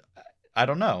coverage? I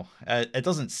don't know. It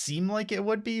doesn't seem like it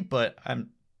would be, but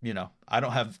I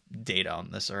don't have data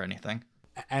on this or anything.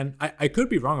 And I could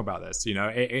be wrong about this.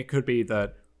 It could be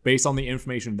that based on the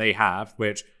information they have,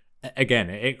 which, again,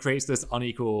 it creates this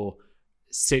unequal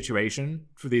situation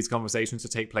for these conversations to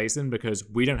take place in, because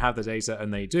we don't have the data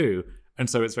and they do. And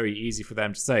so it's very easy for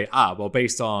them to say, well,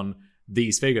 based on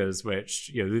these figures,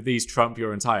 which, these trump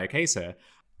your entire case here,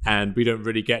 and we don't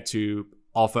really get to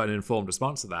offer an informed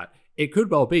response to that. It could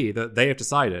well be that they have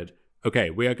decided, okay,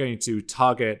 we are going to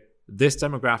target this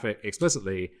demographic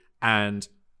explicitly and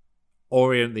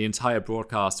orient the entire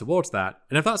broadcast towards that.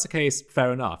 And if that's the case,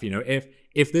 fair enough.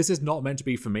 If this is not meant to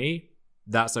be for me,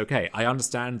 that's okay. I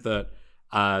understand that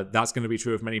that's going to be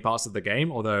true of many parts of the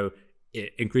game, although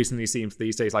it increasingly seems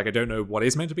these days like I don't know what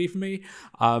is meant to be for me.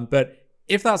 But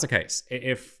if that's the case,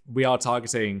 if we are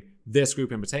targeting this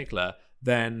group in particular,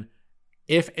 then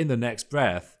if in the next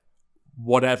breath,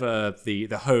 whatever the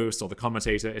host or the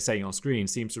commentator is saying on screen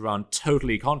seems to run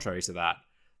totally contrary to that,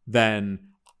 then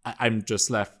I'm just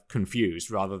left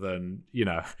confused rather than,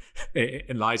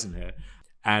 enlightened here.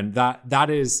 And that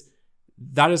is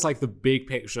like the big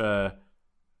picture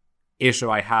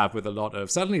issue I have with a lot of,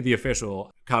 certainly the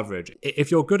official coverage. If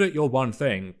you're good at your one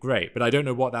thing, great, but I don't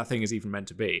know what that thing is even meant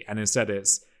to be. And instead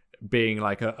it's being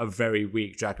like a very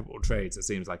weak jack of all trades, it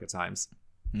seems like at times.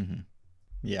 Mm-hmm.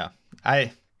 Yeah.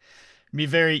 It'd be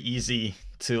very easy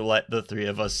to let the three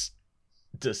of us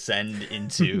descend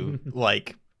into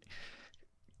like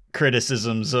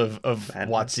criticisms of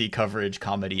WotC coverage,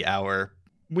 comedy hour.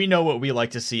 We know what we like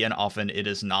to see, and often it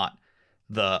is not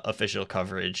the official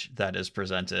coverage that is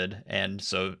presented. And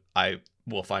so I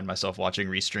will find myself watching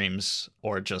restreams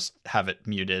or just have it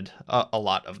muted a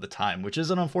lot of the time, which is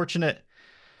an unfortunate,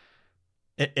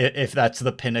 if that's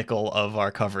the pinnacle of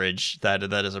our coverage, that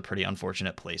is a pretty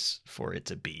unfortunate place for it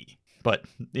to be. But,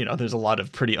 there's a lot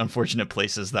of pretty unfortunate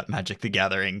places that that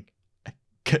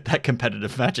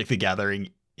competitive Magic the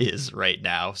Gathering is right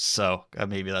now. So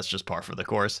maybe that's just par for the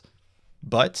course.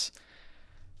 But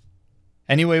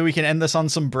anyway, we can end this on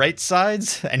some bright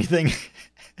sides. Anything?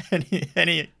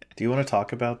 any? Do you want to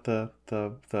talk about the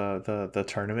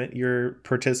tournament you're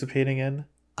participating in?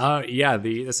 Yeah,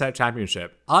 the set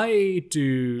championship. I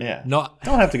do not.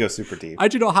 Don't have to go super deep. I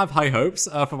do not have high hopes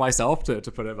for myself, to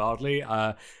put it mildly.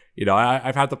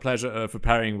 I've had the pleasure of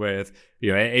preparing with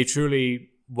a truly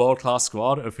world-class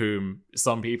squad, of whom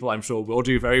some people I'm sure will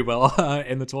do very well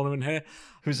in the tournament here.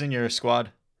 Who's in your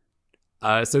squad?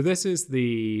 So this is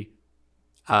the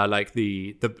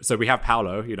so we have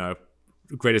Paolo,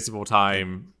 greatest of all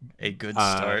time, a good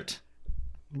start,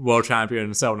 world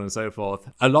champion, so on and so forth,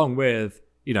 along with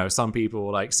some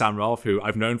people like Sam Rolfe, who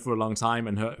I've known for a long time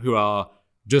and who are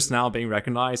just now being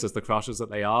recognized as the crushers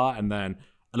that they are, and then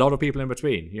a lot of people in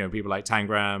between, people like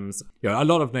Tangrams, a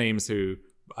lot of names who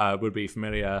would be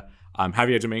familiar.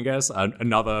 Javier Dominguez,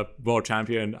 another world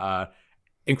champion,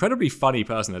 incredibly funny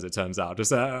person, as it turns out,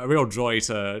 just a real joy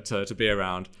to be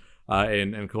around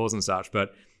in calls and such.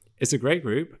 But it's a great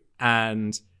group,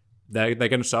 and they're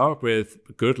going to show up with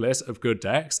a good list of good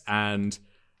decks, and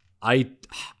I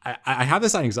have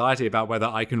this anxiety about whether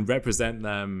I can represent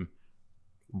them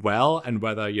well, and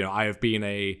whether I have been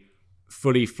a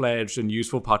fully fledged and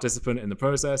useful participant in the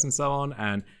process and so on.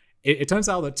 And it turns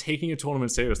out that taking a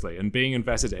tournament seriously and being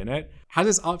invested in it has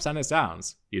its ups and its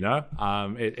downs.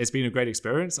 It's been a great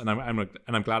experience, and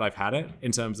I'm glad I've had it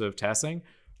in terms of testing.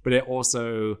 But it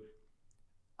also,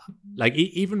 like,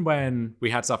 even when we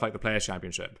had stuff like the Players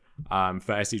Championship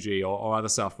for SCG or other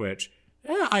stuff, which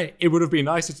it would have been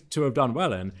nice to have done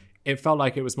well in, it felt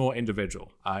like it was more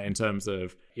individual in terms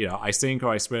of I sink or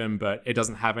I swim, but it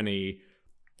doesn't have any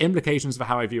implications for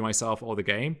how I view myself or the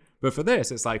game. But for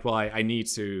this, it's like, well, I need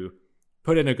to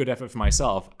put in a good effort for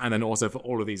myself and then also for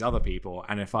all of these other people.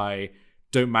 And if I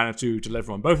don't manage to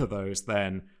deliver on both of those,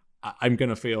 then I'm going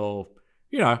to feel,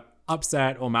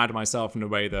 upset or mad at myself in a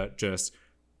way that just,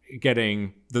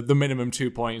 getting the minimum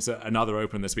 2 points at another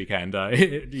Open this weekend,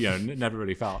 it never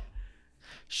really felt.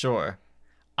 Sure.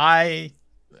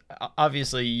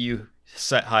 Obviously you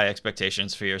set high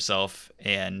expectations for yourself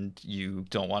and you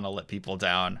don't want to let people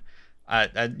down. I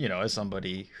as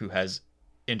somebody who has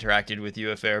interacted with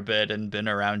you a fair bit and been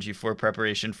around you for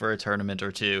preparation for a tournament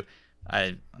or two,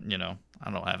 I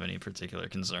don't have any particular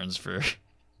concerns for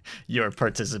your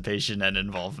participation and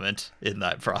involvement in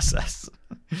that process.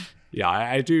 Yeah,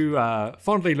 I do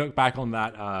fondly look back on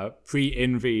that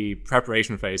pre-Envy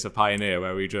preparation phase of Pioneer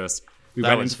where we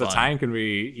went into the tank and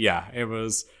it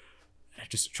was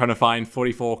just trying to find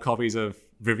 44 copies of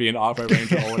Vivian Arcbow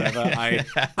Ranger or whatever.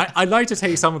 I'd like to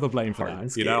take some of the blame for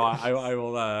that. I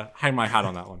will hang my hat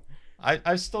on that one.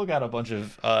 I've still got a bunch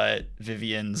of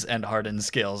Vivian's and Hardened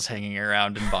scales hanging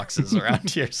around in boxes around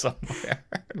here somewhere.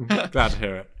 Glad to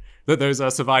hear it.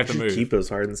 Those survived the move. Keep those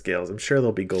Hardened scales. I'm sure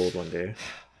they'll be gold one day.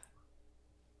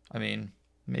 I mean,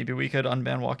 maybe we could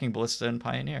unban Walking Ballista and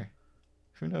Pioneer.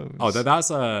 Who knows? Oh, that's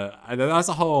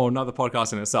a whole another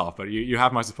podcast in itself, but you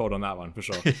have my support on that one for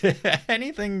sure.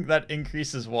 Anything that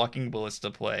increases Walking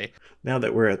Ballista play. Now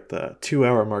that we're at the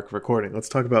 2-hour mark of recording, let's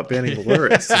talk about banning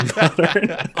Valoris.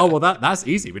 Oh, well, that's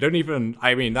easy. We don't even,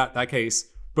 that case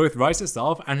both writes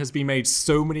itself and has been made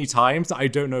so many times that I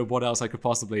don't know what else I could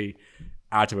possibly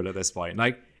add to it at this point.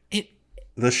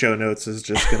 The show notes is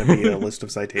just going to be a list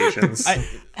of citations.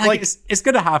 It's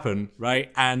going to happen,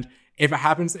 right? And if it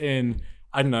happens in,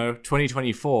 I don't know,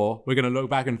 2024, we're going to look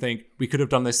back and think, we could have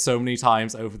done this so many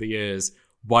times over the years.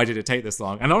 Why did it take this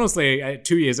long? And honestly,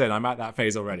 2 years in, I'm at that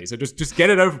phase already. So just get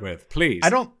it over with, please.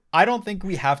 I don't think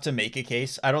we have to make a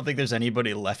case. I don't think there's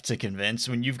anybody left to convince.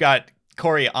 When you've got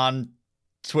Corey on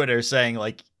Twitter saying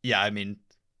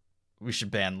we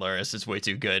should ban Lurrus. It's way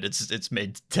too good. It's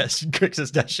made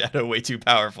Grixis Death Shadow way too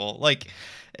powerful.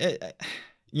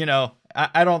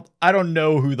 I don't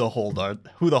know who the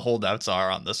holdouts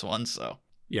are on this one. So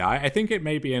yeah, I think it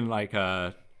may be in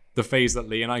the phase that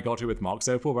Lee and I got to with Mox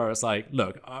Opal, where it's like,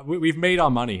 look, we've made our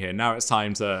money here. Now it's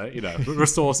time to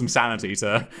restore some sanity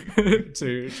to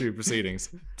to proceedings.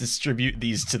 Distribute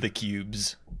these to the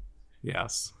cubes.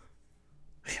 Yes.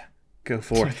 Go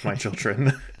forth, my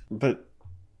children. But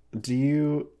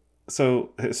so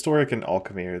Historic and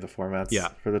Alchemy are the formats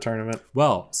for the tournament?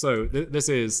 Well, so this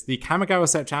is the Kamigawa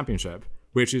Set Championship,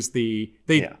 which is the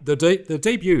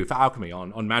debut for Alchemy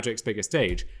on Magic's biggest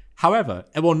stage. However,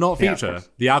 it will not feature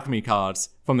the Alchemy cards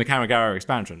from the Kamigawa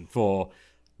expansion for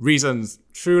reasons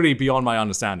truly beyond my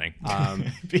understanding.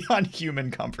 Beyond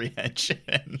human comprehension.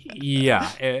 Yeah,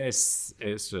 it's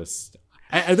just...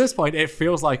 At this point, it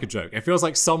feels like a joke. It feels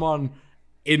like someone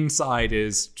inside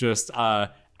is just...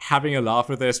 having a laugh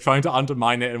with this, trying to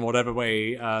undermine it in whatever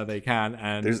way they can,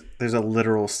 and there's a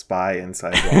literal spy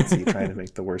inside WotC trying to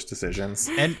make the worst decisions.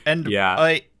 And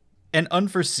an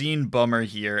unforeseen bummer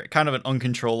here, kind of an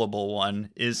uncontrollable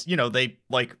one, is they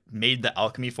made the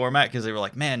Alchemy format because they were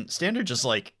like, man, Standard just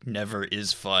never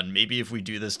is fun. Maybe if we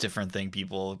do this different thing,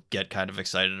 people get kind of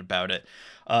excited about it.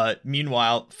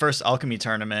 Meanwhile, first Alchemy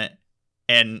tournament,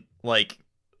 and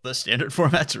the Standard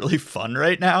format's really fun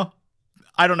right now.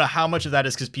 I don't know how much of that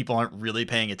is because people aren't really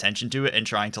paying attention to it and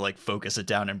trying to focus it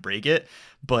down and break it.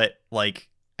 But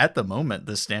at the moment,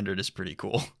 the Standard is pretty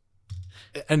cool.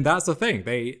 And that's the thing.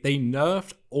 They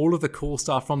nerfed all of the cool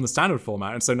stuff from the Standard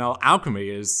format. And so now Alchemy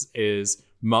is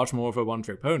much more of a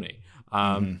one-trick pony.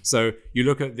 So you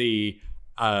look at the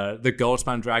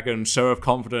Goldspan Dragon Show of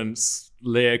Confidence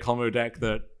Lear combo deck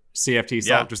that CFT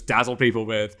Salt just dazzled people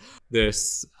with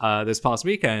this past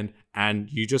weekend, and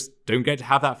you just don't get to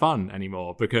have that fun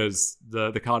anymore because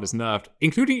the card is nerfed,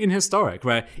 including in Historic,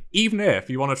 where even if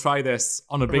you want to try this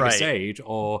on a bigger stage,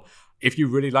 or if you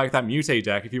really like that Mutate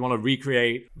deck, if you want to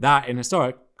recreate that in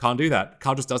Historic, can't do that. The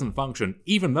card just doesn't function,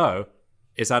 even though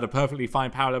it's at a perfectly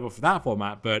fine power level for that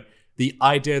format, but the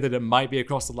idea that it might be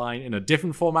across the line in a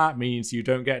different format means you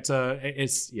don't get to...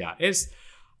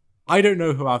 I don't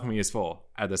know who Alchemy is for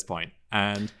at this point.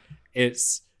 And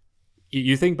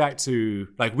you think back to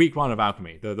week one of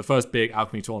Alchemy, the first big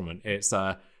Alchemy tournament. It's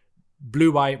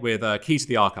blue-white with Key to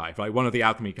the Archive. One of the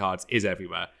Alchemy cards is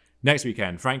everywhere. Next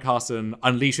weekend, Frank Carson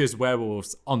unleashes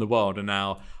werewolves on the world, and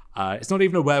now it's not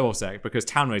even a werewolf deck because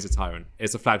Townraiser Tyrant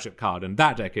is a flagship card, and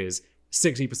that deck is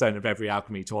 60% of every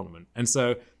Alchemy tournament. And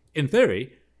so, in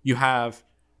theory, you have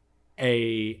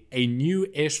a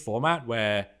new-ish format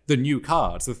where the new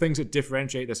cards, the things that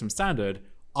differentiate this from Standard,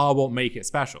 are what make it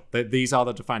special. These are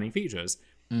the defining features.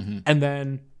 Mm-hmm. And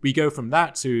then we go from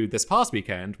that to this past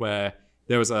weekend where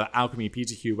there was an Alchemy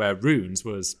PTQ where Runes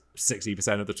was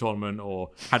 60% of the tournament or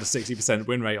had a 60%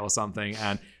 win rate or something.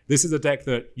 And this is a deck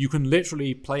that you can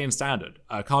literally play in standard,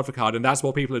 card for card, and that's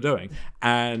what people are doing.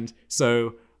 And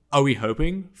so are we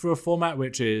hoping for a format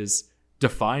which is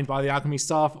defined by the Alchemy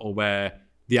stuff, or where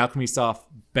the Alchemy stuff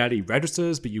barely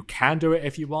registers, but you can do it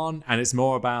if you want, and it's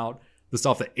more about the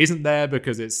stuff that isn't there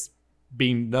because it's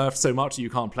been nerfed so much that you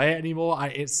can't play it anymore?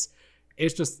 It's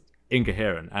just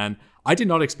incoherent. And I did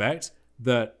not expect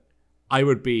that I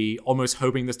would be almost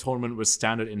hoping this tournament was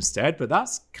standard instead, but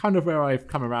that's kind of where I've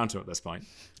come around to at this point.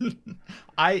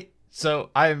 So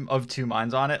I'm of two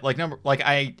minds on it.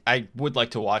 I would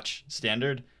like to watch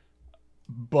standard,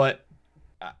 but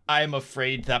I'm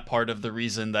afraid that part of the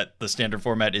reason that the standard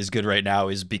format is good right now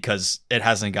is because it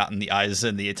hasn't gotten the eyes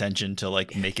and the attention to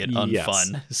like make it unfun.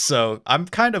 Yes. So I'm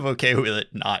kind of okay with it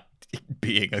not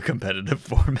being a competitive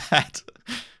format.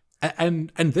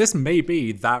 And this may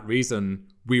be that reason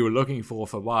we were looking for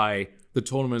why the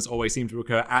tournaments always seem to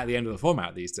occur at the end of the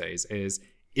format these days, is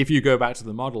if you go back to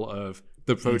the model of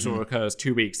the Pro Tour occurs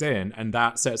 2 weeks in, and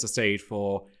that sets the stage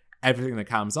for everything that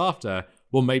comes after,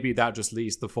 well, maybe that just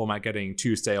leads the format getting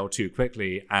too stale too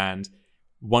quickly. And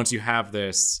once you have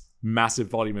this massive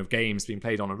volume of games being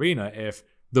played on Arena, if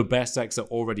the best decks are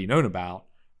already known about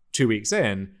 2 weeks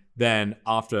in, then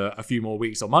after a few more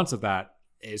weeks or months of that,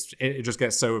 it just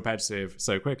gets so repetitive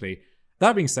so quickly.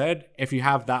 That being said, if you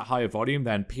have that high a volume,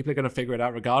 then people are going to figure it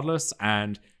out regardless,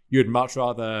 and you'd much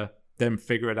rather them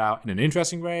figure it out in an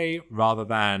interesting way rather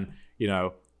than,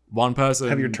 one person...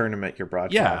 Have your tournament, your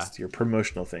broadcast, your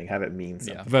promotional thing, have it mean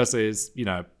something. Versus,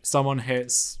 someone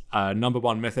hits number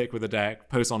one mythic with a deck,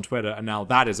 posts on Twitter, and now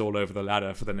that is all over the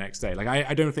ladder for the next day.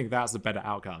 I don't think that's a better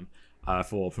outcome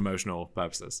for promotional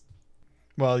purposes.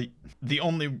 Well, the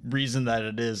only reason that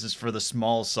it is for the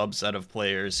small subset of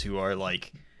players who are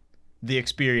the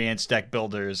experienced deck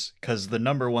builders, because the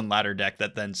number one ladder deck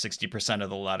that then 60%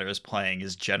 of the ladder is playing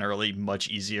is generally much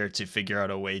easier to figure out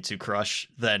a way to crush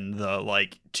than the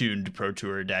tuned Pro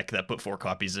Tour deck that put 4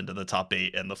 copies into the top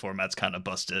 8 and the format's kind of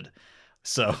busted.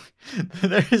 So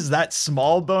there is that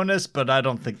small bonus, but I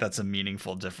don't think that's a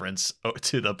meaningful difference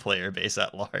to the player base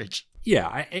at large.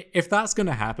 Yeah, if that's going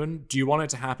to happen, do you want it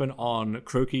to happen on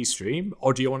Crokey's stream,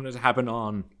 or do you want it to happen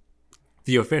on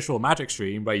the official Magic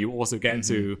stream where you also get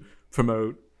to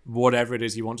promote whatever it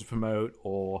is you want to promote,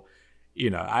 or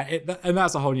and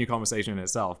that's a whole new conversation in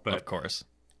itself. But of course,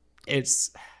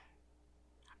 it's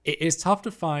tough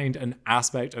to find an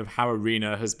aspect of how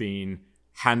Arena has been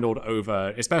handled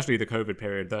over, especially the COVID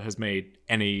period, that has made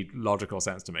any logical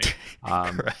sense to me.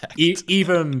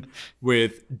 Even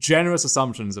with generous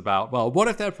assumptions about, well, what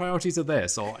if their priorities are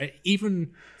this, or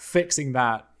even fixing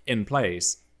that in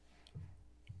place.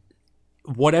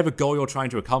 Whatever goal you're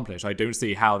trying to accomplish, I don't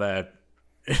see how they're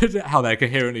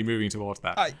coherently moving towards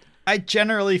that. I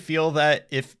generally feel that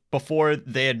if before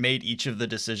they had made each of the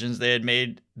decisions they had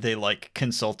made, they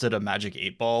consulted a Magic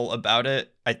 8-Ball about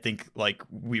it, I think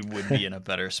we would be in a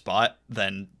better spot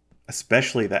than...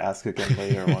 Especially the Ask Again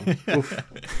Later one. Oof.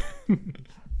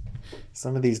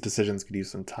 Some of these decisions could use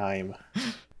some time.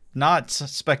 Not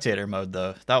spectator mode,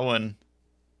 though. That one...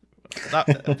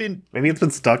 Maybe it's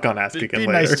been stuck on Ask Again Later. It'd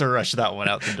be nice to rush that one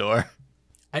out the door.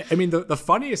 I mean, the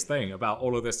funniest thing about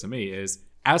all of this to me is,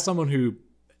 as someone who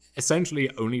essentially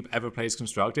only ever plays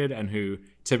Constructed and who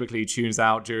typically tunes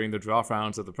out during the draft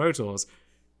rounds of the Pro Tours,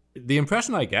 the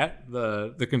impression I get,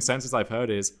 the consensus I've heard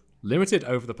is Limited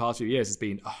over the past few years has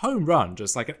been a home run,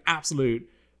 just an absolute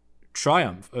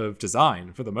triumph of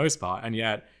design for the most part, and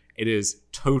yet it is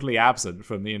totally absent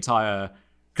from the entire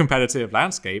competitive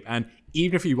landscape. And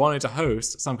even if you wanted to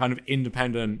host some kind of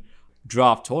independent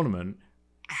draft tournament,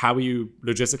 how are you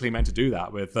logistically meant to do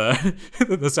that with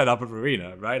the setup of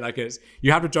Arena, right?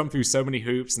 You have to jump through so many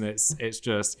hoops, and it's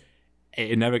just,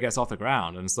 it never gets off the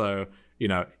ground. And so,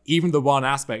 even the one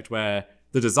aspect where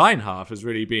the design half has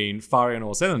really been firing on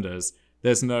all cylinders,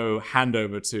 there's no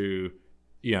handover to,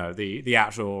 the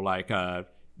actual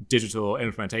digital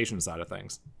implementation side of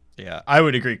things. Yeah, I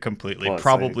would agree completely. Well,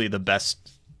 probably the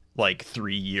best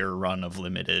 3-year run of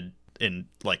Limited in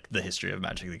the history of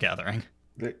Magic the Gathering.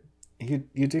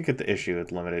 You do get the issue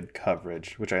with limited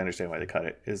coverage, which I understand why they cut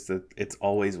it, is that it's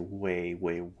always way,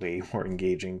 way, way more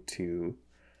engaging to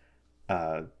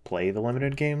play the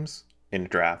limited games in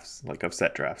drafts, of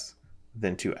set drafts,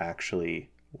 than to actually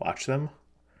watch them.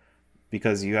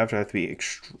 Because you have to be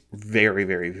very,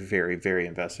 very, very, very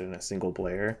invested in a single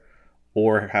player,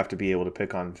 or have to be able to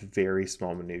pick on very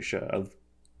small minutia of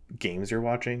games you're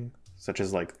watching, such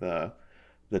as the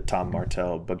Tom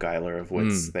Martell Beguiler of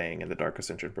Wits thing in the Dark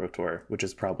Ascension Pro Tour, which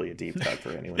is probably a deep cut for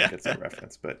anyone who gets that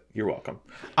reference, but you're welcome.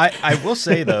 I will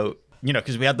say, though,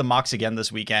 because we had the mocks again this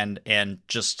weekend, and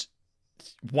just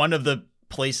one of the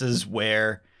places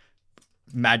where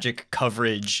Magic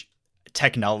coverage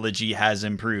technology has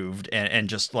improved, and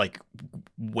just like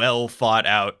well thought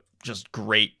out, just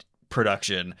great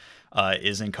production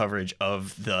is in coverage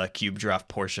of the Cube Draft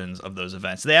portions of those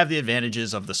events. They have the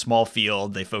advantages of the small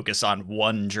field. They focus on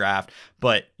one draft,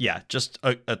 but yeah, just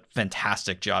a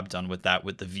fantastic job done with that,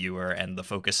 with the viewer and the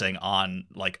focusing on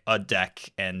like a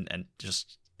deck, and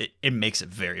just it makes it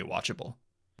very watchable.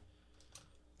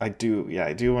 I do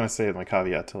want to say my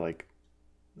caveat to like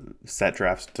set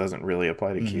drafts doesn't really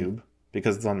apply to Cube,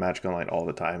 because it's on Magic Online all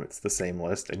the time. It's the same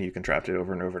list, and you can draft it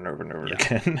over and over and over and over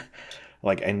again.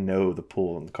 Like, I know the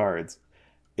pool and the cards,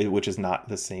 which is not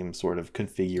the same sort of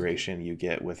configuration you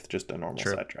get with just a normal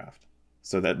set draft.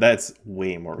 So that's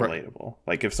way more relatable.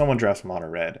 Like, if someone drafts mono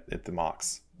red at the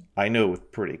Mox, I know with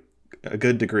a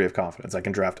good degree of confidence I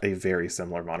can draft a very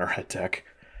similar mono red deck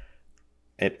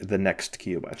at the next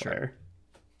cube I fire.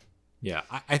 Yeah,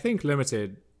 I think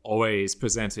Limited always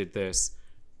presented this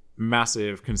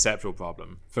massive conceptual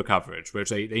problem for coverage, which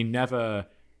they never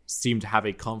seem to have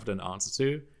a confident answer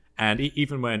to. And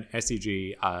even when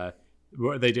SCG,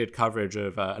 they did coverage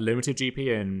of a limited GP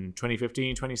in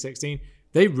 2015, 2016,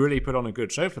 they really put on a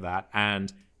good show for that.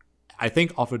 And I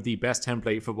think offered the best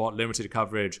template for what limited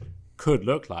coverage could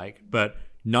look like. But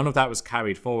none of that was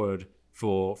carried forward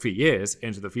for years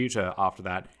into the future after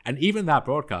that. And even that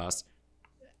broadcast,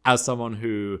 as someone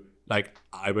who, like,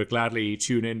 I would gladly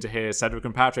tune in to hear Cedric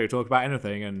and Patrick talk about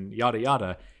anything and yada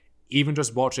yada, even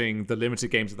just watching the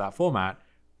limited games of that format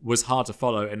was hard to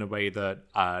follow in a way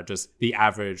that just the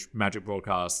average Magic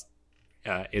broadcast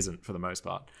isn't, for the most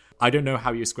part. I don't know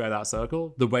how you square that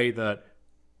circle. The way that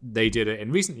they did it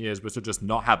in recent years was to just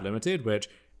not have limited, which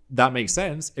that makes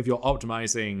sense if you're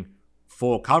optimizing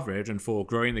for coverage and for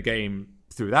growing the game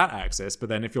through that axis. But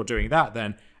then if you're doing that,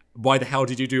 then why the hell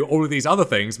did you do all of these other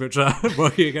things which are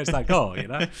working against that goal, you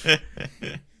know?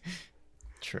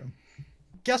 True.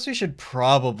 Guess we should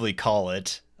probably call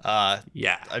it.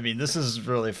 Yeah. I mean, this is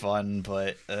really fun,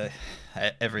 but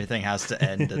everything has to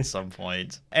end at some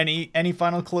point. Any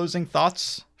final closing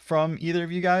thoughts from either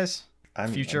of you guys?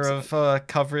 Future of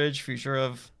coverage, future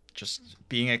of just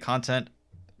being a content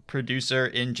producer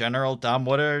in general. Dom,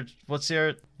 what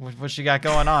you got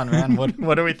going on, man?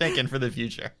 What are we thinking for the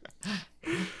future?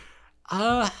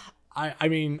 I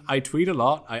mean, I tweet a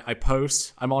lot. I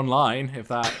post. I'm online. If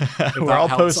that We're all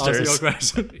helps posters. answer your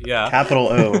question. Yeah. Capital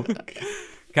O.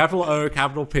 Capital O,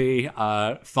 capital P.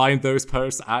 Find those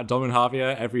posts at Dom and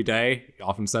Javier every day,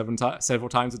 often several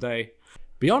times a day.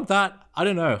 Beyond that, I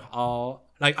don't know.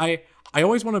 I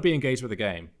always want to be engaged with the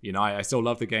game. You know, I still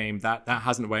love the game. That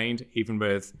hasn't waned, even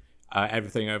with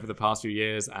everything over the past few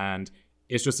years. And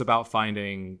it's just about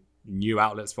finding new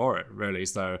outlets for it, really.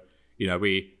 So, you know,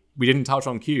 we didn't touch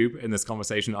on Cube in this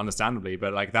conversation, understandably,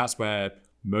 but like that's where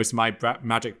most of my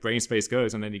Magic brain space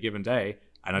goes on any given day.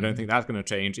 And I don't think that's going to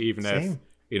change, even if,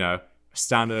 you know,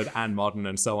 standard and modern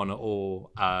and so on are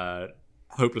all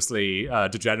hopelessly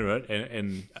degenerate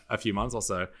in a few months or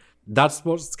so. That's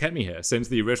what's kept me here since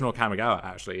the original Kamigawa,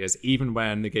 actually, is even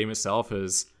when the game itself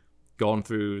has gone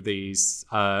through these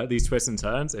twists and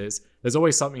turns, there's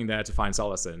always something there to find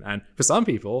solace in. And for some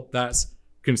people, that's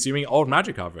consuming old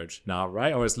Magic coverage now,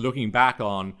 right? Or it's looking back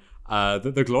on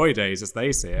the glory days as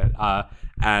they see it.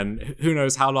 And who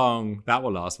knows how long that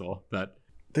will last for. But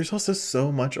there's also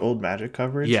so much old Magic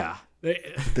coverage. Yeah.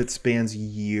 That spans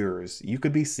years. You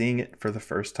could be seeing it for the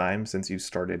first time since you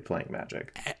started playing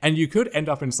Magic. And you could end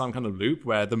up in some kind of loop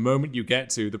where the moment you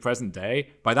get to the present day,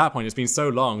 by that point, it's been so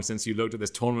long since you looked at this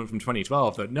tournament from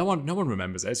 2012 that no one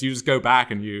remembers it. So you just go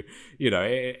back and you know,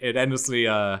 it endlessly...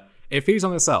 it feeds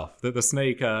on itself. That the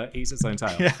snake eats its own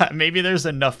tail. Yeah, maybe there's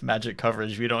enough Magic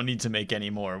coverage. We don't need to make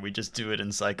any more. We just do it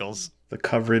in cycles. The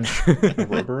coverage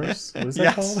Ouroboros? What is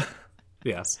that called?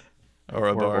 Yes.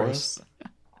 Ouroboros.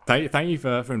 Thank you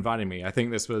for inviting me. I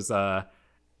think this was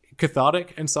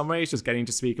cathartic in some ways, just getting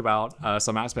to speak about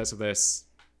some aspects of this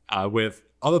with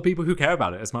other people who care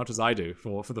about it as much as I do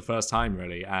for the first time,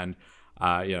 really. And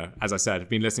you know, as I said, I've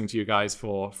been listening to you guys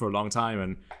for a long time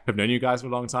and have known you guys for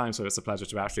a long time. So it's a pleasure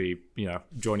to actually, you know,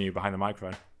 join you behind the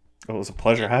microphone. Well, it was a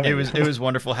pleasure having you. It was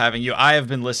wonderful having you. I have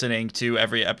been listening to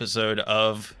every episode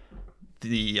of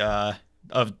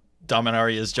of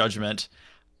Dominaria's Judgment,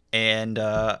 and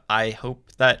I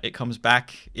hope that it comes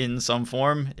back in some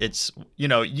form. It's, you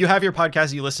know, you have your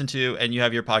podcast you listen to, and you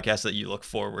have your podcast that you look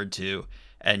forward to,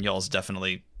 and y'all's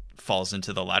definitely falls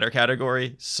into the latter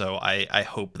category. So I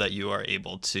hope that you are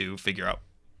able to figure out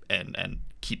and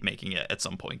keep making it at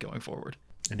some point going forward.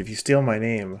 And if you steal my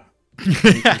name, you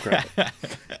can grab it.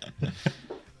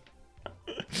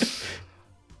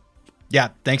 Yeah,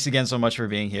 thanks again so much for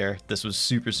being here. This was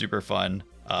super, super fun.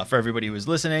 For everybody who is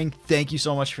listening, thank you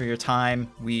so much for your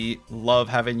time. We love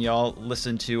having y'all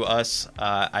listen to us.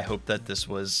 I hope that this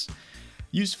was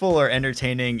useful or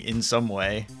entertaining in some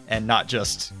way and not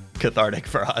just cathartic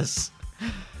for us.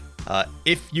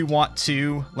 If you want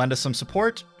to lend us some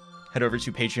support, head over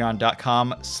to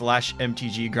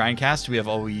patreon.com/mtggrindcast. We have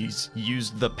always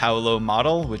used the Paolo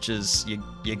model, which is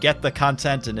you get the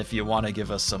content, and if you want to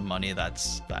give us some money,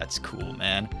 that's cool,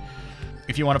 man.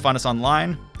 If you want to find us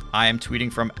online, I am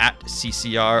tweeting from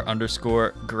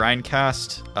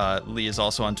 @CCR_grindcast. Lee is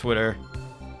also on Twitter.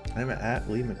 I'm at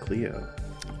Lee McLeo.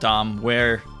 Dom,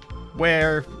 where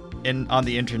on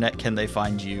the internet can they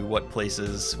find you? What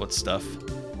places? What stuff?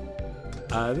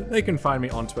 They can find me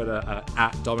on Twitter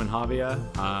at Dominhavia,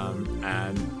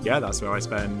 and yeah, that's where I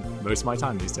spend most of my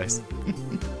time these days.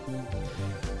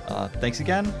 Thanks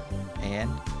again, and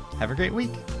have a great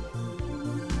week.